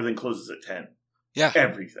problem is everything closes at 10. Yeah,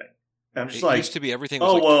 everything. I'm just it used to be everything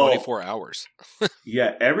was 24 hours.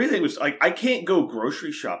 Yeah, everything was like, I can't go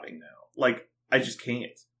grocery shopping now. Like, I just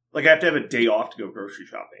can't. Like, I have to have a day off to go grocery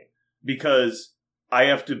shopping because I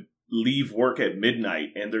have to leave work at midnight,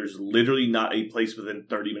 and there's literally not a place within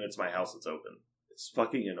 30 minutes of my house that's open. It's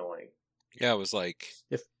fucking annoying. Yeah, it was like,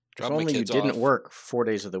 if only you didn't work 4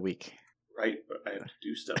 days of the week. Right, but I have to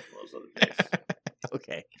do stuff on those other days.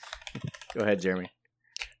 Okay. Go ahead, Jeremy.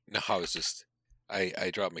 No, I was just,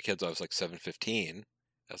 I dropped my kids off. I was like 7:15.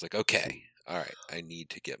 I was like, okay, all right, I need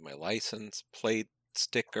to get my license plate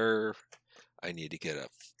sticker. I need to get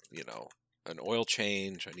an oil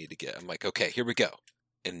change. I'm like, okay, here we go.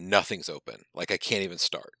 And nothing's open. Like, I can't even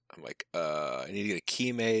start. I'm like, I need to get a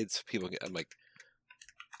key made so people I'm like,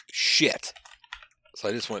 shit. So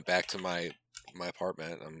I just went back to my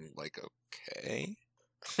apartment. I'm like, okay.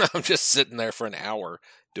 I'm just sitting there for an hour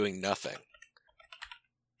doing nothing.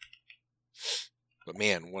 But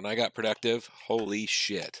man, when I got productive, holy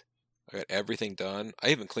shit. I got everything done. I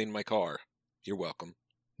even cleaned my car. You're welcome.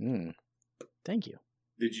 Thank you.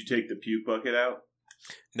 Did you take the puke bucket out?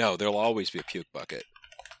 No, there'll always be a puke bucket.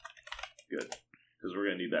 Good. Because we're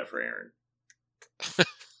going to need that for Aaron.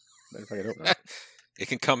 It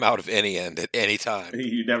can come out of any end at any time.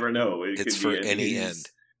 You never know. It's for any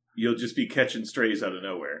end. You'll just be catching strays out of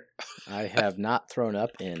nowhere. I have not thrown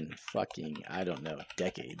up in fucking, I don't know,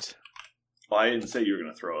 decades. Well, I didn't say you were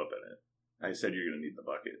going to throw up in it. I said you're going to need the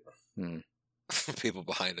bucket. People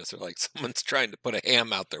behind us are like, someone's trying to put a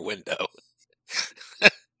ham out their window.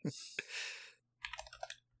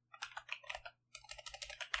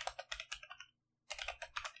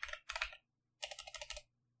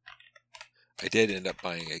 I did end up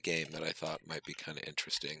buying a game that I thought might be kind of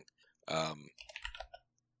interesting.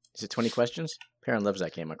 Is it 20 questions? Perrin loves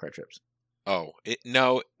that game on Card Trips. Oh,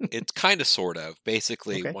 no, it's kind of sort of.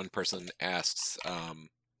 Basically, Okay. One person asks,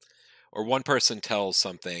 or one person tells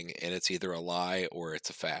something, and it's either a lie or it's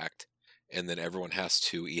a fact. And then everyone has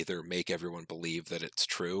to either make everyone believe that it's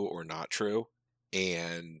true or not true.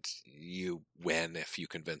 And you win if you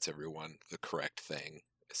convince everyone the correct thing.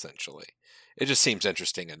 essentially. It just seems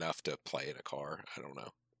interesting enough to play in a car. I don't know.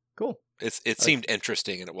 Cool. It seemed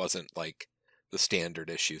interesting, and it wasn't like the standard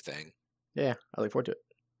issue thing. Yeah, I look forward to it.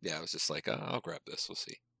 Yeah, I was just like, I'll grab this. We'll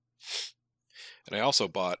see. And I also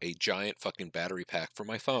bought a giant fucking battery pack for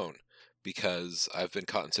my phone because I've been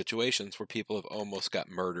caught in situations where people have almost got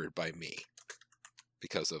murdered by me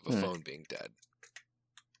because of a phone being dead.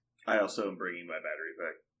 I also am bringing my battery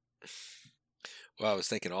pack. Well, I was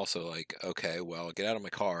thinking also, like, okay, well, I'll get out of my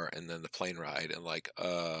car and then the plane ride, and like,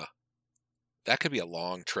 that could be a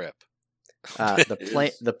long trip.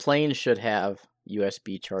 The plane should have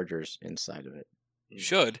USB chargers inside of it.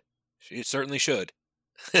 Should. It certainly should.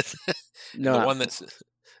 No,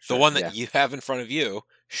 the one that you have in front of you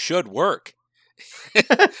should work.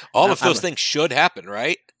 All of those things should happen,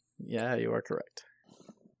 right? Yeah, you are correct.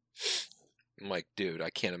 I'm like, dude,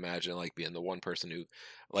 I can't imagine like being the one person who,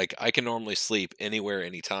 like, I can normally sleep anywhere,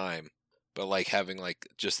 anytime, but like having like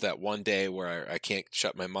just that one day where I can't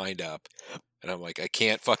shut my mind up, and I'm like, I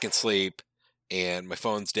can't fucking sleep, and my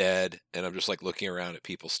phone's dead, and I'm just like looking around at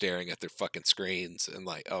people staring at their fucking screens, and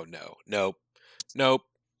like, oh no, nope.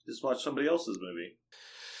 Just watch somebody else's movie.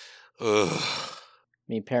 Ugh.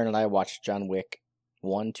 Me, Perrin, and I watched John Wick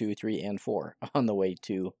 1, 2, 3, and 4 on the way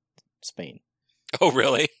to Spain. Oh,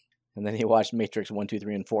 really? And then he watched Matrix 1, 2,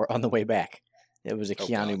 3, and 4 on the way back. It was a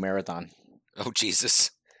Keanu God. marathon. Oh,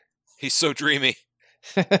 Jesus. He's so dreamy.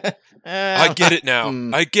 I I get it now.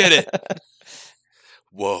 I get it.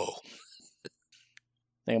 Whoa. I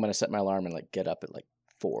think I'm going to set my alarm and like get up at like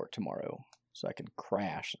 4 tomorrow so I can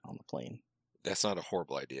crash on the plane. That's not a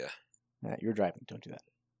horrible idea. You're driving. Don't do that.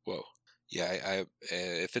 Whoa. Yeah, I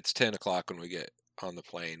if it's 10 o'clock when we get on the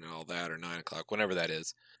plane and all that, or 9 o'clock, whenever that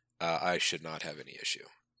is, I should not have any issue.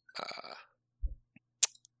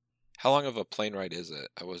 How long of a plane ride is it?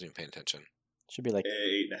 I wasn't even paying attention. Should be like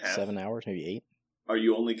 8.5. 7 hours, maybe 8. Are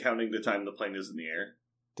you only counting the time the plane is in the air?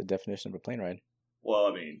 The definition of a plane ride. Well,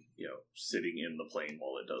 I mean, sitting in the plane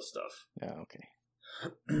while it does stuff. Oh, okay.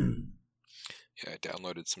 Yeah, I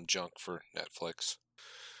downloaded some junk for Netflix.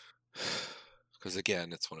 Because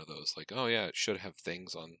again, it's one of those like, oh yeah, it should have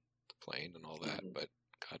things on the plane and all that, but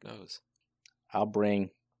God knows. I'll bring,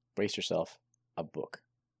 brace yourself, a book.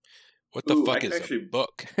 What the fuck is a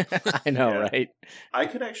book? I know, Yeah. right? I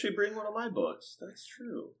could actually bring one of my books. That's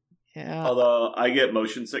true. Yeah. Although I get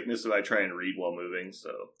motion sickness if I try and read while moving, so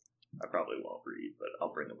I probably won't read, but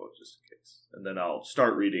I'll bring a book just in case. And then I'll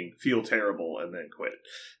start reading, feel terrible, and then quit.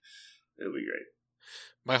 It'll be great.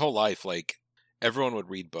 My whole life, like, everyone would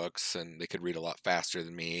read books and they could read a lot faster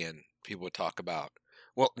than me, and people would talk about,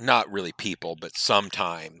 well, not really people, but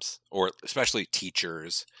sometimes, or especially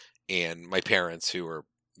teachers and my parents who are,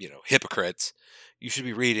 hypocrites. You should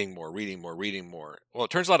be reading more. Well, it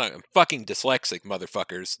turns out I'm fucking dyslexic,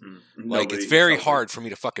 motherfuckers. Like, it's very hard for me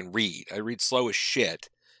to fucking read. I read slow as shit,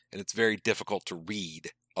 and it's very difficult to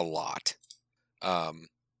read a lot.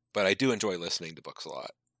 But I do enjoy listening to books a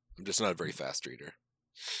lot. I'm just not a very fast reader.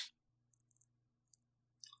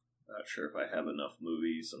 Not sure if I have enough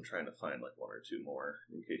movies. I'm trying to find like 1 or 2 more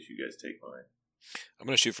in case you guys take mine. I'm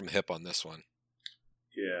going to shoot from the hip on this one.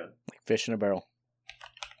 Yeah. Like fish in a barrel.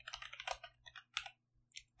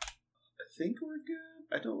 I think we're good.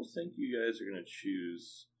 I don't think you guys are going to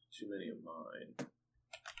choose too many of mine.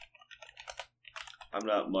 I'm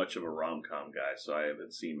not much of a rom-com guy, so I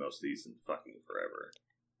haven't seen most of these in fucking forever.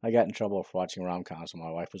 I got in trouble for watching rom-coms when my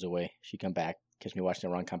wife was away. She'd come back, catch me watching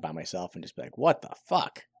a rom-com by myself, and just be like, what the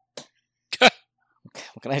fuck?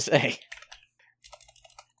 What can I say?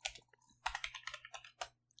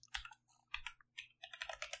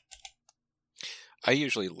 I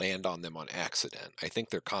usually land on them on accident. I think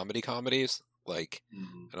they're comedies, like,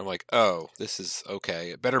 and I'm like, oh, this is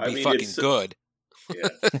okay. It better be fucking good.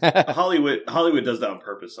 Yeah. Hollywood does that on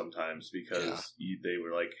purpose sometimes because they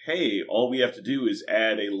were like, hey, all we have to do is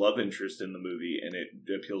add a love interest in the movie and it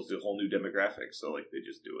appeals to a whole new demographic. So, like, they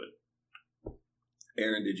just do it.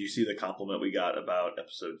 Aaron, did you see the compliment we got about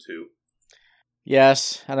episode 2?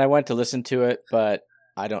 Yes, and I went to listen to it, but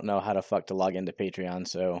I don't know how to log into Patreon,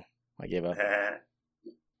 so I gave up.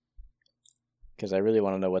 Because I really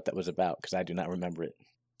want to know what that was about, because I do not remember it.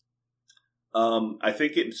 I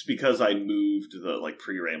think it's because I moved the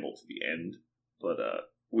pre-ramble to the end, but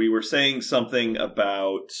we were saying something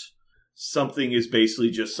about something is basically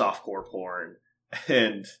just softcore porn,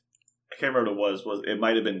 and I can't remember what it was. It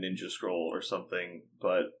might have been Ninja Scroll or something,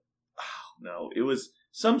 but no, it was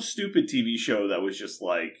some stupid TV show that was just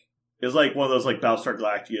like, it was like one of those like Battlestar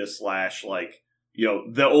Galactica / like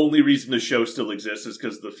the only reason the show still exists is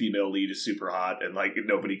because the female lead is super hot and like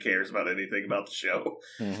nobody cares about anything about the show.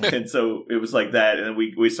 Mhm. And so it was like that, and then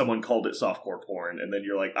we someone called it softcore porn, and then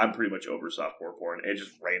you're like, I'm pretty much over softcore porn, and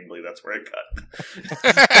just randomly that's where it cut.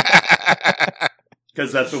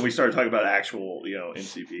 Because that's when we started talking about actual,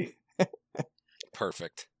 MCP.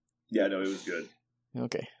 Perfect. Yeah, no, it was good.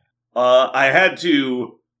 Okay. I had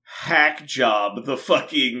to hack job the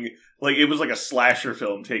fucking, like, it was like a slasher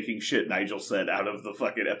film taking shit Nigel said out of the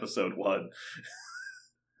fucking episode 1.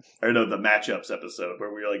 Or no, the matchups episode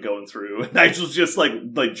where we were like going through, and Nigel's just like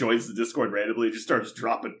joins the Discord randomly and just starts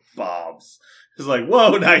dropping bombs. He's like,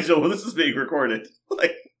 whoa, Nigel, this is being recorded.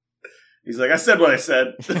 Like, he's like, I said what I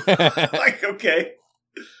said. Like, okay.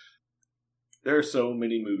 There are so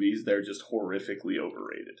many movies, they're just horrifically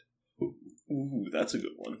overrated. Ooh, that's a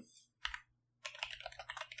good one.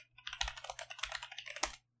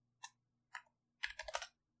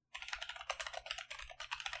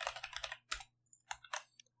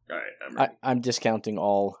 All right, I'm ready. I'm discounting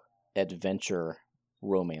all adventure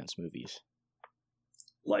romance movies,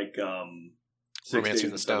 Like, 6 Romancing Days the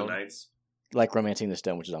and Stone. 7 Nights. like Romancing the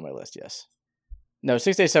Stone, which is on my list. Yes. No,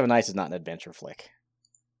 6 Days, 7 Nights is not an adventure flick.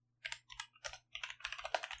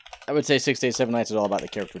 I would say 6 Days, 7 Nights is all about the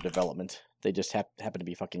character development. They just happen to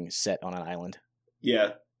be fucking set on an island.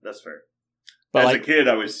 Yeah, that's fair. But As like, a kid,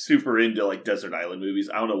 I was super into like desert island movies.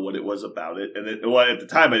 I don't know what it was about it, and at the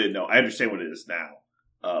time I didn't know. I understand what it is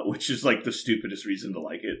now, which is like the stupidest reason to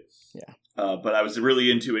like it. Yeah. But I was really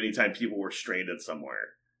into anytime people were stranded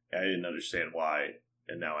somewhere. I didn't understand why,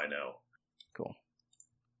 and now I know. Cool.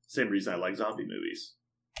 Same reason I like zombie movies.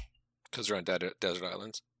 Because they're on desert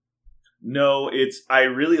islands. No, I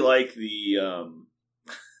really like the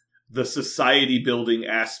society building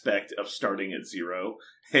aspect of starting at zero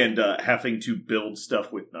and having to build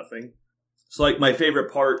stuff with nothing. So, like, my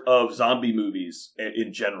favorite part of zombie movies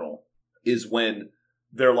in general is when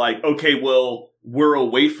they're like, okay, well, we're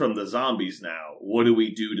away from the zombies now. What do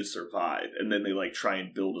we do to survive? And then they like try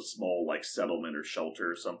and build a small like settlement or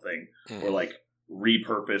shelter or something, or like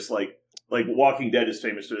repurpose like Walking Dead is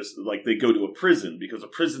famous for this. Like, they go to a prison because a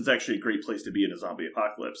prison's actually a great place to be in a zombie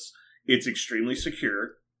apocalypse. It's extremely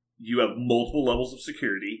secure. You have multiple levels of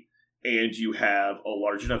security, and you have a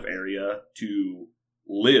large enough area to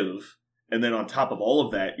live. And then on top of all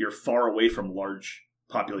of that, you're far away from large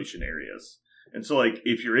population areas. And so, like,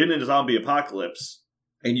 if you're in a zombie apocalypse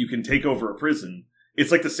and you can take over a prison,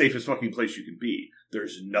 it's like the safest fucking place you can be.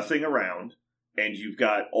 There's nothing around, and you've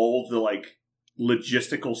got all the, like,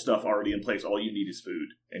 logistical stuff already in place. All you need is food,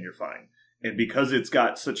 and you're fine. And because it's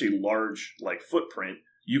got such a large, like, footprint,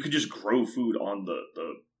 you can just grow food on the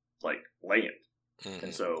like, land. Mm-hmm.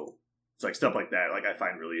 And so it's like stuff like that, like, I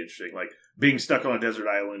find really interesting. Like, being stuck on a desert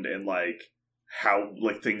island and, like, how,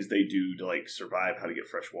 like, things they do to, like, survive, how to get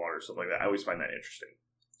fresh water, stuff like that. I always find that interesting.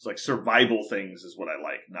 It's like survival things is what I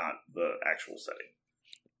like, not the actual setting.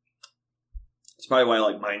 It's probably why I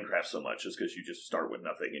like Minecraft so much, is because you just start with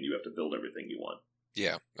nothing and you have to build everything you want.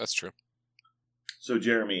 Yeah, that's true. So,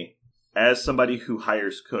 Jeremy, as somebody who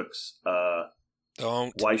hires cooks,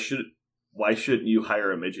 Don't. why shouldn't you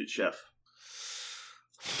hire a midget chef?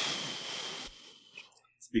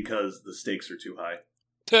 It's because the stakes are too high.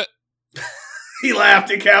 He laughed.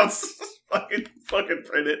 It counts. fucking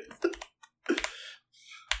print it.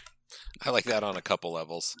 I like that on a couple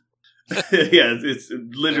levels. Yeah, it's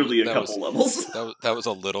literally That a was- couple levels. That was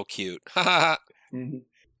a little cute. Side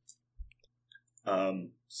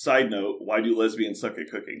note: why do lesbians suck at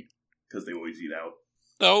cooking? Because they always eat out.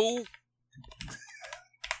 No.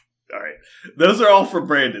 All right, those are all for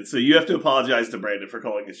Brandon. So you have to apologize to Brandon for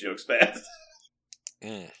calling his jokes bad.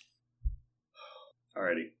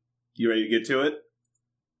 Alrighty, you ready to get to it?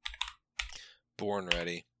 Born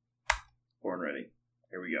ready. Born ready.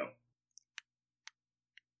 Here we go.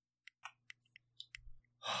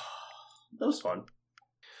 That was fun.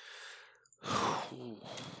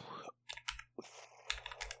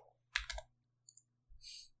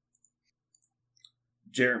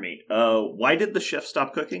 Jeremy, why did the chef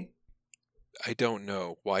stop cooking? I don't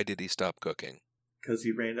know. Why did he stop cooking? Because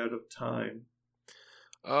he ran out of time.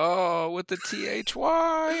 Oh, with the THY.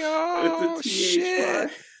 Oh, With the shit.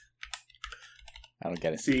 THY. I don't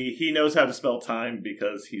get it. See, he knows how to spell time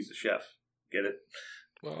because he's a chef. Get it?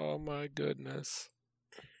 Oh, my goodness.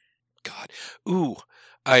 God. Ooh,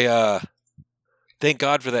 I, thank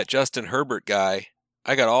God for that Justin Herbert guy.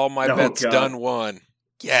 I got all my Oh, bets God. done won.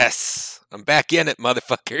 Yes. I'm back in it,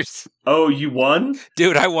 motherfuckers. Oh, you won?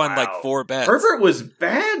 Dude, I won like Wow. 4 bets. Herbert was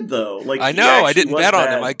bad, though. Like, I he know. I actually didn't was bet on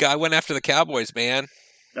bad. him. I went after the Cowboys, man.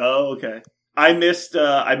 Oh, okay. I missed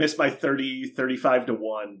my 35 to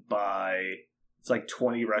 1 by It's like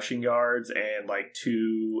 20 rushing yards and like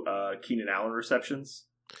 2 Keenan Allen receptions.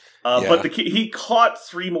 But he caught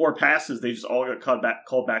 3 more passes. They just all got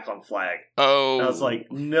called back on flag. Oh, and I was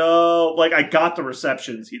like, no, like I got the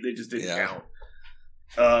receptions. They just didn't count.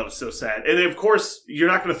 It was so sad. And of course, you're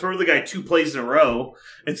not going to throw the guy 2 plays in a row,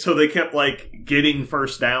 and so they kept like getting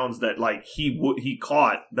first downs that like he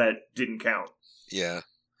caught that didn't count. Yeah.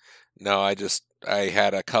 No, I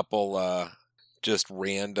had a couple just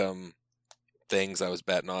random things I was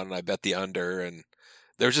betting on, and I bet the under, and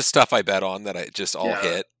there's just stuff I bet on that I just all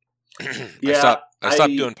hit. I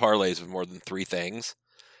stopped doing parlays with more than 3 things.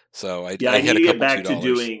 So I need hit to a get couple back $2. to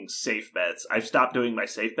doing safe bets. I've stopped doing my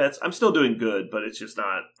safe bets. I'm still doing good, but it's just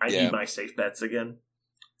not. I need my safe bets again.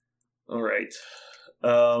 All right.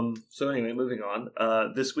 So anyway, moving on.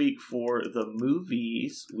 This week for the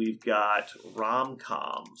movies, we've got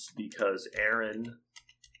rom-coms because Aaron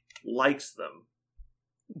likes them.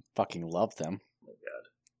 Fucking love them. Oh my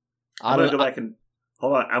god. I'm going to go back and...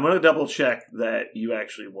 Hold on. I'm going to double check that you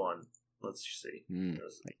actually won. Let's see.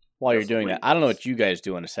 While you're doing that, I don't know what you guys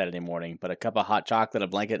do on a Saturday morning, but a cup of hot chocolate, a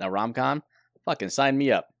blanket, and a rom-com? Fucking sign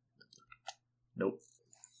me up. Nope.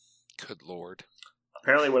 Good lord.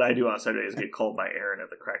 Apparently what I do on Saturday is get called by Aaron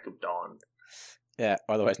at the crack of dawn. Yeah,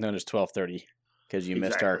 otherwise known as 12:30, because you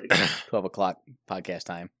missed our 12 o'clock podcast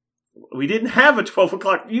time. We didn't have a 12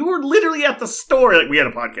 o'clock. You were literally at the store like we had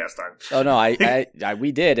a podcast time. Oh, no, I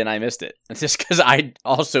we did, and I missed it. Just because I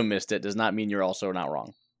also missed it does not mean you're also not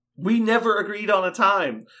wrong. We never agreed on a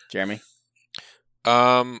time. Jeremy?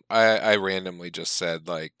 I randomly just said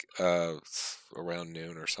like around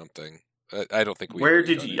noon or something. I don't think we. Where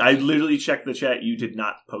did you? I literally checked the chat. You did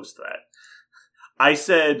not post that. I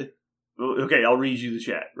said, okay, I'll read you the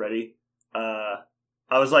chat. Ready?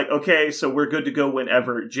 I was like, okay, so we're good to go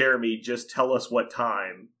whenever. Jeremy, just tell us what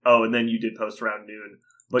time. Oh, and then you did post around noon,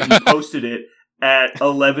 but you posted it at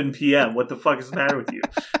 11 p.m. What the fuck is the matter with you?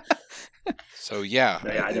 So yeah,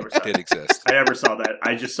 I never saw did exist. I never saw that.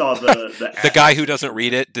 I just saw the guy who doesn't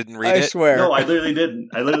read it didn't read it. I swear. No, I literally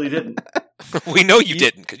didn't. We know you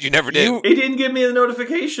didn't because you never did. It didn't give me the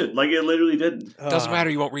notification. Like it literally didn't. Doesn't matter.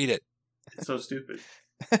 You won't read it. It's so stupid.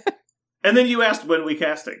 And then you asked when we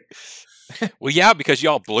casting. Well, yeah, because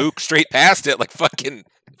y'all blew straight past it like fucking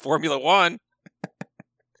Formula One.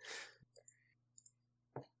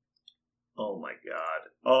 Oh my god.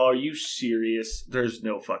 Oh, are you serious? There's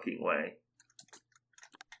no fucking way.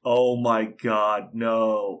 Oh my god,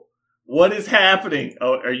 no. What is happening?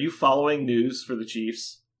 Oh, are you following news for the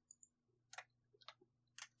Chiefs?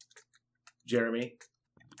 Jeremy?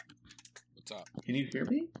 What's up? Can you hear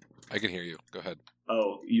me? I can hear you. Go ahead.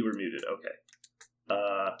 Oh, you were muted. Okay.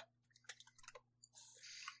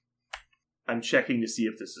 I'm checking to see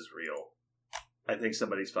if this is real. I think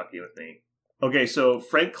somebody's fucking with me. Okay, so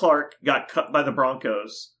Frank Clark got cut by the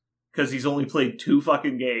Broncos because he's only played 2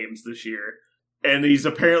 fucking games this year, and he's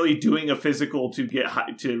apparently doing a physical to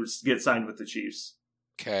get signed with the Chiefs.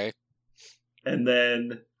 Okay. And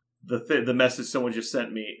then the message someone just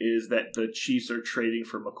sent me is that the Chiefs are trading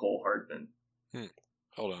for McCole Hardman.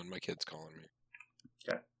 Hold on, my kid's calling me.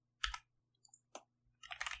 Okay.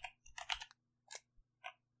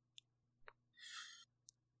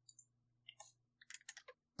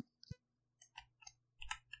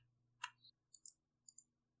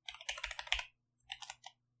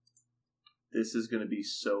 This is going to be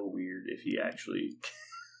so weird if he actually...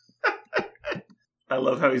 I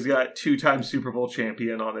love how he's got 2-time Super Bowl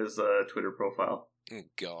champion on his Twitter profile. Oh,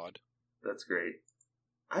 God. That's great.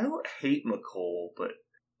 I don't hate McCole, but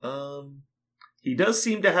he does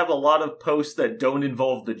seem to have a lot of posts that don't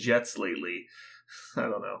involve the Jets lately. I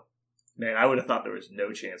don't know. Man, I would have thought there was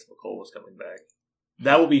no chance McCole was coming back.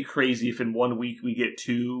 That would be crazy if in 1 week we get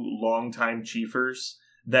 2 longtime Chiefers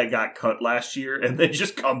that got cut last year and then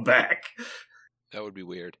just come back. That would be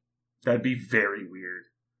weird. That'd be very weird.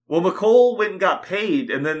 Well, McCole went and got paid,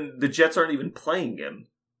 and then the Jets aren't even playing him.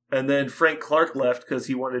 And then Frank Clark left because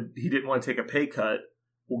he didn't want to take a pay cut.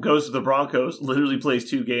 Well, goes to the Broncos, literally plays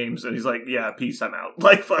 2 games, and he's like, "Yeah, peace, I'm out."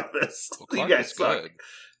 Like, fuck this. Well, You Clark guys is suck. good.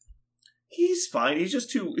 He's fine. He's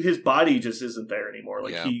just his body just isn't there anymore.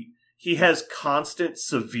 Like he has constant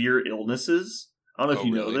severe illnesses. I don't know if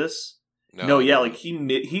you know this. No, yeah, like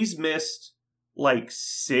he's missed like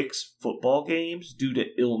 6 football games due to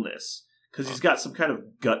illness because he's got some kind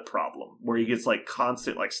of gut problem where he gets like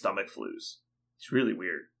constant like stomach flus. It's really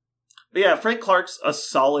weird. But yeah, Frank Clark's a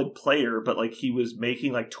solid player, but like he was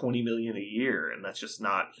making like $20 million a year, and that's just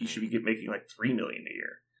not. He should be making like $3 million a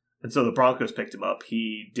year. And so the Broncos picked him up.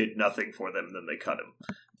 He did nothing for them, and then they cut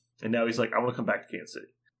him. And now he's like, I want to come back to Kansas City.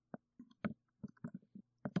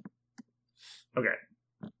 Okay.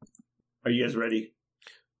 Are you guys ready?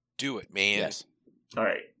 Do it, man. Yes. All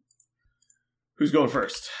right. Who's going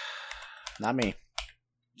first? Not me.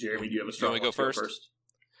 Jeremy, do you have a strong want me one to go first?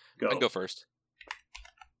 Go. I can go first.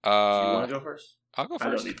 Do you want to go first? I'll go I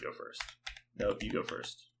don't first. need to go first. No, you go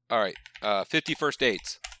first. All right. 50 First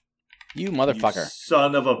Dates. You You motherfucker.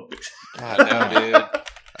 son of a bitch. God, no, dude.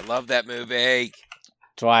 I love that movie.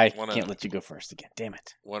 So I Wanna- can't let you go first again. Damn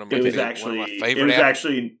it. One of my, It was one of actually. my It favorite was Adam,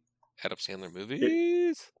 actually. Adam Sandler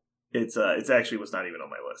movies. It's actually was not even on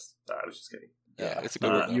my list. I was just kidding. Yeah, it's a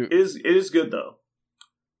good one. you- It is good though.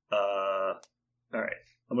 All right.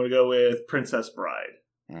 I'm gonna go with Princess Bride.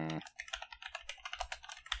 Mm.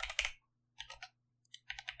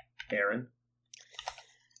 Aaron.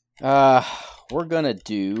 We're gonna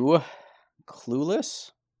do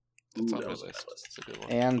Clueless That's Ooh, on that my was on my list. list. It's a good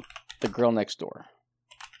one. and The Girl Next Door.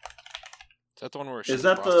 Is that the one where she's Is a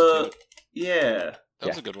that the? prostitute? Yeah. That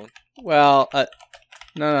was a good one. Well, no,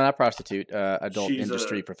 not prostitute. Adult She's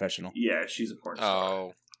industry a- professional. Yeah, she's a porn star.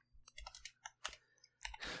 Oh.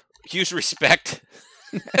 Huge respect.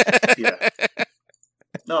 Yeah.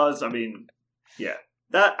 No, I mean, yeah.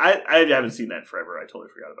 That I haven't seen that in forever. I totally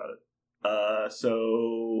forgot about it.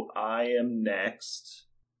 So I am next.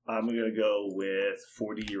 I'm gonna go with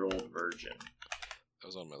 40-Year-Old Virgin. That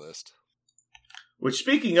was on my list. Which,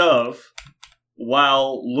 speaking of,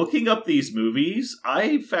 while looking up these movies,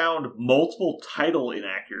 I found multiple title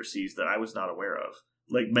inaccuracies that I was not aware of,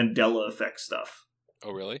 like Mandela effect stuff.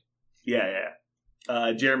 Oh, really? Yeah.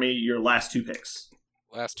 Jeremy, your last two picks.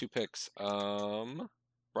 Last two picks.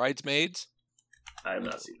 Bridesmaids. I have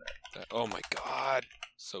not seen that. Oh my god,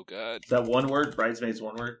 so good. Is that one word? Bridesmaids,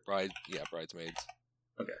 one word? Bridesmaids.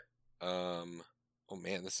 Okay. Oh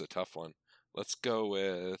man, this is a tough one. Let's go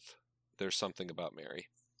with There's Something About Mary.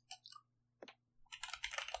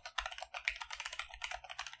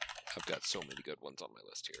 I've got so many good ones on my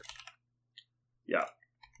list here. Yeah.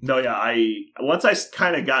 No, yeah, once I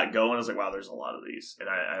kind of got going, I was like, wow, there's a lot of these. And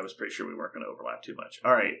I was pretty sure we weren't going to overlap too much.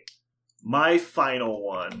 All right. My final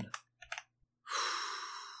one.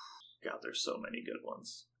 God, there's so many good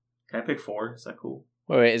ones. Can I pick 4? Is that cool?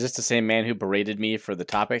 Wait, is this the same man who berated me for the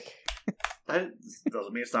topic? That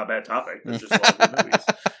doesn't mean it's not a bad topic. There's just a lot of good movies.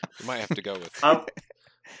 You might have to go with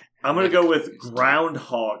I'm going to go with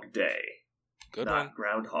Groundhog Day. good not one.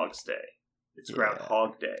 Groundhog's Day. It's Yeah.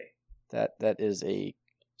 Groundhog Day. That is a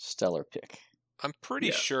stellar pick. I'm pretty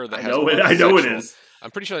Yeah. sure that I has know a it. lot of I know it sexual- is.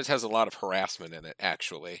 I'm pretty sure this has a lot of harassment in it.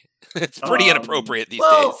 Actually, it's pretty Um, inappropriate these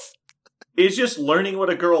well- days. Is just learning what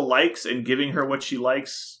a girl likes and giving her what she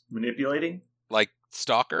likes manipulating? Like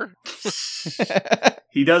Stalker.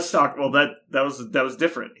 He does stalk. Well, that was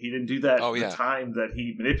different. He didn't do that Oh, the yeah. time that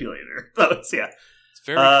he manipulated her. That was, yeah. It's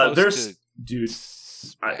very close There's to dude.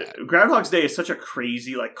 bad. Groundhog's Day is such a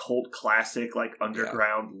crazy, like, cult classic, like,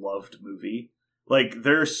 underground loved movie. Like,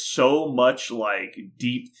 there's so much, like,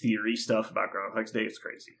 deep theory stuff about Groundhog's Day. It's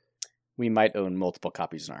crazy. We might own multiple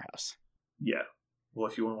copies in our house. Yeah. Well,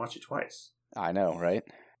 if you want to watch it twice. I know, right?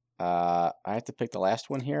 I have to pick the last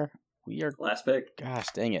one here. We are, Last pick. gosh,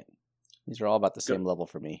 dang it. These are all about the same level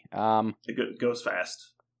for me. It goes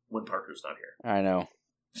fast when Parker's not here. I know.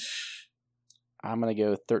 I'm gonna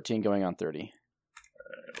go 13 going on 30.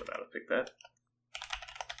 Without a pick that.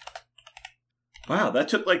 Wow, that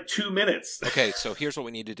took like 2 minutes. Okay, so here's what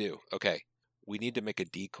we need to do. Okay, we need to make a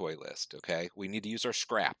decoy list. Okay, we need to use our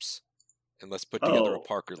scraps, and let's put together a Oh.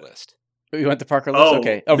 Parker list. You want the Parker list? Oh,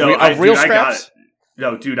 Okay. no, Real dude, I got scraps? it.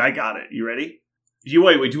 No, dude, I got it. You ready?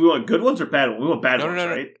 Wait. Do we want good ones or bad ones? We want bad No, ones, no,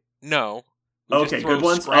 no. right? No. We Okay, just throw good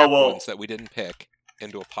ones? scrap Oh, well- ones that we didn't pick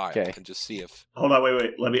into a pile Okay. and just see if Hold on,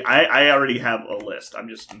 wait. Let me. I already have a list. I'm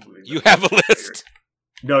just moving. you the have a here. list.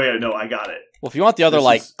 No, I got it. Well, if you want the other This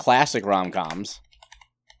like is- classic rom-coms,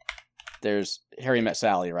 there's Harry Met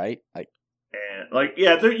Sally, right? Like, And like,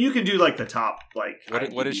 yeah, you can do like the top like. What is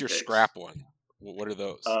IMDb your picks. scrap one? What are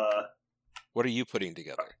those? All What are you putting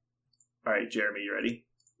together? right, Jeremy, you ready?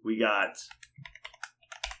 We got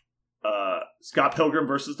Scott Pilgrim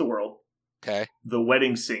versus the World, Okay. The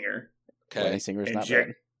Wedding Singer, Okay. Wedding Singer's and, not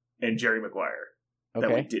bad. and Jerry Maguire that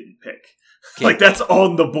we Okay. didn't pick. King, Like that's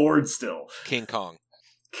on the board still. King Kong.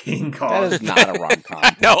 King Kong. That is not a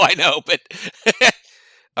rom-com. No, I know, but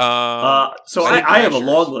So Wedding I have a Crashers.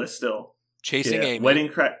 long list still. Chasing Yeah, Amy. Wedding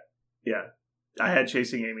Crash. Yeah, I had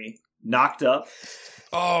Chasing Amy. Knocked Up.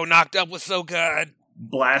 Oh, Knocked Up was so good.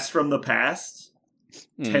 Blast from the Past.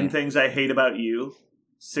 10 Mm. Things I Hate About You.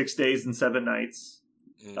 6 Days and 7 Nights.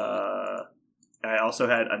 Mm, I also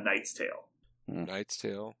had A Knight's Tale. Knight's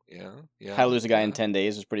Tale. Yeah. How to Lose a Guy in yeah, 10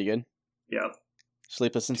 Days was pretty good. Yep.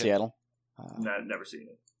 Sleepless in Okay. Seattle. Never seen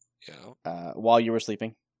it. Yeah. While You Were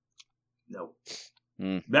Sleeping. No.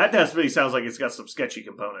 That definitely sounds like it's got some sketchy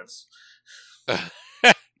components. Yeah,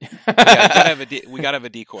 we gotta have a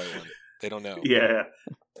decoy one. They don't know. Yeah.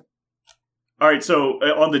 All right, so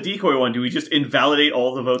on the decoy one, do we just invalidate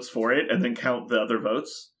all the votes for it and then count the other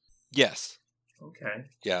votes? Yes. Okay.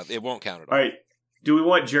 Yeah, it won't count at all. All right. Do we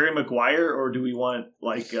want Jerry Maguire or do we want,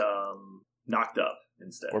 like, Knocked Up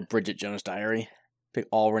instead? Or Bridget Jones' Diary. Pick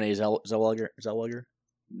all Renee Zellweger.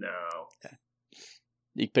 No. Okay.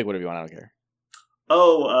 You can pick whatever you want. I don't care.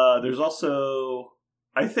 Oh, there's also,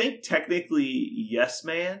 I think, technically Yes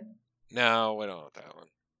Man. No, we don't want that one.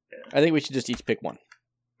 I think we should just each pick one.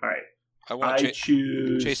 All right. I want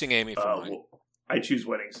choose Chasing Amy for mine. I choose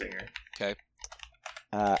Wedding Singer. Okay.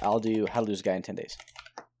 I'll do How to Lose a Guy in 10 Days.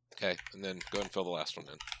 Okay, and then go ahead and fill the last one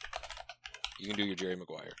in. You can do your Jerry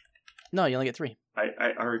Maguire. No, you only get 3.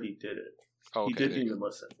 I already did it. Oh, okay. He didn't even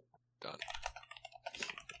listen. Done.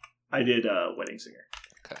 I did Wedding Singer.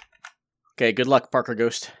 Okay, good luck, Parker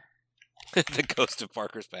Ghost. The Ghost of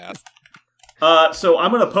Parker's Past. So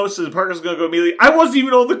I'm gonna post it and Parker's gonna go immediately, I wasn't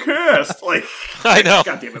even on the cast! Like, I know.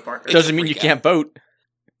 God damn it, Parker. Doesn't mean you can't vote.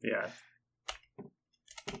 Yeah.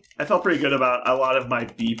 I felt pretty good about a lot of my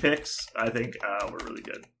B picks. I think were really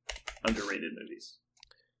good. Underrated movies.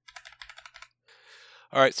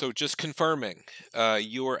 All right, so just confirming,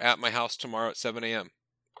 you are at my house tomorrow at 7 a.m.,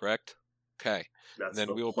 correct? Okay. That's Then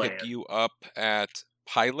the we will plan. pick you up at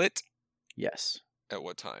Pilot Yes. at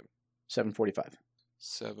what time? 7:45.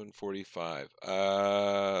 7:45.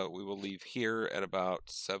 We will leave here at about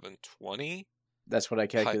 7:20. That's what I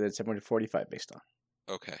calculated 7:45 based on.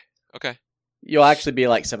 Okay. You'll actually be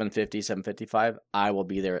like 7:50, 7:55. I will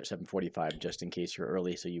be there at 7:45 just in case you're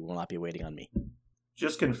early, so you will not be waiting on me.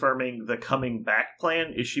 Just confirming the coming back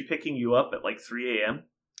plan. Is she picking you up at like 3 a.m.?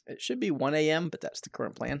 It should be 1 a.m., but that's the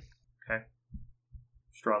current plan. Okay.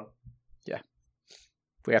 Strong.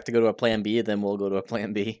 If we have to go to a plan B, then we'll go to a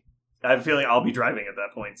plan B. I have a feeling I'll be driving at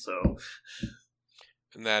that point, so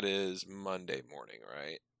And that is Monday morning,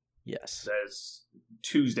 right? Yes. that is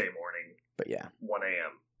Tuesday morning, But yeah. 1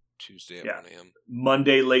 a.m. Tuesday at Yeah. 1 a.m.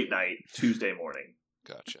 Monday late night, Tuesday morning.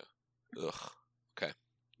 Gotcha. Ugh. Okay.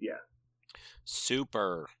 Yeah.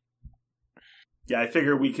 Super. Yeah, I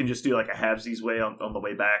figure we can just do like a halvesies way on the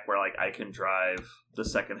way back where like I can drive the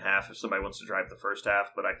second half if somebody wants to drive the first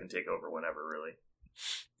half, but I can take over whenever, really.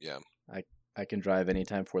 Yeah. I can drive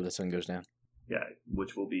anytime before the sun goes down. Yeah,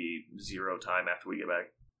 which will be 0 time after we get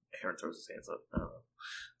back. Aaron throws his hands up. I don't know.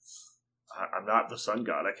 I'm not the sun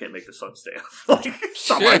god. I can't make the sun stay up. Like, it's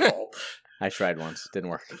not my fault. I tried once. Didn't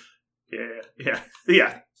work. Yeah.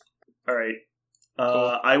 All right.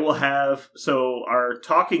 Cool. I will have... So our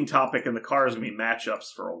talking topic in the car is going to be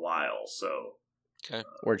matchups for a while, so...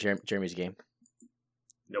 Or Jeremy's game.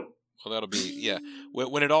 Nope. Well, that'll be, yeah.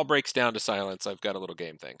 When it all breaks down to silence, I've got a little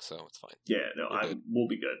game thing, so it's fine. Yeah, no, We're good. we'll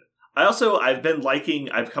be good. I've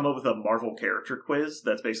come up with a Marvel character quiz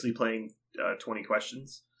that's basically playing 20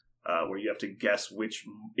 questions, where you have to guess which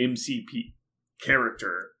MCP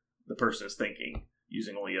character the person is thinking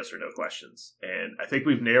using only yes or no questions. And I think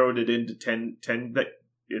we've narrowed it into 10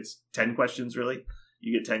 it's 10 questions, really.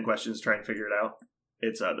 You get 10 questions, try and figure it out.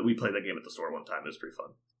 It's we played that game at the store one time. It was pretty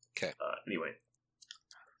fun. Okay. Anyway.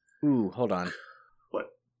 Ooh, hold on.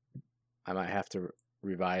 What? I might have to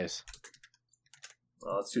revise.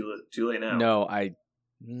 Well, it's too late now. No,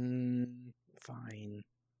 fine.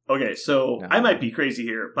 Okay, so No. I might be crazy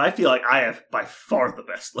here, but I feel like I have by far the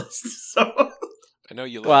best list. So I know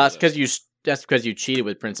you. Well, that's because you cheated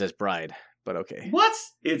with Princess Bride. But okay. what?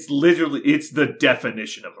 It's the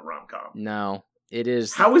definition of a rom-com. No, it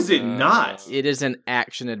is. How is it not? It is an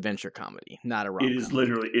action adventure comedy, not a rom-com. It is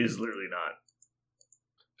literally not.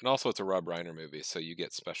 And also, it's a Rob Reiner movie, so you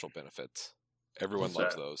get special benefits. Everyone What's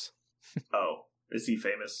loves that? those. Oh, is he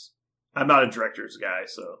famous? I'm not a director's guy,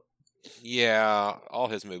 so Yeah, all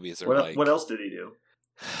his movies are what else did he do?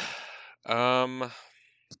 I'd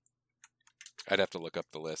have to look up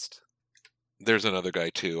the list. There's another guy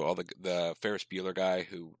too. All the Ferris Bueller guy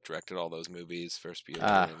who directed all those movies. Ferris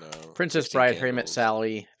Bueller, Princess 16 Bride, Harry Met Candles.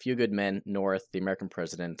 Sally, Few Good Men, North, The American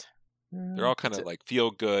President. They're all kind That's of it. like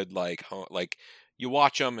feel good, like you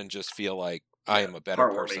watch them and just feel like I am a better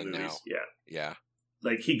Heartwarming person movies. now. Yeah, Yeah.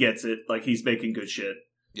 like he gets it. Like he's making good shit.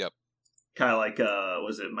 Yep. Kind of like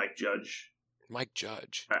was it Mike Judge? Mike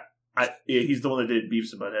Judge. He's the one that did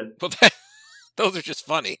Beavis and Butthead. But those are just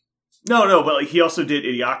funny. No, but like he also did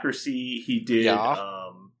Idiocracy. He did. Yeah.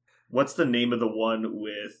 What's the name of the one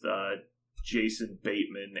with Jason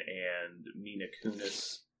Bateman and Mila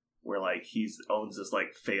Kunis, where like he owns this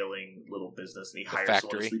like failing little business and he hires someone to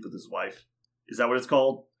Factory? sleep with his wife? Is that what it's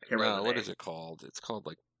called? I can't remember. No, the what name. is it called? It's called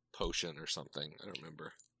like Potion or something. I don't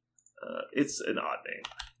remember. It's an odd name.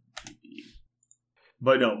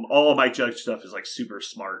 But no, all of Mike Judge stuff is like super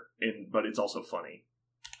smart, but it's also funny.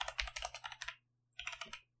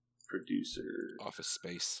 Producer. Office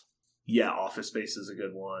Space. Yeah, Office Space is a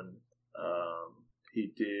good one.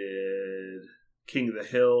 He did King of the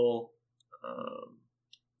Hill.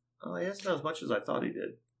 He hasn't done as much as I thought he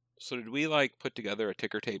did. So did we like put together a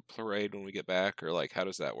ticker tape parade when we get back, or like how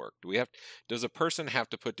does that work? Does a person have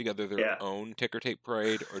to put together their own ticker tape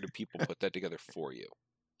parade, or do people put that together for you?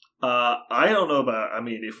 I don't know about. I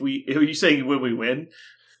mean, are you saying when we win?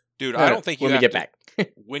 Dude, I don't think you when we have get to,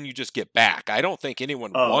 back. when you just get back. I don't think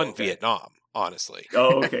anyone won Vietnam, honestly.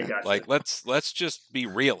 Oh, okay, gotcha. Like let's just be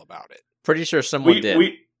real about it. Pretty sure someone did.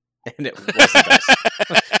 And it wasn't us.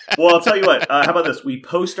 Well, I'll tell you what. How about this? We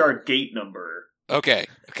post our gate number. Okay.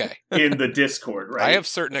 In the Discord, right? I have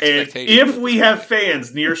certain expectations. And if we have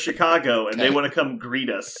fans near Chicago and they want to come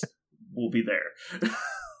greet us, we'll be there.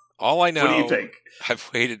 All I know, what do you think?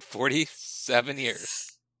 I've waited 47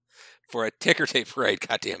 years for a ticker tape parade.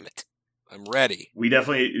 God damn it! I'm ready. We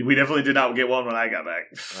definitely did not get one when I got back.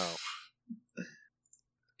 Oh,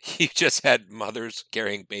 you just had mothers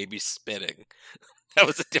carrying babies spinning. That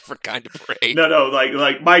was a different kind of parade. No,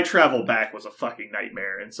 like my travel back was a fucking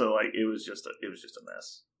nightmare, and so like it was just a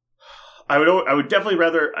mess. I would definitely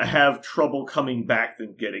rather have trouble coming back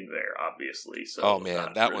than getting there, obviously. So oh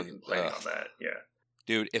man, that one playing on that, yeah.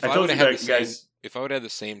 Dude, if I would have had the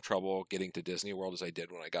same trouble getting to Disney World as I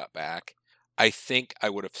did when I got back, I think I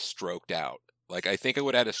would have stroked out. Like I think I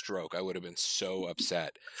would have had a stroke. I would have been so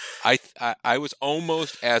upset. I was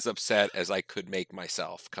almost as upset as I could make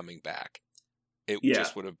myself coming back. It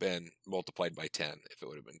just would have been multiplied by 10 if it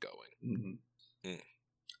would have been going. Mm-hmm.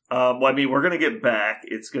 Well, I mean, we're going to get back.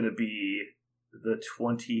 It's going to be the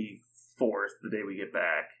 24th, the day we get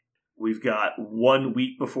back. We've got 1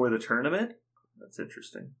 week before the tournament. That's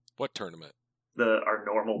interesting. What tournament? Our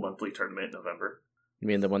normal monthly tournament in November. You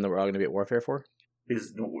mean the one that we're all going to be at Warfare for?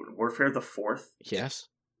 Is Warfare the 4th? Yes.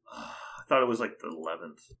 I thought it was like the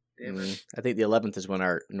 11th. Damn it. I think the 11th is when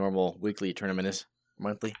our normal weekly tournament is.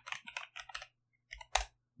 Monthly.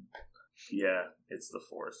 Yeah, it's the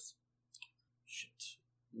 4th. Shit.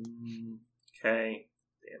 Okay.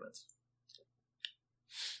 Damn it.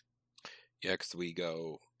 Yeah, because we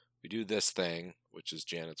do this thing, which is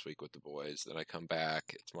Janet's week with the boys. Then I come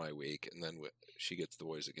back, it's my week, and then she gets the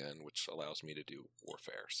boys again, which allows me to do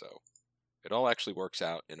Warfare. So it all actually works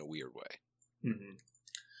out in a weird way.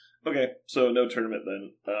 Mm-hmm. Okay, so no tournament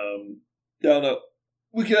then. No.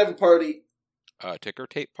 We can have a party. Ticker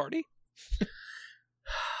tape party?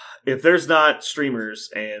 If there's not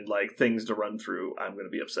streamers and like things to run through, I'm going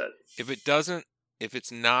to be upset. If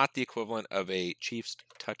it's not the equivalent of a Chiefs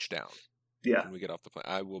touchdown, when we get off the plane,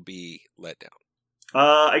 I will be let down.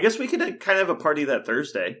 I guess we could kind of have a party that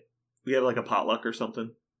Thursday. We have like a potluck or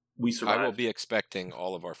something. We survive. I will be expecting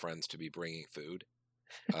all of our friends to be bringing food.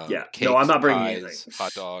 Cakes, no, I'm not bringing anything.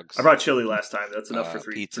 Hot dogs. I brought chili last time. That's enough for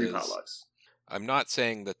three potlucks. I'm not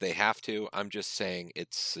saying that they have to. I'm just saying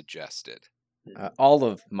it's suggested. All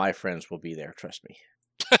of my friends will be there. Trust me.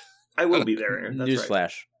 I will be there, Aaron. Newsflash: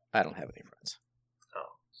 right. I don't have any friends.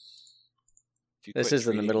 Oh, this is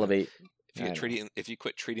in the middle of 8. If you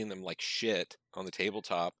quit treating them like shit on the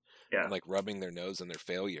tabletop, and like rubbing their nose in their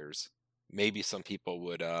failures, maybe some people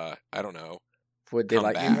would. I don't know. Would they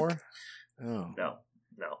like me more? Oh no.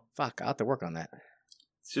 Fuck! I'll have to work on that.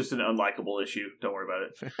 It's just an unlikable issue. Don't worry about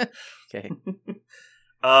it. Okay.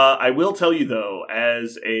 I will tell you though,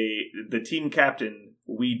 as the team captain,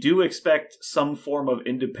 we do expect some form of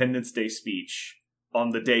Independence Day speech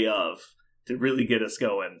on the day of to really get us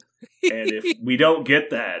going. And if we don't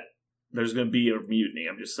get that, there's going to be a mutiny.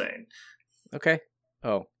 I'm just saying. Okay.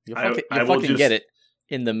 Oh, you'll fucking get it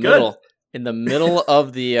in the middle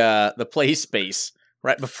of the play space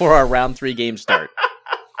right before our round 3 games start.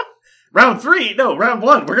 Round 3? No, round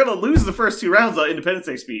 1. We're going to lose the first 2 rounds on Independence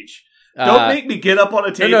Day speech. Don't make me get up on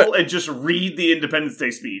a table and just read the Independence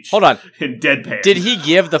Day speech. Hold on. In deadpan. Did he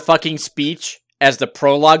give the fucking speech as the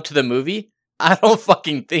prologue to the movie? I don't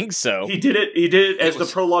fucking think so. He did it as the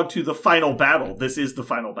prologue to the final battle. This is the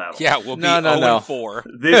final battle. Yeah, we'll be 0-4.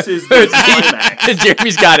 This is the climax.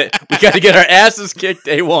 Jeremy's got it. We got to get our asses kicked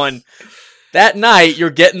day 1. That night, you're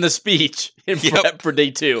getting the speech in prep for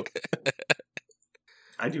day 2.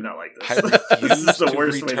 I do not like this. I refuse this is the to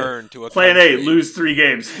worst return way to a Plan country. A, lose 3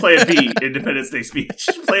 games. Plan B, Independence Day speech.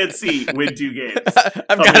 Plan C, win 2 games.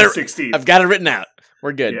 I've got it written out.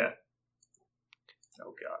 We're good. Yeah.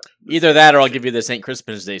 Oh god. Either that, or I'll give you the St.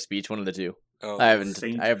 Crispin's Day speech. One of the two. Oh, I haven't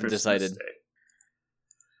decided.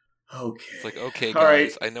 Day. Okay. It's like, okay, All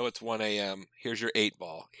guys, right. I know it's 1 a.m. Here's your 8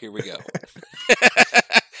 ball. Here we go.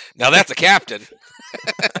 Now that's a captain.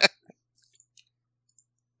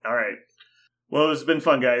 All right. Well, it's been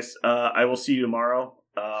fun, guys. I will see you tomorrow.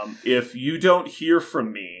 If you don't hear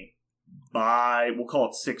from me by, we'll call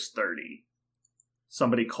it 6:30,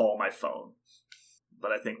 somebody call my phone.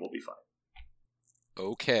 But I think we'll be fine.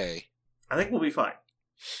 Okay. I think we'll be fine.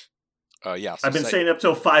 Yeah. I've been staying up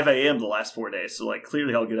till 5 a.m. the last 4 days, so like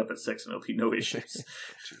clearly I'll get up at 6 and it'll be no issues.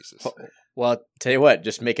 Jesus. Well, tell you what,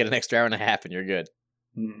 just make it an extra hour and a half and you're good.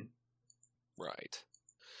 Right.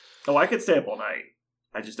 Oh, I could stay up all night.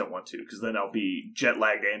 I just don't want to, because then I'll be jet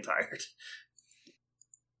lagged and tired.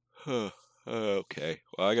 Okay.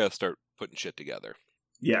 Well, I gotta start putting shit together.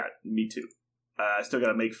 Yeah, me too. I still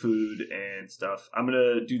gotta make food and stuff. I'm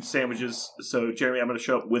gonna do sandwiches. So, Jeremy, I'm gonna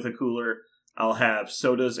show up with a cooler. I'll have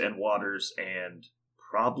sodas and waters and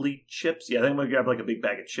probably chips. Yeah, I think I'm gonna grab like a big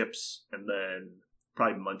bag of chips and then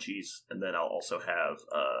probably munchies. And then I'll also have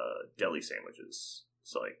deli sandwiches.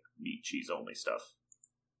 So, like meat, cheese only stuff.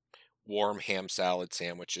 Warm ham salad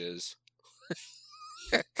sandwiches.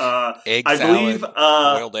 Egg salad, I believe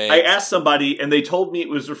boiled eggs. I asked somebody and they told me it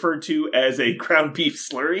was referred to as a ground beef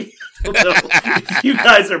slurry. So if you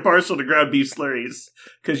guys are partial to ground beef slurries,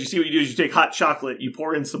 because you see what you do is you take hot chocolate, you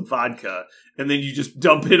pour in some vodka, and then you just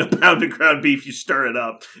dump in a pound of ground beef, you stir it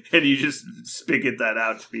up, and you just spigot that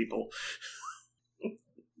out to people.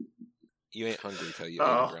 You ain't hungry till you eat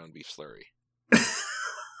a ground beef slurry.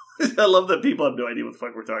 I love that people have no idea what the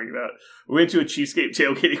fuck we're talking about. We went to a cheesecake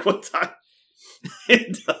tailgating one time.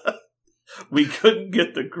 And we couldn't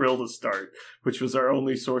get the grill to start, which was our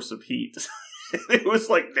only source of heat. It was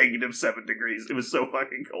like -7 degrees. It was so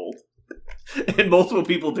fucking cold. And multiple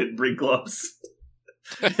people didn't bring gloves.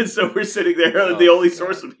 And so we're sitting there, and the only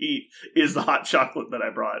source of heat is the hot chocolate that I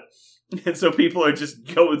brought. And so people are just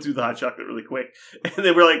going through the hot chocolate really quick. And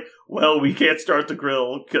then we're like, well, we can't start the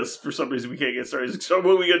grill because for some reason we can't get started. So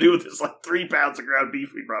what are we going to do with this like 3 pounds of ground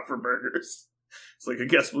beef we brought for burgers? It's like, I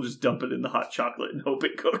guess we'll just dump it in the hot chocolate and hope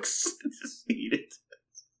it cooks. Just eat it.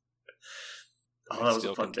 Oh, that was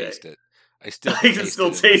a fun day. Taste it. I can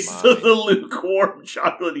still taste the lukewarm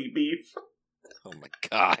chocolatey beef. Oh my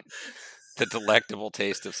god. The delectable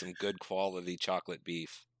taste of some good quality chocolate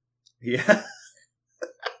beef. Yeah.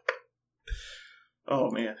 Oh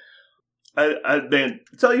man. Man,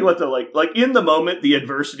 tell you what though, like in the moment the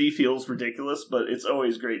adversity feels ridiculous, but it's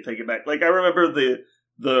always great thinking back. Like I remember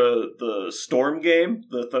the storm game,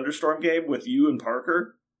 the thunderstorm game with you and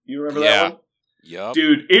Parker. You remember that one? Yep.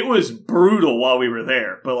 Dude, it was brutal while we were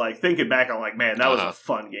there, but like thinking back, I'm like, man, that was a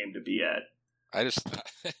fun game to be at.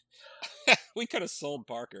 We could have sold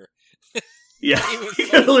Parker. Yeah, we could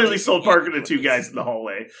have literally sold Parker to 2 guys in the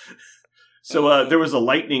hallway. So there was a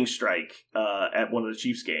lightning strike at one of the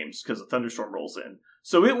Chiefs games because a thunderstorm rolls in.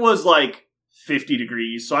 So it was like 50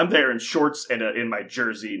 degrees. So I'm there in shorts and in my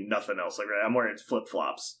jersey, nothing else. Like I'm wearing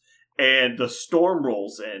flip-flops. And the storm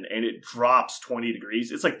rolls in and it drops 20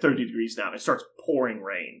 degrees. It's like 30 degrees now. And it starts pouring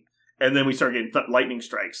rain. And then we start getting lightning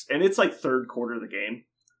strikes. And it's like third quarter of the game.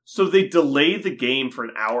 So they delay the game for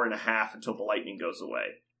an hour and a half until the lightning goes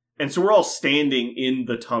away. And so we're all standing in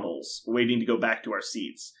the tunnels waiting to go back to our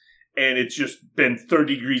seats. And it's just been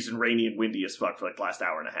 30 degrees and rainy and windy as fuck for like the last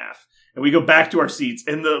hour and a half. And we go back to our seats,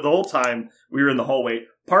 and the whole time we were in the hallway,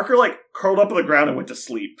 Parker like curled up on the ground and went to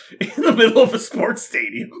sleep in the middle of a sports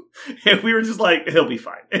stadium. And we were just like, he'll be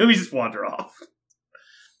fine. And we just wander off.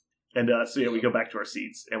 And so yeah, we go back to our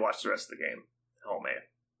seats and watch the rest of the game. Oh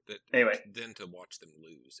man. Anyway. Then to watch them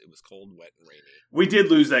lose. It was cold, wet, and rainy. We did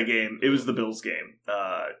lose that game. It was the Bills game.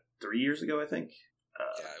 3 years ago, I think.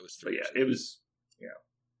 Yeah, it was 3 years ago.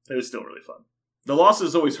 It was still really fun. The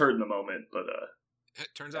losses always hurt in the moment, but it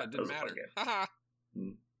turns out it didn't matter. Haha.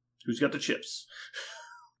 Who's got the chips?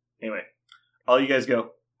 Anyway, I'll let you guys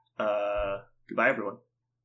go. Goodbye, everyone.